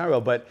a long time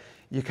ago. But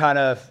you kind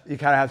of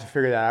have to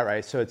figure that out,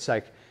 right? So it's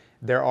like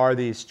there are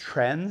these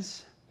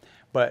trends,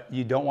 but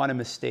you don't want to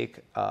mistake.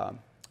 I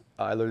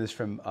learned this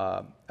from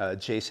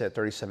Jason at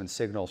 37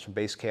 Signals from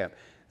Basecamp.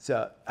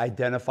 To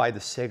identify the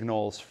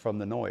signals from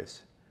the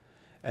noise.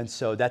 And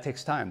so that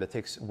takes time. That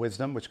takes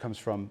wisdom, which comes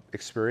from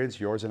experience,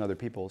 yours and other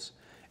people's.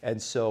 And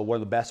so one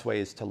of the best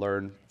ways to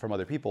learn from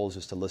other people's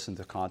is to listen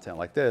to content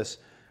like this,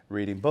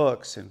 reading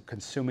books and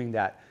consuming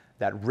that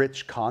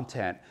rich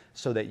content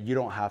so that you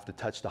don't have to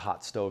touch the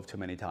hot stove too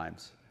many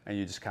times. And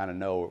you just kind of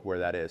know where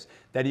that is.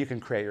 Then you can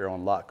create your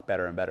own luck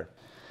better and better.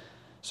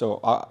 So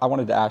I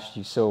wanted to ask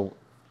you, so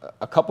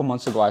a couple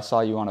months ago, I saw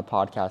you on a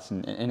podcast,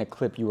 and in a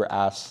clip you were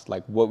asked,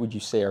 like, what would you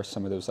say are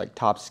some of those like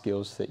top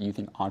skills that you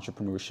think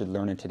entrepreneurs should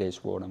learn in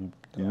today's world? And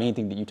the main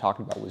thing that you talked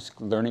about was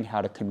learning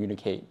how to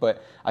communicate.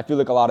 But I feel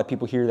like a lot of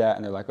people hear that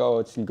and they're like, oh,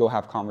 it's you go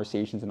have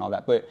conversations and all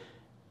that. But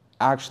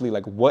actually,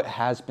 like, what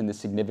has been the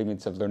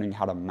significance of learning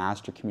how to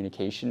master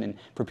communication? And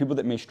for people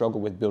that may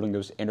struggle with building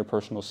those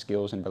interpersonal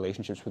skills and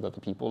relationships with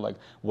other people, like,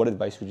 what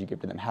advice would you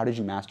give to them? How did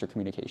you master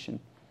communication?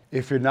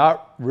 If you're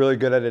not really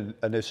good at it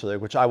initially,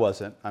 which I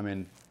wasn't, I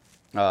mean,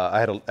 I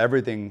had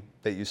everything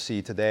that you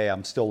see today,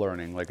 I'm still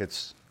learning. Like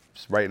it's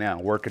right now,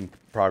 work in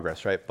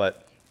progress, right?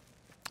 But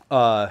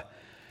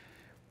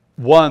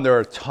one, there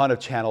are a ton of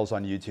channels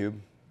on YouTube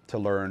to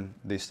learn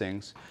these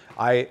things.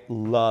 I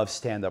love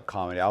stand-up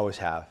comedy, I always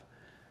have.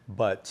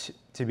 But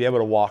to be able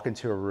to walk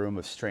into a room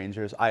of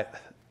strangers, I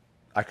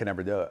could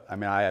never do it. I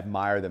mean, I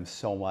admire them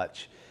so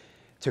much.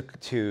 To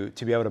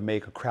be able to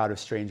make a crowd of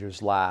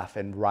strangers laugh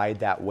and ride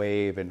that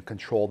wave and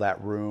control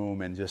that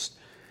room and just,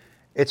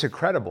 it's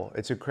incredible.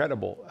 It's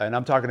incredible. And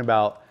I'm talking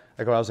about,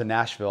 like when I was in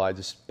Nashville, I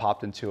just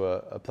popped into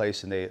a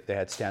place and they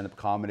had stand-up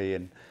comedy,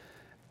 and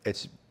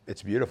it's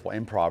beautiful,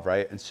 improv,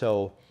 right? And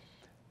so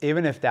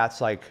even if that's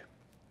like,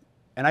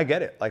 and I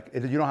get it, like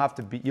you don't have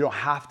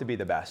to be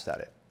the best at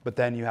it, but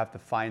then you have to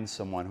find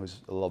someone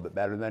who's a little bit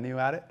better than you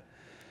at it,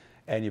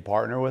 and you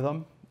partner with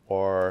them,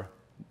 or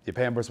you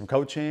pay them for some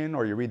coaching,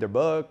 or you read their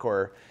book,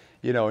 or,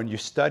 and you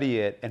study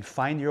it and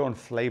find your own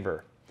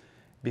flavor,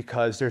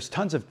 because there's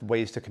tons of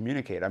ways to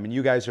communicate. I mean,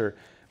 you guys are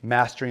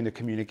mastering the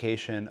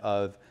communication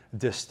of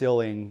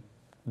distilling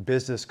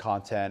business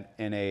content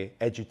in a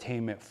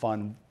edutainment,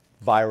 fun,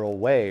 viral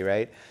way,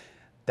 right?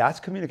 That's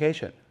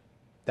communication.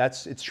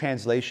 It's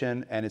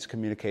translation and it's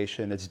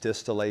communication, it's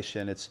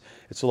distillation, it's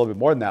a little bit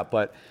more than that.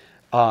 But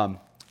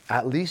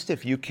at least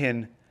if you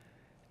can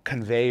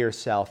convey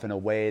yourself in a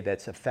way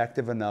that's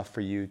effective enough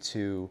for you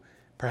to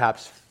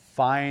perhaps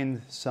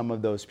find some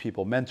of those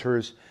people,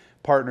 mentors,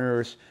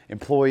 partners,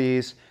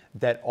 employees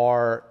that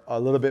are a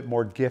little bit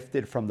more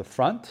gifted from the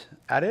front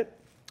at it,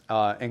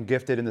 and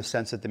gifted in the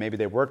sense that maybe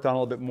they worked on a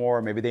little bit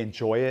more, maybe they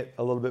enjoy it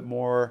a little bit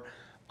more.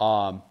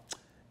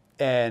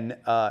 And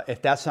if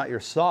that's not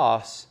your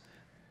sauce,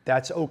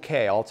 that's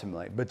okay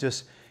ultimately, but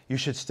just you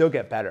should still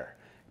get better,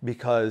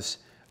 because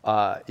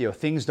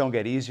things don't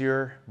get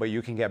easier, but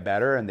you can get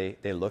better, and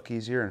they look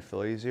easier and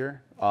feel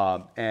easier.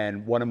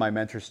 And one of my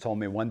mentors told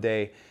me one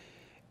day,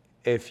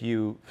 if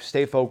you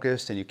stay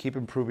focused and you keep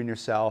improving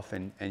yourself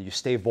and you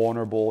stay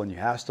vulnerable and you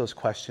ask those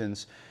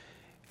questions,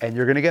 and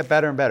you're going to get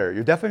better and better.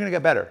 You're definitely going to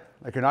get better.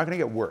 Like you're not going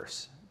to get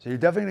worse. So you're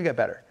definitely going to get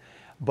better.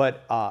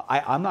 But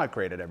I'm not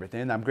great at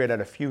everything. I'm great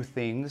at a few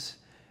things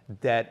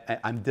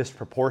that I'm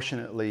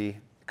disproportionately,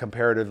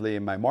 comparatively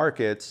in my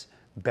markets,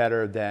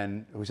 better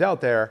than who's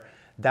out there.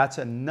 That's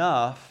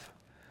enough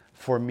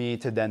for me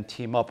to then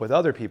team up with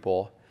other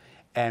people,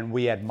 and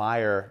we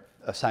admire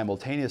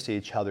simultaneously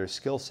each other's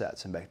skill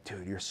sets, and be like,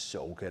 dude, you're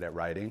so good at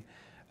writing.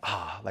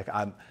 Like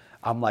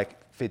I'm like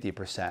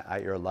 50%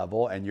 at your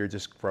level, and you're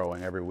just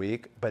growing every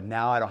week. But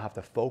now I don't have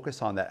to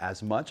focus on that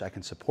as much. I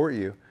can support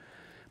you,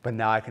 but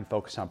now I can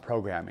focus on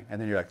programming. And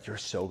then you're like, you're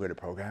so good at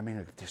programming.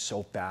 Like, you're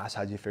so fast.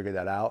 How'd you figure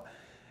that out?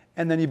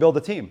 And then you build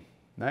a team.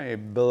 Right? You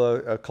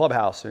build a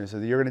clubhouse, and you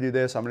say, you're going to do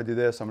this. I'm going to do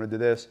this. I'm going to do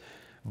this.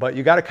 But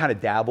you got to kind of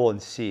dabble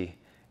and see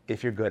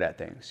if you're good at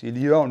things.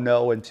 You don't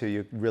know until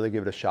you really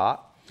give it a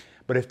shot.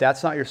 But if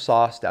that's not your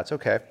sauce, that's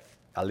okay.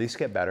 At least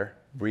get better.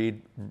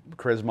 Read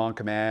Charisma on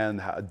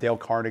Command, Dale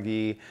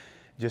Carnegie.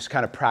 Just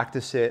kind of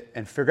practice it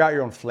and figure out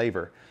your own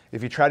flavor.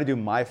 If you try to do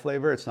my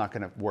flavor, it's not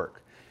going to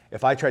work.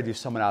 If I try to do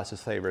someone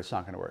else's flavor, it's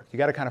not going to work. You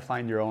got to kind of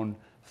find your own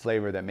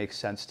flavor that makes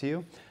sense to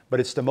you. But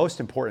it's the most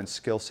important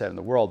skill set in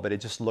the world, but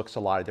it just looks a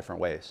lot of different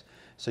ways.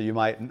 So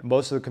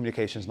most of the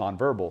communication is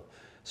nonverbal.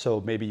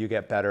 So maybe you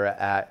get better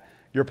at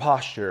your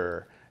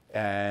posture,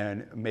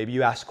 and maybe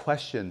you ask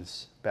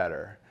questions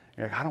better.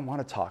 You're like, I don't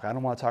want to talk. I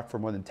don't want to talk for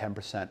more than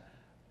 10%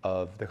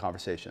 of the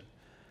conversation.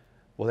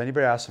 Well, then you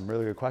better ask some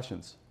really good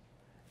questions.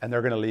 And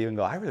they're going to leave and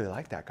go, I really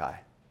like that guy.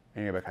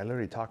 And you're like, I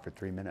literally talked for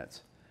 3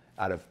 minutes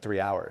out of 3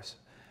 hours.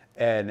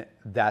 And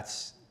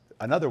that's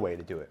another way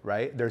to do it,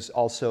 right? There's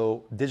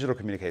also digital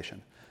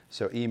communication.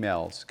 So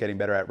emails, getting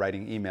better at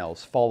writing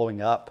emails,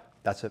 following up,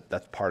 that's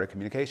part of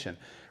communication.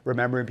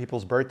 Remembering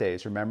people's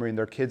birthdays, remembering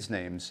their kids'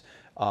 names,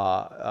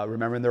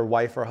 remembering their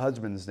wife or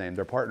husband's name,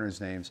 their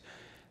partner's names.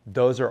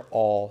 Those are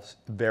all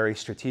very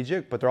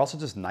strategic, but they're also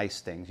just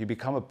nice things. You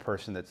become a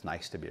person that's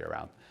nice to be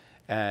around.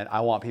 And I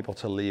want people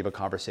to leave a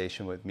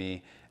conversation with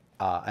me,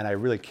 and I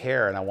really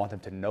care, and I want them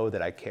to know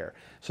that I care.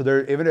 So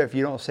even if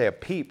you don't say a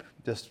peep,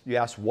 just you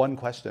ask one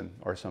question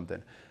or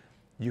something,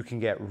 you can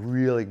get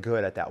really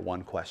good at that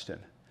one question.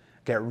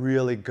 Get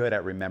really good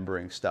at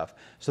remembering stuff.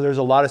 So there's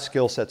a lot of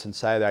skill sets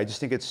inside there. I just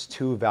think it's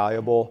too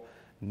valuable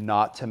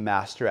not to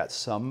master at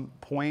some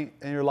point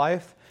in your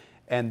life.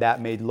 And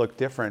that may look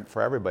different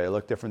for everybody. It'll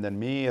look different than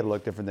me. It'll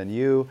look different than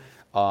you.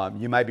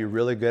 You might be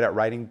really good at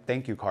writing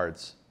thank you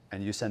cards,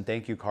 and you send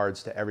thank you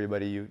cards to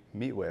everybody you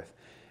meet with.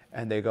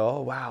 And they go,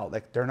 oh, wow,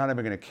 like they're not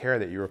even going to care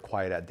that you were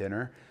quiet at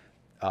dinner.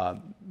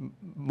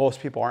 Most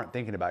people aren't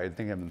thinking about it, they're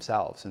thinking of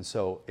themselves. And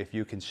so if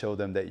you can show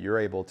them that you're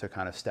able to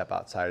kind of step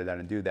outside of that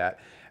and do that.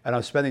 And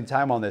I'm spending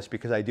time on this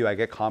because I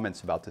get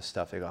comments about this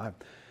stuff. They go,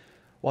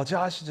 well,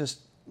 Josh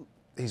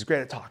he's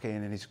great at talking,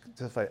 and he's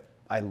just like,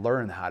 I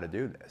learned how to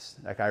do this.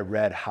 Like I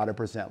read How to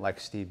Present Like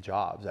Steve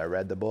Jobs. I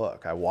read the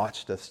book. I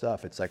watched the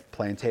stuff. It's like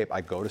playing tape.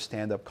 I go to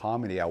stand-up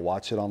comedy. I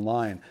watch it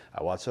online.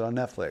 I watch it on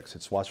Netflix.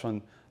 It's watched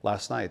one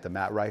last night, the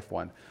Matt Rife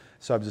one.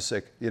 So I'm just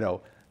like,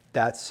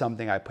 that's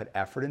something I put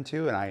effort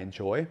into and I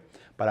enjoy.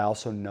 But I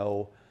also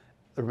know,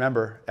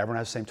 remember, everyone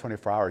has the same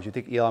 24 hours. You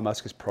think Elon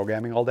Musk is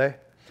programming all day?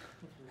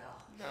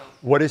 No.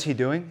 What is he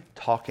doing?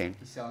 Talking.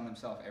 He's selling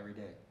himself every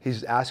day.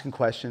 He's asking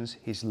questions.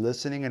 He's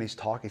listening and he's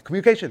talking.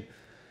 Communication.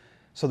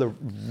 So the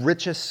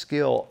richest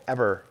skill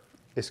ever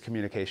is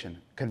communication.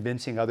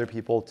 Convincing other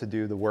people to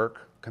do the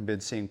work,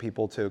 convincing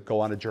people to go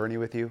on a journey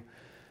with you,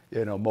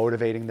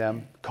 motivating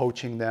them,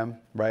 coaching them,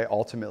 right?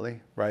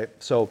 Ultimately, right?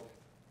 So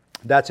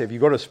that's it. If you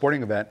go to a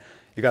sporting event,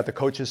 you got the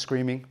coaches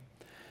screaming,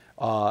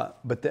 and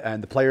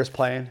the players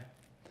playing,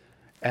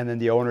 and then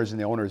the owner's in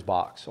the owner's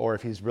box. Or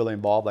if he's really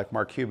involved, like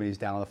Mark Cuban, he's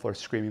down on the floor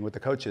screaming with the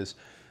coaches.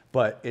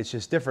 But it's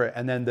just different.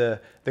 And then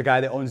the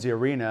guy that owns the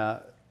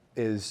arena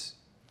is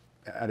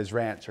at his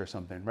ranch or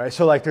something, right?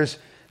 So like there's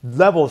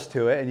levels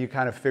to it, and you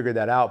kind of figure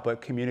that out.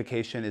 But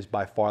communication is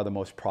by far the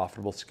most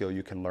profitable skill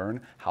you can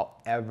learn,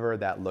 however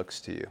that looks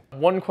to you.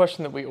 One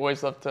question that we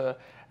always love to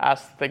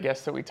ask the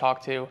guests that we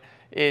talk to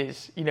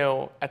is,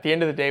 at the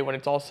end of the day, when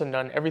it's all said and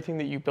done, everything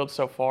that you built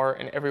so far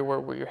and everywhere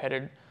where you're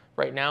headed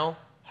right now,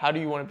 how do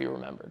you want to be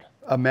remembered?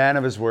 A man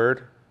of his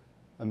word.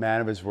 A man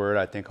of his word,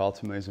 I think,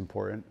 ultimately is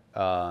important.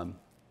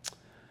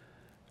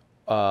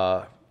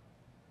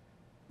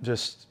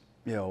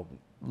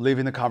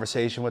 Leaving the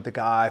conversation with the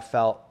guy, I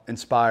felt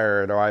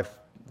inspired, or I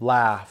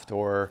laughed,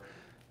 or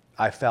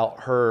I felt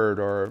heard,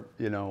 or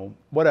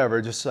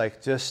whatever. Just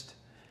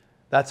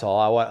that's all.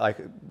 I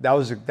want that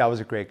was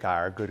a great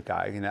guy or a good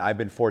guy. I've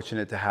been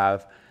fortunate to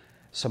have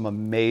some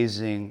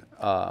amazing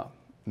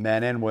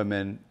men and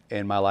women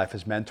in my life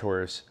as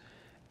mentors,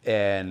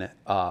 and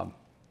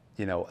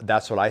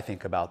that's what I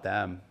think about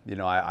them.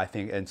 I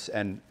think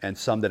and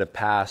some that have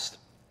passed.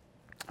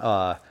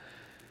 I'm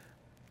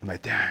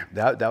like, damn,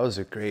 that was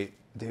a great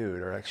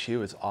dude, or like she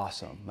was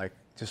awesome. Like,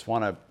 just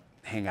want to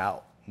hang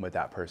out with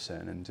that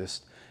person, and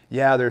just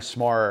they're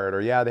smart,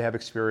 or they have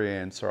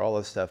experience, or all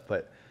this stuff,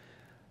 but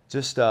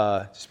just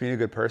being a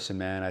good person,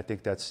 man. I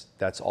think that's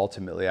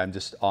ultimately, I'm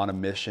just on a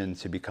mission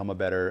to become a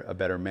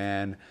better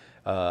man,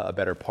 a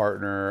better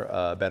partner,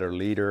 a better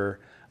leader,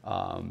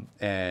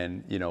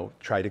 and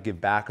try to give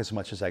back as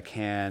much as I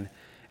can,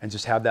 and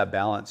just have that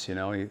balance.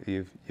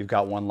 You've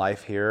got one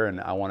life here,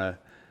 and I want to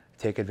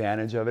take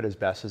advantage of it as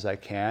best as I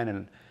can.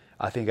 And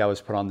I think I was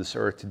put on this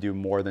earth to do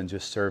more than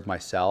just serve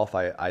myself.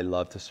 I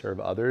love to serve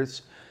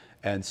others.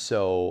 And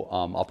so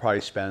I'll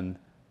probably spend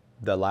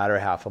the latter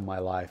half of my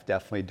life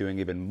definitely doing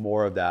even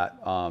more of that,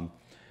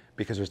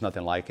 because there's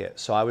nothing like it.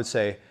 So I would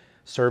say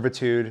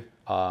servitude,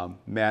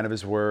 man of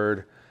his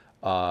word,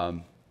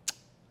 hard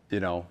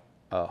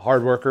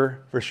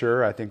worker for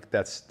sure. I think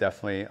that's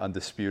definitely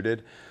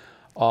undisputed.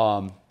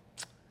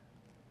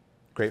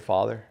 Great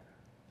father,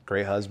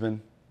 great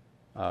husband,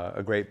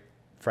 a great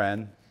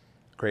friend,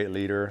 great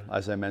leader,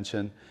 as I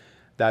mentioned.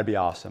 That'd be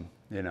awesome,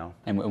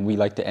 And we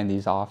like to end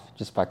these off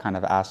just by kind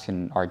of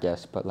asking our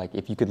guests, but like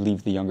if you could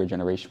leave the younger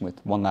generation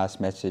with one last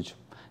message,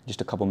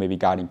 just a couple maybe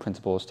guiding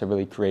principles to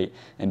really create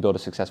and build a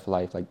successful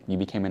life. Like you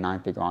became a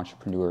 9-figure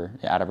entrepreneur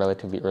at a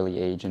relatively early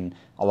age, and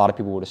a lot of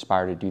people would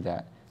aspire to do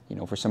that.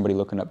 For somebody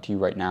looking up to you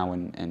right now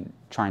and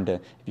trying to,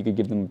 if you could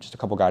give them just a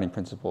couple guiding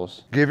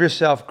principles. Give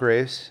yourself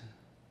grace.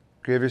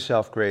 Give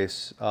yourself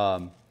grace.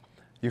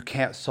 You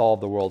can't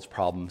solve the world's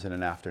problems in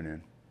an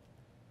afternoon.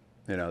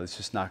 It's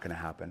just not going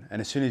to happen.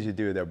 And as soon as you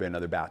do, there'll be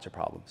another batch of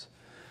problems.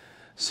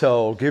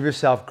 So give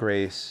yourself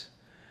grace.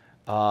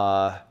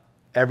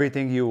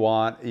 everything you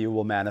want, you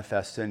will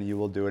manifest and you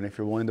will do it. And if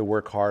you're willing to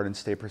work hard and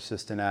stay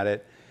persistent at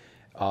it,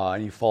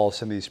 and you follow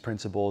some of these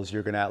principles,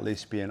 you're going to at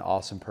least be an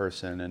awesome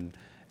person,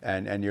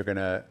 and you're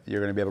gonna be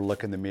able to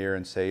look in the mirror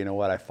and say, you know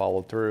what, I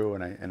followed through,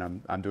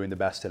 and I'm doing the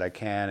best that I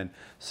can. And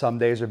some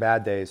days are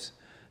bad days.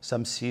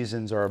 Some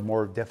seasons are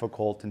more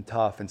difficult and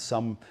tough, and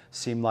some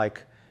seem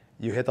like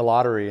you hit the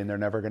lottery and they're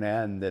never going to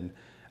end. And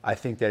I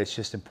think that it's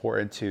just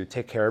important to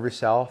take care of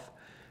yourself,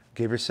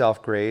 give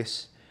yourself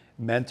grace.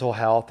 Mental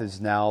health is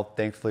now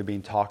thankfully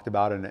being talked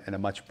about in a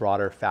much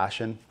broader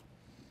fashion.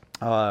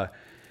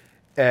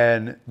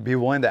 And be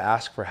willing to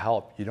ask for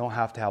help. You don't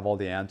have to have all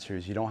the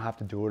answers. You don't have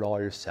to do it all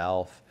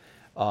yourself.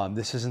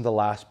 This isn't the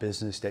last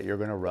business that you're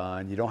going to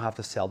run. You don't have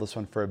to sell this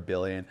one for $1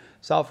 billion.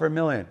 Sell it for $1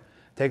 million.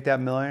 Take that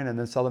 $1 million and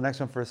then sell the next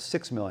one for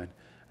 $6 million.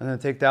 And then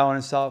take that one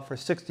and sell it for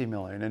 $60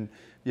 million. And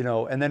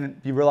and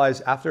then you realize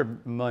after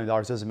 $1 million,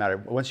 it doesn't matter.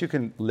 Once you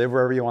can live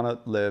wherever you want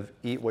to live,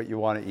 eat what you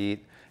want to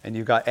eat, and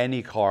you've got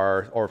any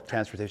car or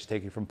transportation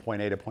taking from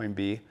point A to point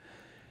B,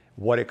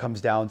 what it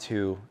comes down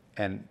to,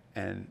 and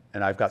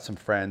I've got some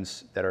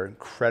friends that are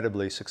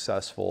incredibly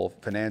successful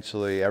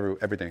financially,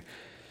 everything.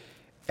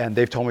 And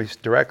they've told me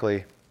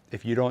directly,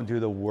 if you don't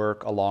do the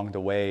work along the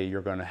way,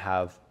 you're going to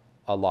have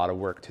a lot of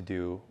work to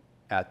do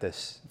at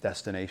this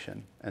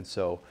destination. And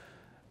so,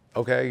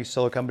 okay, you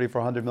sell a company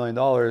for $100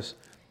 million,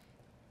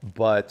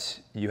 but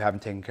you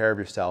haven't taken care of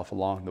yourself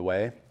along the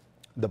way.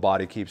 The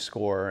body keeps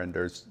score, and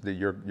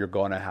you're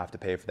going to have to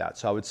pay for that.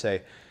 So I would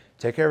say,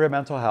 take care of your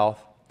mental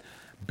health.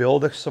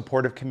 Build a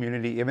supportive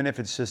community, even if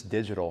it's just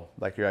digital.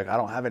 Like you're like, I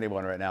don't have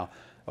anyone right now.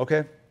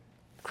 Okay,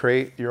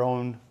 create your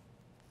own,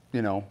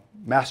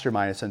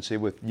 mastermind essentially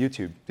with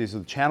YouTube. These are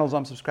the channels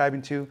I'm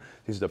subscribing to.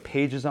 These are the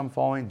pages I'm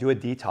following. Do a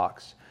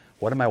detox.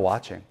 What am I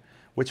watching?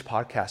 Which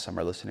podcasts am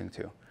I listening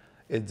to?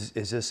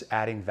 Is this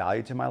adding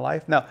value to my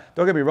life? Now,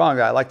 don't get me wrong.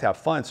 I like to have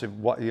fun. So,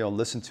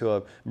 listen to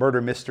a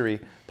murder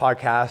mystery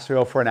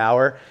podcast, for an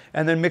hour,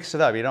 and then mix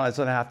it up. It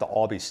doesn't have to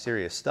all be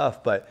serious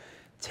stuff, but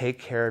take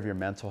care of your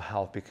mental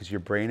health, because your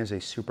brain is a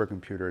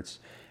supercomputer.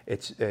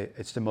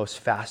 It's the most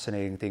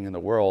fascinating thing in the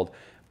world.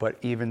 But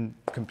even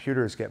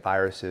computers get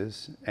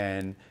viruses,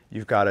 and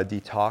you've got to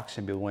detox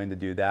and be willing to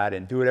do that,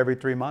 and do it every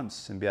 3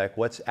 months and be like,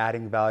 what's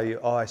adding value?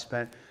 Oh, I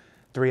spent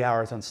 3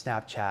 hours on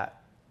Snapchat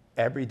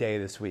every day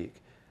this week.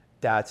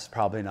 That's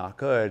probably not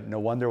good. No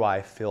wonder why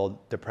I feel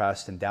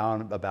depressed and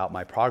down about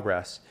my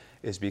progress,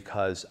 is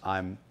because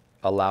I'm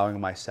allowing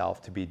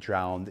myself to be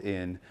drowned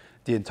in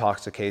the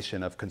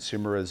intoxication of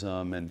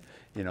consumerism and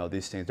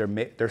these things.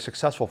 They're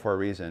successful for a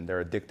reason.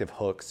 They're addictive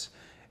hooks.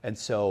 And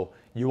so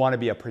you want to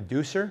be a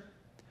producer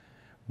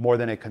more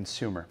than a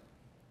consumer.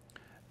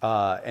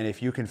 And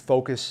if you can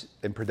focus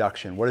in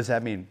production, what does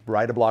that mean?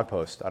 Write a blog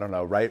post. I don't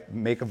know.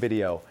 Make a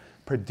video.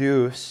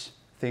 Produce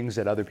things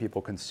that other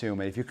people consume.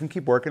 And if you can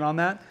keep working on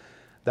that,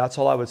 that's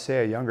all I would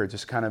say. Younger,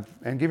 just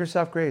and give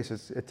yourself grace.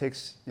 It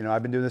takes,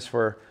 I've been doing this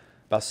for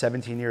about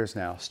 17 years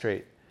now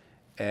straight.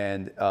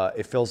 And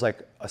it feels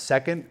like a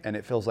second, and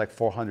it feels like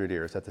 400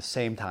 years at the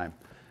same time.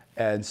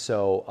 And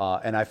so,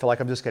 and I feel like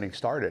I'm just getting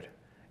started,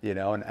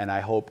 and I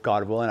hope,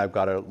 God willing, I've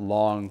got a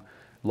long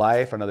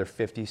life, another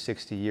 50,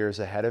 60 years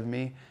ahead of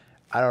me.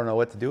 I don't know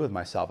what to do with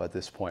myself at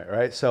this point,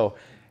 right? So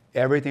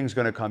everything's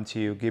going to come to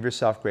you. Give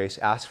yourself grace,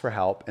 ask for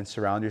help, and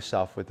surround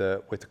yourself with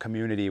a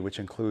community, which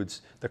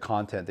includes the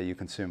content that you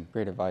consume.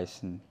 Great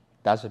advice. And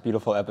that's a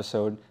beautiful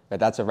episode. But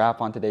that's a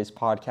wrap on today's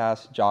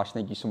podcast. Josh,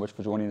 thank you so much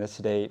for joining us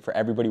today. For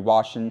everybody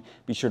watching,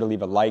 be sure to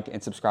leave a like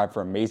and subscribe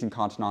for amazing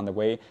content on the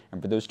way.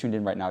 And for those tuned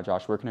in right now,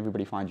 Josh, where can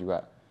everybody find you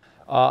at?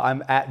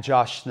 I'm at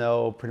Josh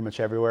Snow pretty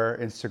much everywhere.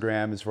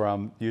 Instagram is where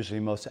I'm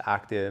usually most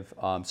active.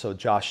 So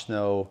Josh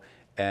Snow,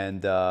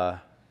 and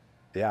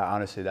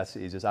honestly, that's the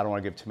easiest. I don't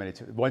want to give too many.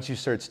 Once you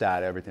search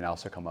that, everything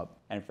else will come up.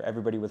 And for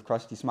everybody with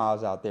crusty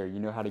smiles out there,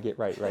 you know how to get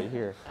right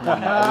here. Come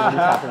on now, everybody's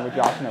tapping with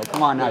Josh Snow.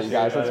 Come on now, you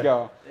guys, let's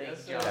go.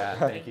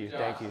 Thank you.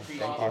 Thank you.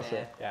 Awesome.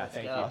 Yeah,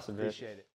 thank you. Awesome, Appreciate it.